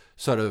great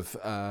sort of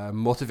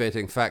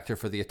motivating factor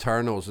for the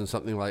Eternals and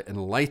something like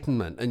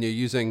Enlightenment, and you're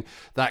using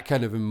that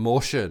kind of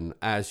emotion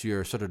as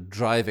your sort of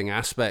driving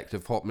aspect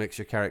of what makes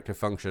your character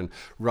function,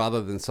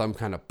 rather than some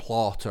kind of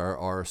plot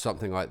or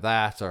something like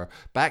that or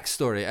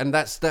backstory. And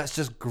that's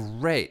just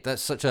great.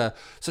 That's such a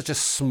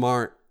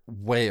smart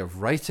way of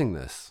writing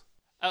this.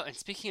 Oh, and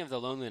speaking of the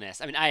loneliness,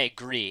 I mean, I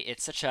agree.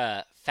 It's such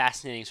a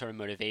fascinating sort of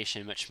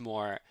motivation, much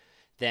more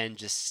than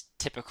just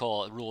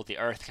typical rule of the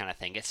earth kind of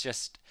thing. It's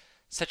just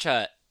such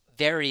a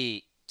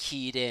very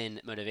keyed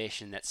in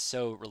motivation that's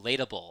so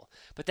relatable.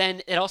 But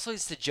then it also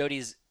leads to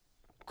Jodie's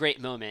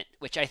great moment,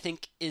 which I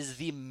think is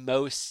the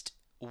most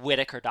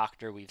Whittaker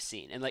Doctor we've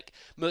seen, and like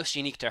most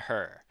unique to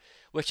her,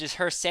 which is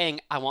her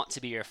saying, "I want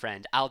to be your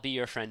friend. I'll be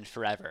your friend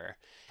forever."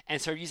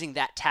 And sort of using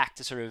that tack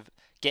to sort of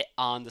get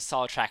on the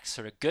Solitract's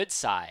sort of good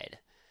side,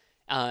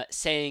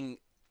 saying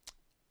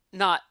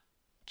not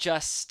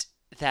just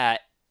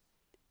that,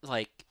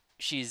 like,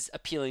 she's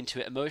appealing to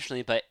it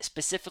emotionally, but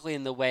specifically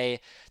in the way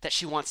that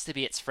she wants to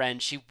be its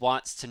friend. She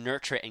wants to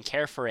nurture it and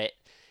care for it,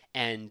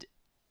 and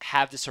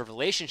have this sort of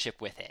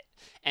relationship with it,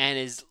 and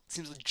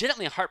seems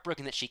legitimately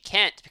heartbroken that she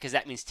can't, because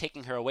that means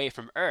taking her away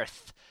from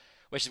Earth,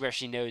 which is where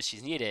she knows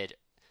she's needed,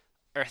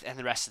 Earth and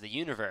the rest of the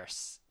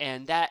universe.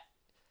 And that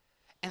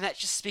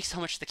just speaks so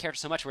much to the character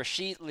so much, where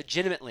she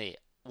legitimately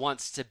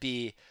wants to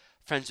be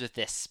friends with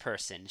this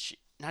person.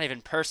 Not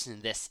even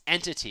person, this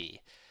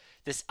entity,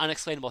 this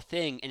unexplainable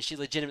thing, and she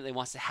legitimately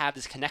wants to have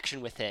this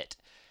connection with it.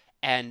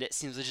 And it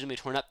seems legitimately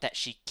torn up that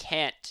she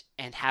can't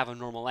and have a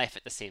normal life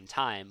at the same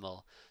time.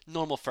 Well,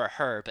 normal for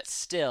her, but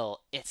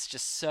still, it's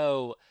just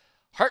so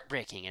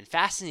heartbreaking and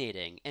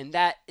fascinating. And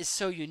that is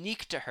so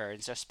unique to her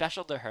and so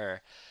special to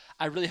her.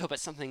 I really hope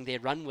it's something they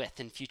run with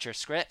in future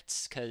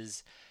scripts,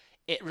 because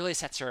it really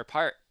sets her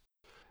apart.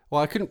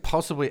 Well, I couldn't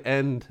possibly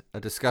end a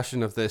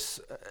discussion of this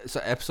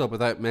episode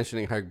without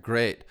mentioning how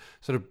great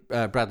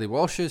Bradley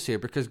Walsh is here,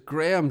 because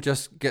Graham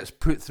just gets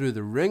put through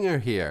the ringer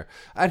here,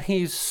 and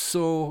he's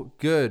so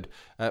good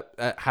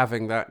at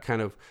having that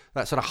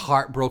sort of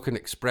heartbroken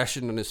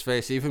expression on his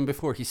face, even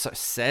before he sort of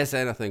says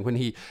anything, when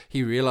he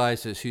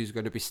realizes who's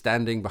going to be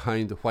standing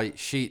behind the white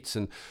sheets,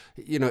 and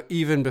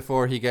even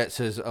before he gets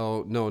his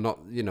 "oh no, not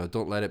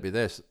don't let it be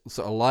this"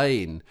 sort of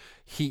line.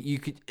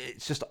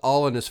 It's just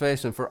all in his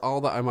face, and for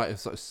all that I might have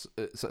sort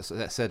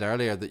of said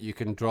earlier that you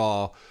can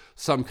draw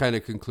some kind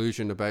of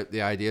conclusion about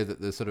the idea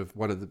that the sort of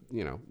one of the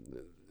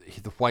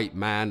the white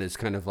man is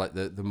kind of like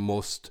the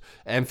most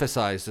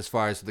emphasized as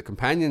far as the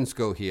companions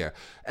go here.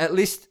 At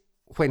least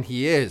when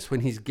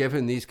he's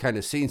given these kind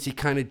of scenes, he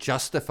kind of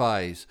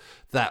justifies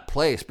that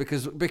place,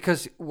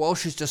 because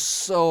Walsh is just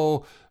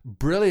so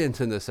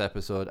brilliant in this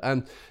episode.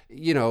 And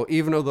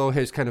even although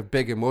his kind of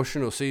big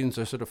emotional scenes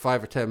are sort of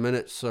 5 or 10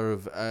 minutes sort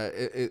of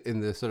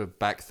in the sort of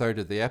back third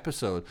of the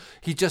episode,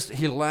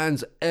 he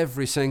lands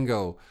every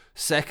single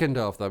second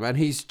of them, and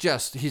he's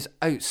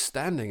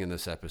outstanding in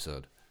this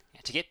episode.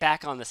 To get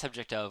back on the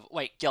subject of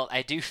white guilt,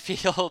 I do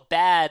feel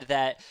bad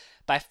that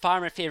by far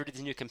my favorite of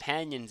the new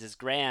companions is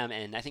Graham,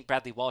 and I think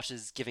Bradley Walsh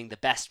is giving the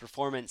best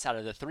performance out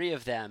of the three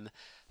of them.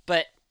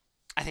 But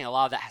I think a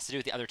lot of that has to do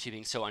with the other two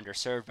being so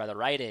underserved by the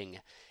writing.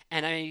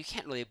 And I mean, you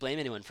can't really blame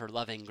anyone for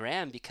loving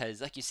Graham, because,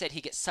 like you said,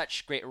 he gets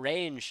such great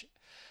range.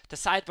 The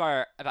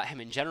sidebar about him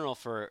in general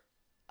for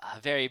a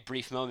very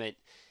brief moment,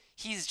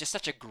 he's just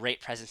such a great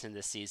presence in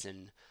this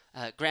season.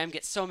 Graham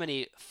gets so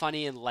many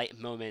funny and light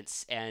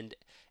moments, and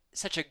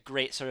such a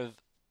great sort of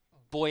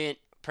buoyant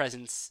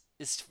presence.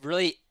 It's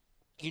really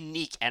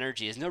unique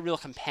energy. There's no real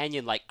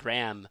companion like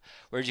Graham,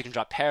 whereas you can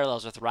draw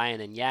parallels with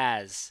Ryan and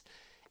Yaz.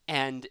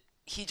 And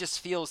he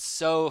just feels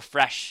so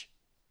fresh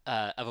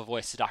of a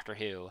voice to Doctor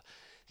Who.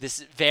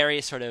 This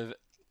very sort of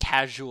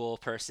casual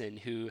person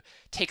who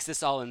takes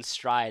this all in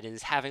stride and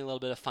is having a little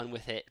bit of fun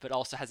with it, but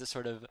also has a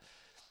sort of,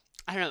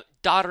 I don't know,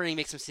 doddering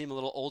makes him seem a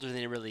little older than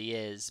he really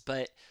is,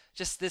 but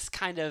just this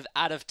kind of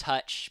out of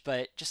touch,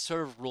 but just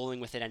sort of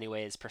rolling with it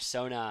anyways,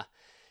 persona.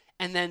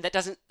 And then that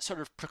doesn't sort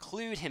of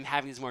preclude him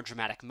having these more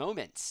dramatic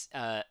moments.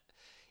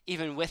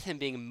 Even with him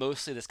being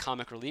mostly this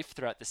comic relief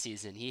throughout the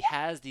season, he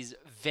has these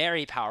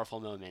very powerful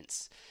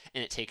moments,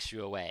 and It Takes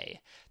You Away,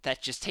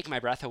 that just take my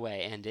breath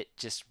away, and it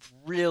just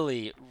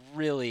really,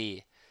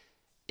 really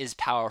is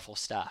powerful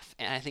stuff.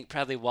 And I think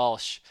Bradley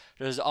Walsh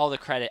deserves all the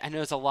credit. I know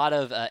there's a lot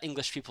of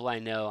English people I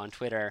know on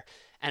Twitter,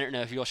 I don't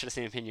know if you all share the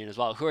same opinion as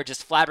well, who are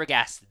just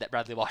flabbergasted that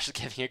Bradley Walsh is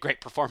giving a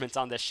great performance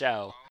on this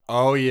show.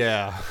 Oh,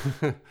 yeah.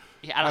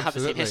 Yeah, I don't have the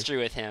same history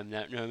with him,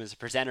 don't know him as a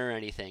presenter or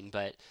anything,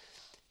 but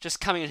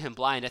just coming at him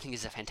blind, I think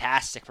he's a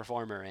fantastic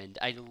performer, and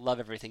I love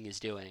everything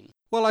he's doing.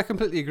 Well, I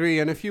completely agree.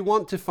 And if you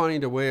want to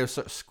find a way of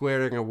sort of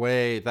squaring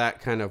away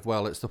that kind of,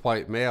 well, it's the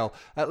white male,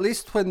 at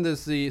least when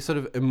there's the sort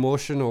of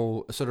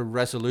emotional sort of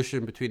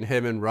resolution between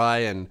him and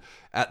Ryan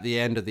at the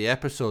end of the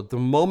episode, the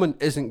moment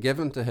isn't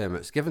given to him.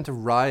 It's given to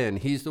Ryan.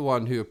 He's the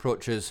one who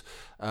approaches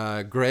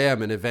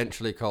Graham and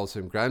eventually calls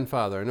him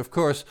grandfather. And of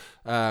course,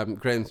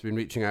 Graham's been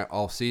reaching out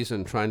all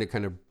season trying to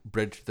kind of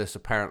bridge this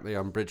apparently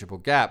unbridgeable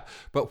gap.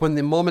 But when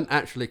the moment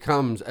actually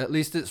comes, at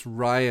least it's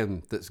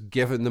Ryan that's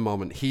given the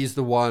moment. He's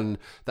the one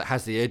that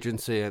has the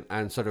agency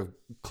and sort of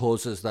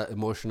closes that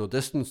emotional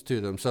distance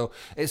to them. So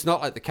it's not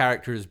like the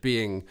character is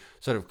being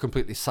sort of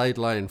completely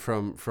sidelined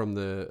from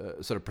the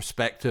sort of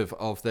perspective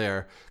of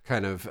their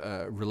kind of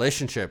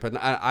relationship. And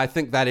I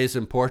think that is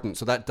important.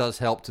 So that does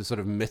help to sort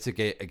of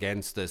mitigate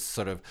against this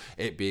sort of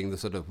it being the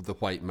sort of the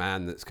white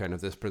man that's kind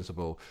of this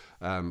principal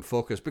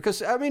focus.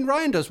 Because I mean,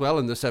 Ryan does well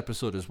in this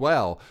episode as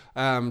well.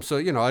 So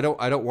I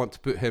don't want to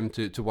put him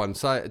to one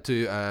side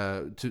too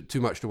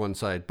much to one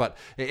side. But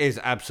it is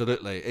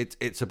absolutely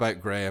it's about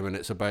Graham, and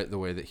it's about the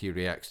way that he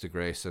reacts to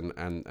Grace, and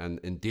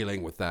in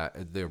dealing with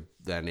that, they're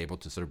then able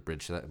to sort of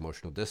bridge that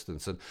emotional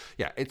distance. And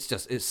yeah,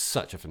 it's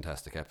such a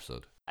fantastic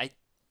episode.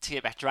 To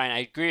get back to Ryan, I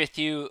agree with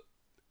you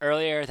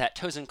earlier that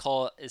Tosin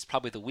Cole is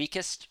probably the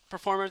weakest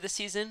performer of the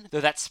season, though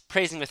that's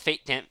praising with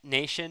Fate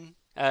Damnation,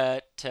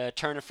 to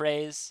turn a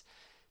phrase,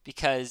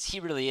 because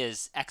he really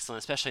is excellent,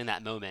 especially in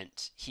that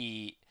moment.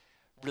 He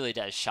really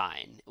does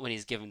shine when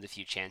he's given the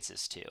few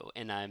chances to,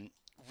 and I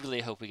really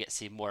hope we get to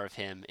see more of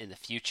him in the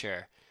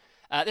future.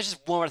 There's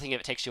just one more thing if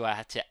It Takes You I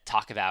have to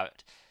talk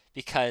about,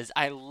 because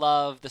I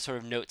love the sort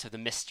of notes of the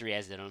mystery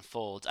as it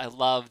unfolds. I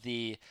love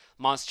the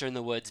monster in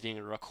the woods being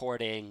a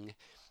recording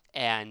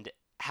and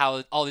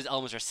how all these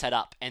elements are set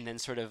up and then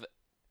sort of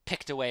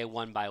picked away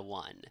one by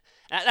one.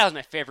 And that was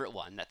my favorite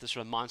one, that the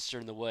sort of monster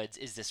in the woods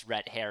is this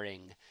red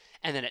herring,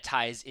 and then it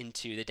ties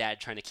into the dad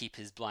trying to keep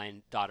his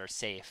blind daughter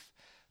safe.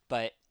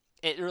 But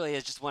it really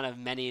is just one of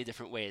many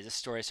different ways. The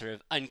story sort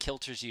of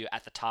unkilters you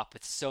at the top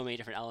with so many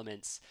different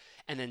elements,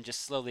 and then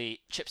just slowly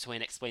chips away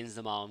and explains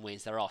them all in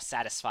ways that are all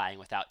satisfying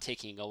without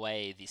taking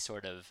away the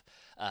sort of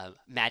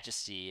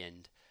majesty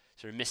and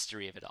sort of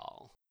mystery of it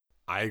all.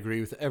 I agree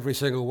with every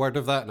single word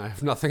of that, and I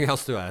have nothing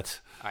else to add.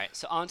 All right,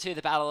 so on to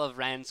the Battle of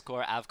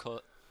Ranskor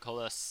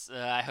Avkolos.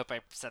 I hope I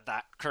said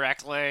that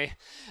correctly.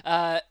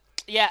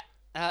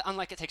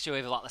 Unlike It Takes You Away,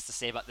 I have a lot less to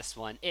say about this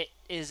one. It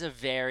is a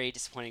very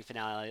disappointing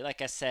finale.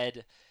 Like I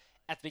said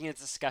at the beginning of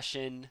the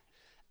discussion,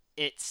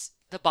 it's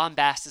the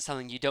bombast is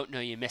something you don't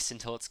know you miss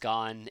until it's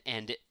gone,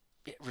 and it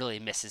really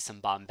misses some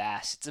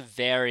bombast. It's a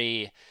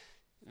very,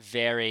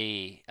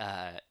 very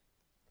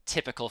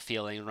typical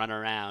feeling run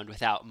around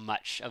without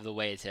much of the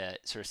way to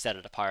sort of set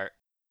it apart.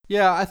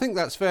 Yeah, I think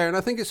that's fair. And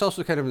I think it's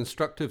also kind of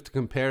instructive to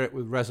compare it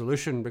with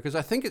Resolution because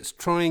I think it's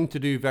trying to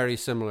do very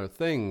similar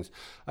things.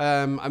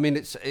 I mean,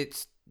 it's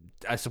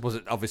I suppose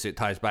it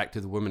ties back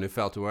to The Woman Who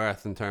Fell to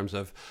Earth in terms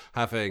of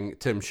having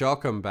Tim Shaw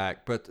come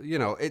back, but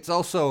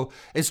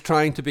it's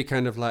trying to be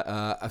kind of like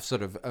a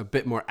sort of a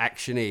bit more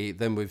actiony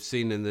than we've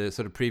seen in the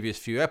sort of previous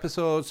few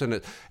episodes,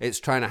 and it's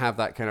trying to have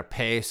that kind of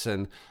pace,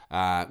 and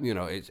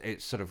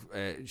it's sort of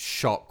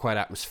shot quite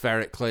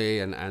atmospherically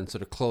and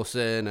sort of close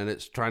in, and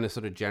it's trying to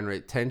sort of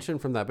generate tension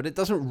from that, but it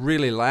doesn't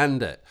really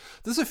land it.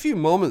 There's a few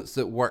moments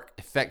that work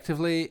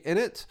effectively in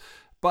it.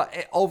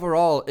 But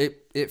overall,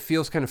 it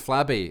feels kind of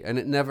flabby, and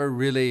it never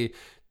really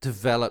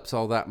develops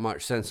all that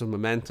much sense of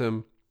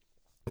momentum.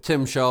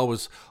 Tim Shaw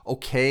was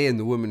okay in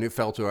The Woman Who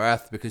Fell to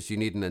Earth because you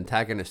need an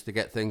antagonist to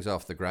get things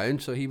off the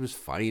ground, so he was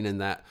fine in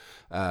that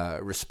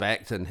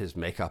respect, and his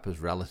makeup is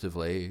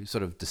relatively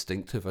sort of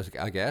distinctive,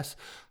 I guess.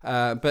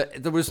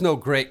 But there was no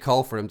great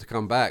call for him to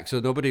come back,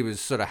 so nobody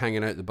was sort of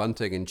hanging out the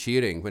bunting and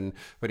cheering when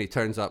he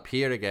turns up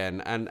here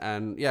again.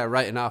 And yeah,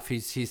 right enough,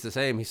 he's the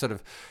same. He's a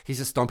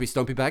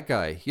stompy bad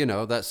guy.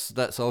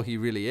 That's all he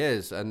really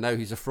is. And now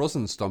he's a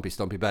frozen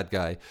stompy bad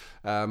guy.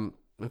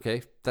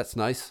 Okay, that's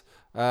nice.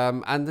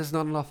 And there's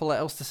not an awful lot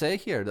else to say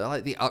here.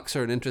 Like the Ucks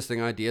are an interesting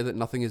idea that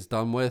nothing is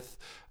done with,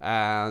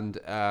 and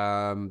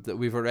that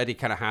we've already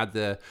kind of had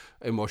the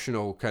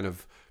emotional kind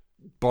of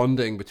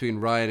bonding between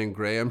Ryan and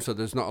Graham, so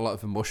there's not a lot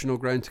of emotional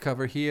ground to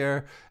cover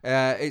here.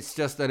 It's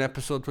just an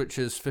episode which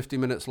is 50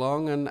 minutes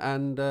long,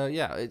 and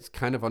it's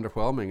kind of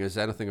underwhelming as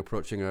anything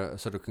approaching a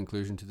sort of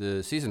conclusion to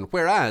the season.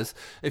 Whereas,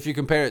 if you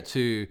compare it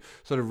to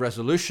sort of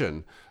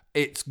Resolution,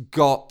 it's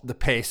got the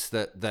pace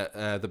that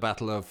the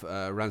Battle of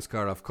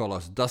Ranskar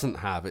Kolos doesn't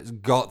have. It's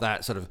got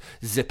that sort of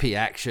zippy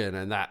action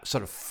and that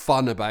sort of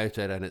fun about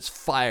it, and it's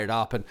fired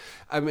up. And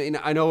I mean,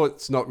 I know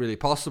it's not really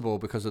possible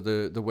because of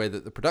the way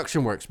that the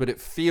production works, but it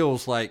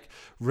feels like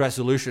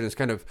Resolution is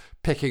kind of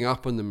picking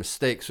up on the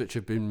mistakes which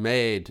have been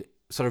made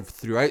sort of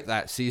throughout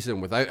that season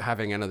without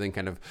having anything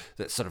kind of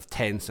that's sort of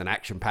tense and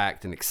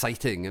action-packed and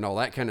exciting and all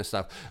that kind of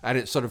stuff, and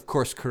it's sort of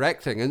course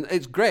correcting, and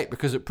it's great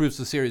because it proves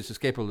the series is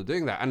capable of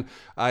doing that. And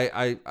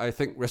I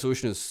think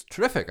Resolution is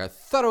terrific. I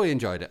thoroughly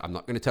enjoyed it. I'm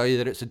not going to tell you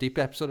that it's a deep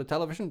episode of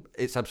television.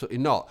 It's absolutely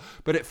not,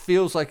 but it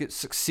feels like it's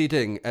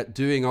succeeding at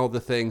doing all the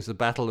things the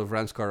Battle of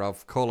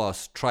Ranskar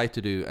Kolos tried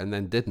to do and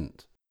then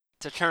didn't.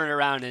 To turn it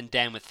around and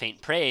damn with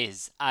faint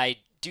praise, I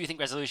do think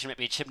Resolution might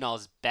be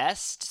Chibnall's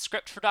best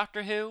script for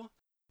Doctor Who.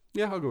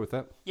 Yeah, I'll go with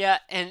that. Yeah,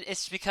 and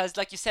it's because,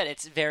 like you said,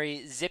 it's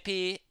very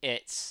zippy.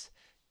 It's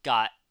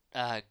got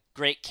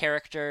great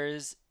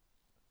characters.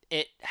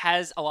 It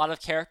has a lot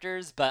of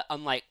characters, but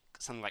unlike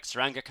something like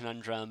Saranga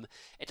Conundrum,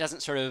 it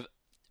doesn't sort of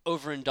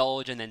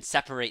overindulge and then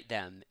separate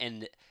them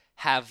and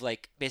have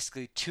like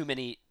basically too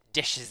many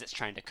dishes it's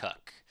trying to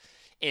cook.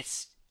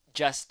 It's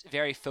just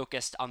very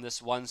focused on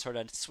this one sort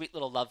of sweet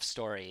little love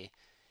story,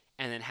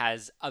 and then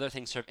has other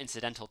things sort of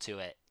incidental to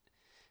it.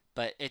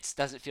 But it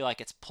doesn't feel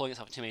like it's pulling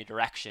itself in too many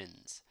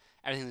directions.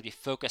 Everything would be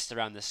focused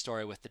around this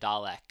story with the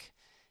Dalek.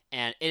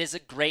 And it is a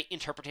great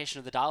interpretation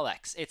of the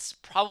Daleks. It's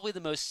probably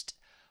the most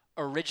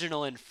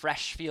original and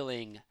fresh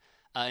feeling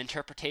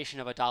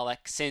interpretation of a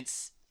Dalek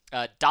since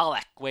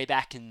Dalek way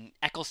back in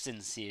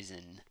Eccleston's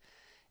season.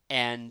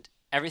 And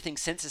everything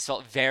since has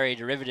felt very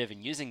derivative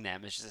in using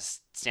them as just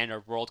a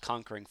standard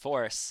world-conquering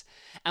force.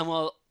 And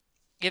we'll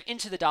give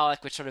Into the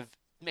Dalek, which sort of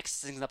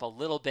mixes things up a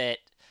little bit.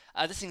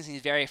 This thing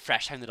seems very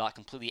fresh, having the Dalek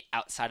completely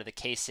outside of the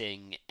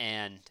casing,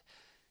 and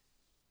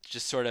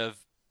just sort of,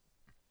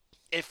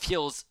 it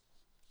feels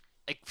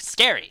like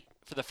scary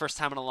for the first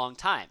time in a long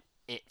time.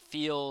 It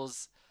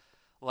feels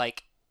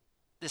like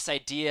this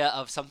idea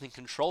of something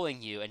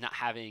controlling you and not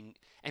having,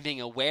 and being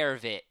aware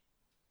of it.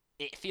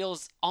 It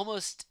feels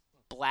almost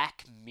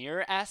Black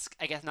Mirror-esque,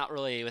 I guess not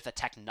really with a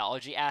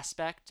technology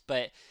aspect,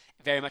 but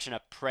very much in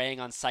a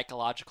preying on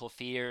psychological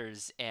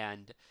fears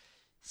and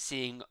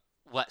seeing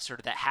what sort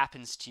of that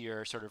happens to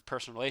your sort of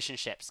personal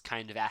relationships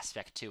kind of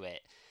aspect to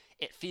it.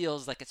 It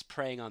feels like it's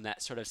preying on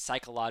that sort of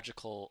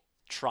psychological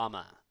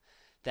trauma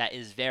that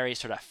is very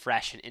sort of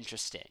fresh and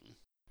interesting.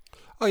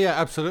 Oh yeah,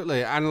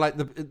 absolutely. And like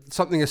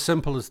something as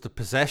simple as the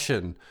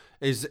possession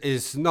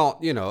is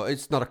not, you know,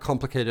 it's not a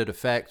complicated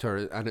effect,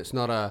 and it's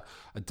not a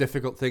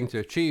difficult thing to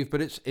achieve,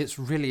 but it's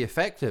really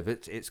effective.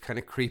 It's kind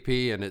of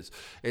creepy, and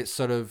it's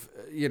sort of,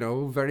 you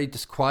know, very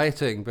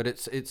disquieting, but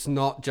it's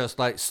not just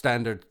like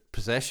standard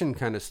possession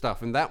kind of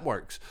stuff, and that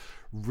works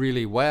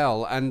really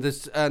well. And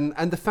this and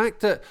the fact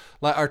that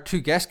like our two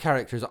guest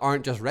characters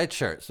aren't just red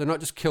shirts, they're not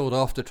just killed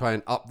off to try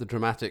and up the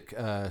dramatic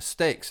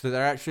stakes, that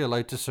they're actually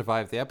allowed to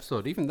survive the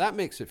episode, even that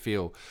makes it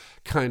feel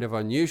kind of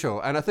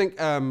unusual. And I think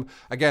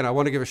again, I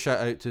want to give a shout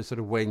out to sort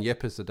of Wayne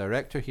Yip as the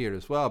director here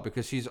as well,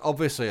 because he's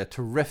obviously a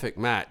terrific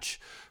match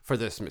for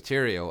this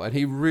material, and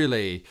he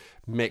really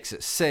makes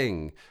it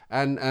sing.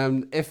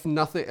 And if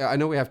nothing, I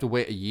know we have to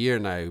wait a year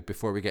now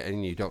before we get any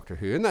new Doctor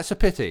Who, and that's a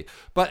pity,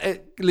 but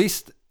at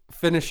least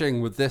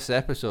finishing with this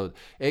episode,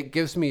 it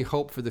gives me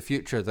hope for the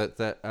future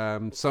that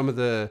some of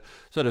the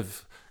sort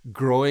of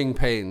growing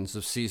pains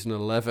of season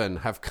 11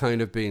 have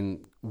kind of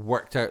been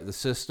worked out of the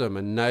system,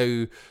 and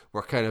now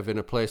we're kind of in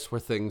a place where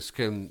things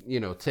can, you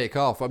know, take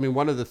off. I mean,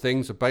 one of the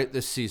things about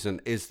this season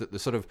is that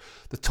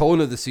the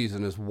tone of the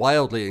season is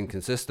wildly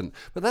inconsistent,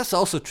 but that's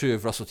also true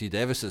of Russell T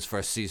Davies's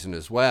first season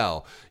as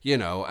well, you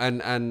know,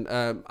 and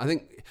I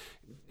think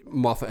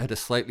Moffat had a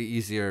slightly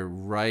easier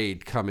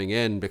ride coming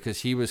in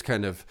because he was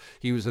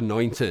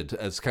anointed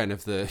as kind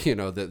of the, you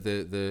know,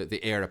 the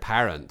heir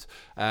apparent,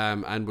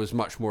 and was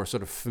much more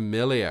sort of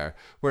familiar.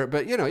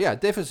 But you know, yeah,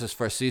 Davies's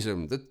first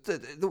season,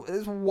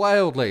 there's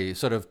wildly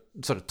sort of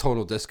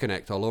tonal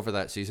disconnect all over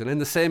that season,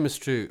 and the same is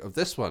true of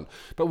this one.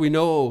 But we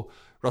know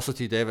Russell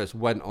T Davies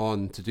went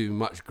on to do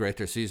much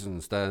greater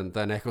seasons than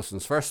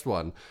Eccleston's first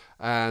one,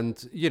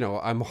 and you know,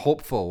 I'm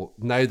hopeful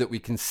now that we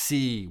can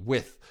see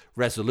with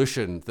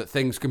resolution that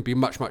things can be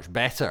much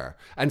better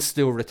and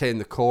still retain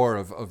the core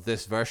of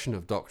this version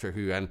of Doctor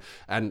Who,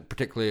 and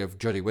particularly of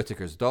Jodie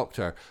Whittaker's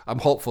Doctor. I'm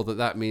hopeful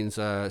that means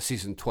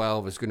season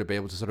 12 is going to be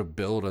able to sort of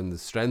build on the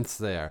strengths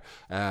there,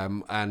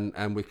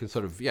 and we can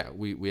sort of, yeah,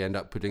 we end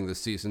up putting the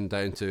season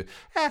down to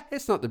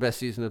it's not the best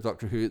season of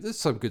Doctor Who. There's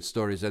some good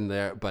stories in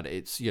there, but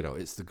it's, you know,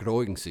 it's the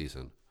growing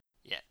season.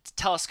 Yeah, to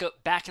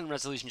telescope back in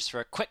Resolution just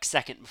for a quick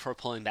second before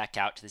pulling back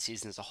out to the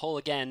season as a whole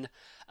again.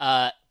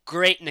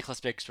 Great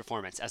Nicholas Briggs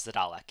performance as the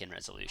Dalek in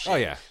Resolution. Oh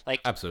yeah,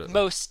 like absolutely.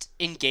 Most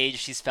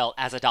engaged he's felt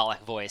as a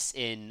Dalek voice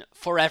in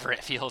forever,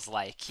 it feels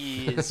like.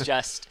 He is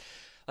just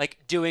like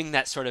doing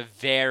that sort of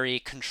very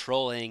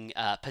controlling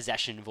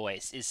possession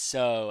voice is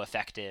so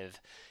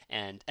effective.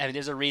 And I mean,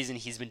 there's a reason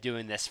he's been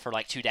doing this for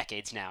like 2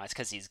 decades now. It's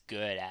because he's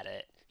good at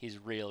it. He's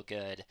real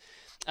good.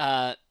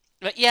 But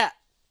yeah,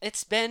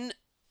 it's been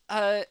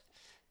I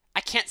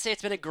can't say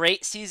it's been a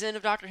great season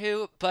of Doctor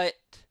Who, but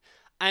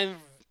I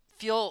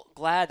feel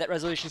glad that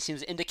Resolution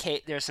seems to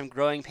indicate there's some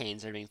growing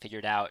pains that are being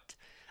figured out.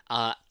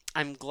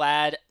 I'm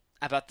glad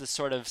about the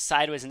sort of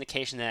sideways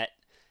indication that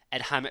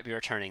Ed Hine might be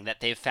returning,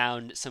 that they've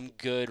found some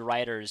good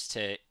writers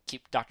to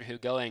keep Doctor Who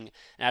going,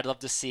 and I'd love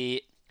to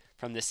see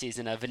from this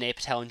season Vinay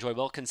Patel and Joy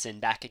Wilkinson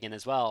back again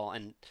as well,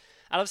 and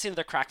I'd love to see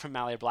another crack from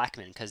Mallory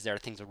Blackman, because there are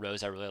things of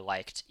Rose I really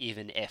liked,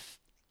 even if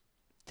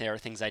there are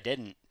things I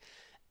didn't.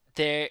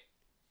 There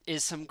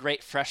is some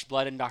great fresh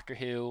blood in Doctor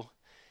Who,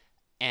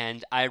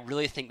 and I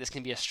really think this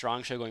can be a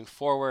strong show going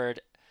forward.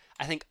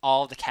 I think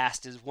all of the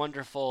cast is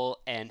wonderful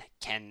and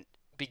can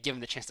be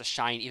given the chance to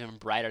shine even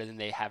brighter than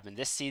they have been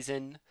this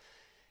season.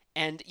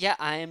 And yeah,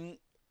 I'm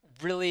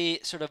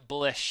really sort of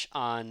bullish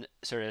on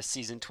sort of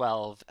season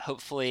 12.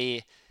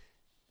 Hopefully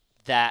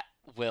that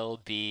will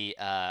be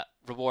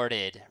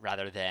rewarded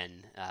rather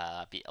than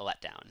be a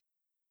letdown.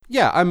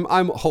 Yeah,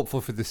 I'm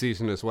hopeful for the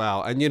season as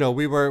well, and you know,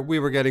 we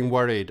were getting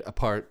worried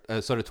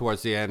sort of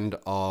towards the end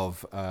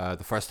of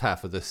the first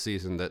half of this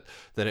season that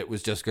it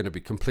was just going to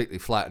be completely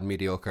flat and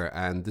mediocre,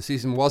 and the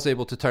season was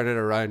able to turn it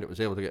around. It was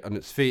able to get on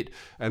its feet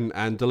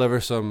and deliver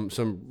some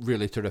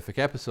really terrific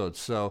episodes.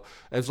 So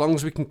as long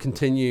as we can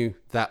continue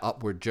that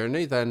upward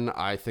journey, then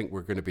I think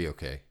we're going to be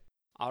okay.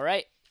 All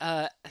right,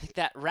 I think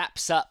that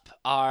wraps up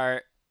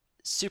our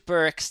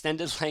super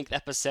extended length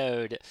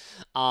episode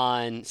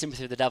on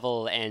Sympathy for the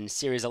Devil and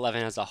Series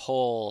 11 as a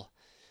whole.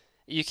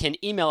 You can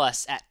email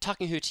us at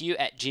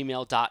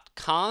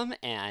talkingwhotoyou@gmail.com,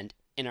 and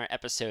in our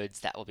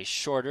episodes that will be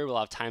shorter, we'll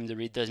have time to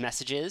read those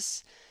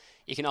messages.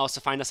 You can also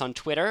find us on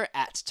Twitter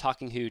at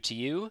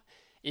talkingwhotoyou.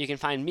 You can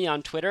find me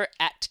on Twitter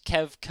at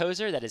Kev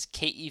Koser, that is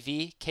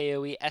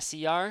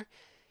KEVKOESER.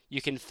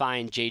 You can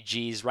find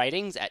JG's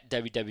writings at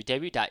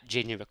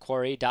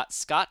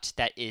www.jgmcquarrie.scot.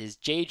 That is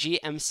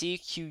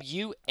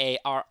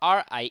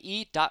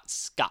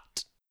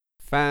JGMCQUARRIE.scot.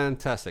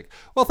 Fantastic.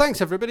 Well,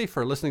 thanks everybody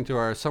for listening to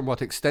our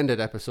somewhat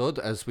extended episode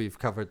as we've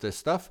covered this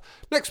stuff.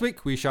 Next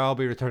week we shall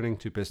be returning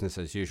to business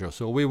as usual.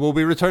 So we will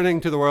be returning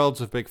to the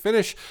worlds of Big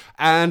Finish,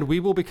 and we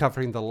will be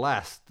covering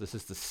this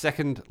is the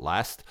second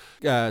last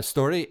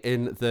story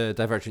in the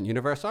Divergent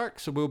Universe arc.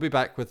 So we'll be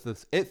back with the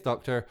 8th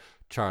Doctor,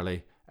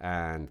 Charlie,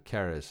 and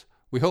Keres.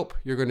 We hope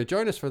you're going to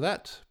join us for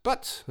that.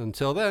 But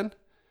until then,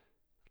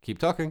 keep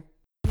talking.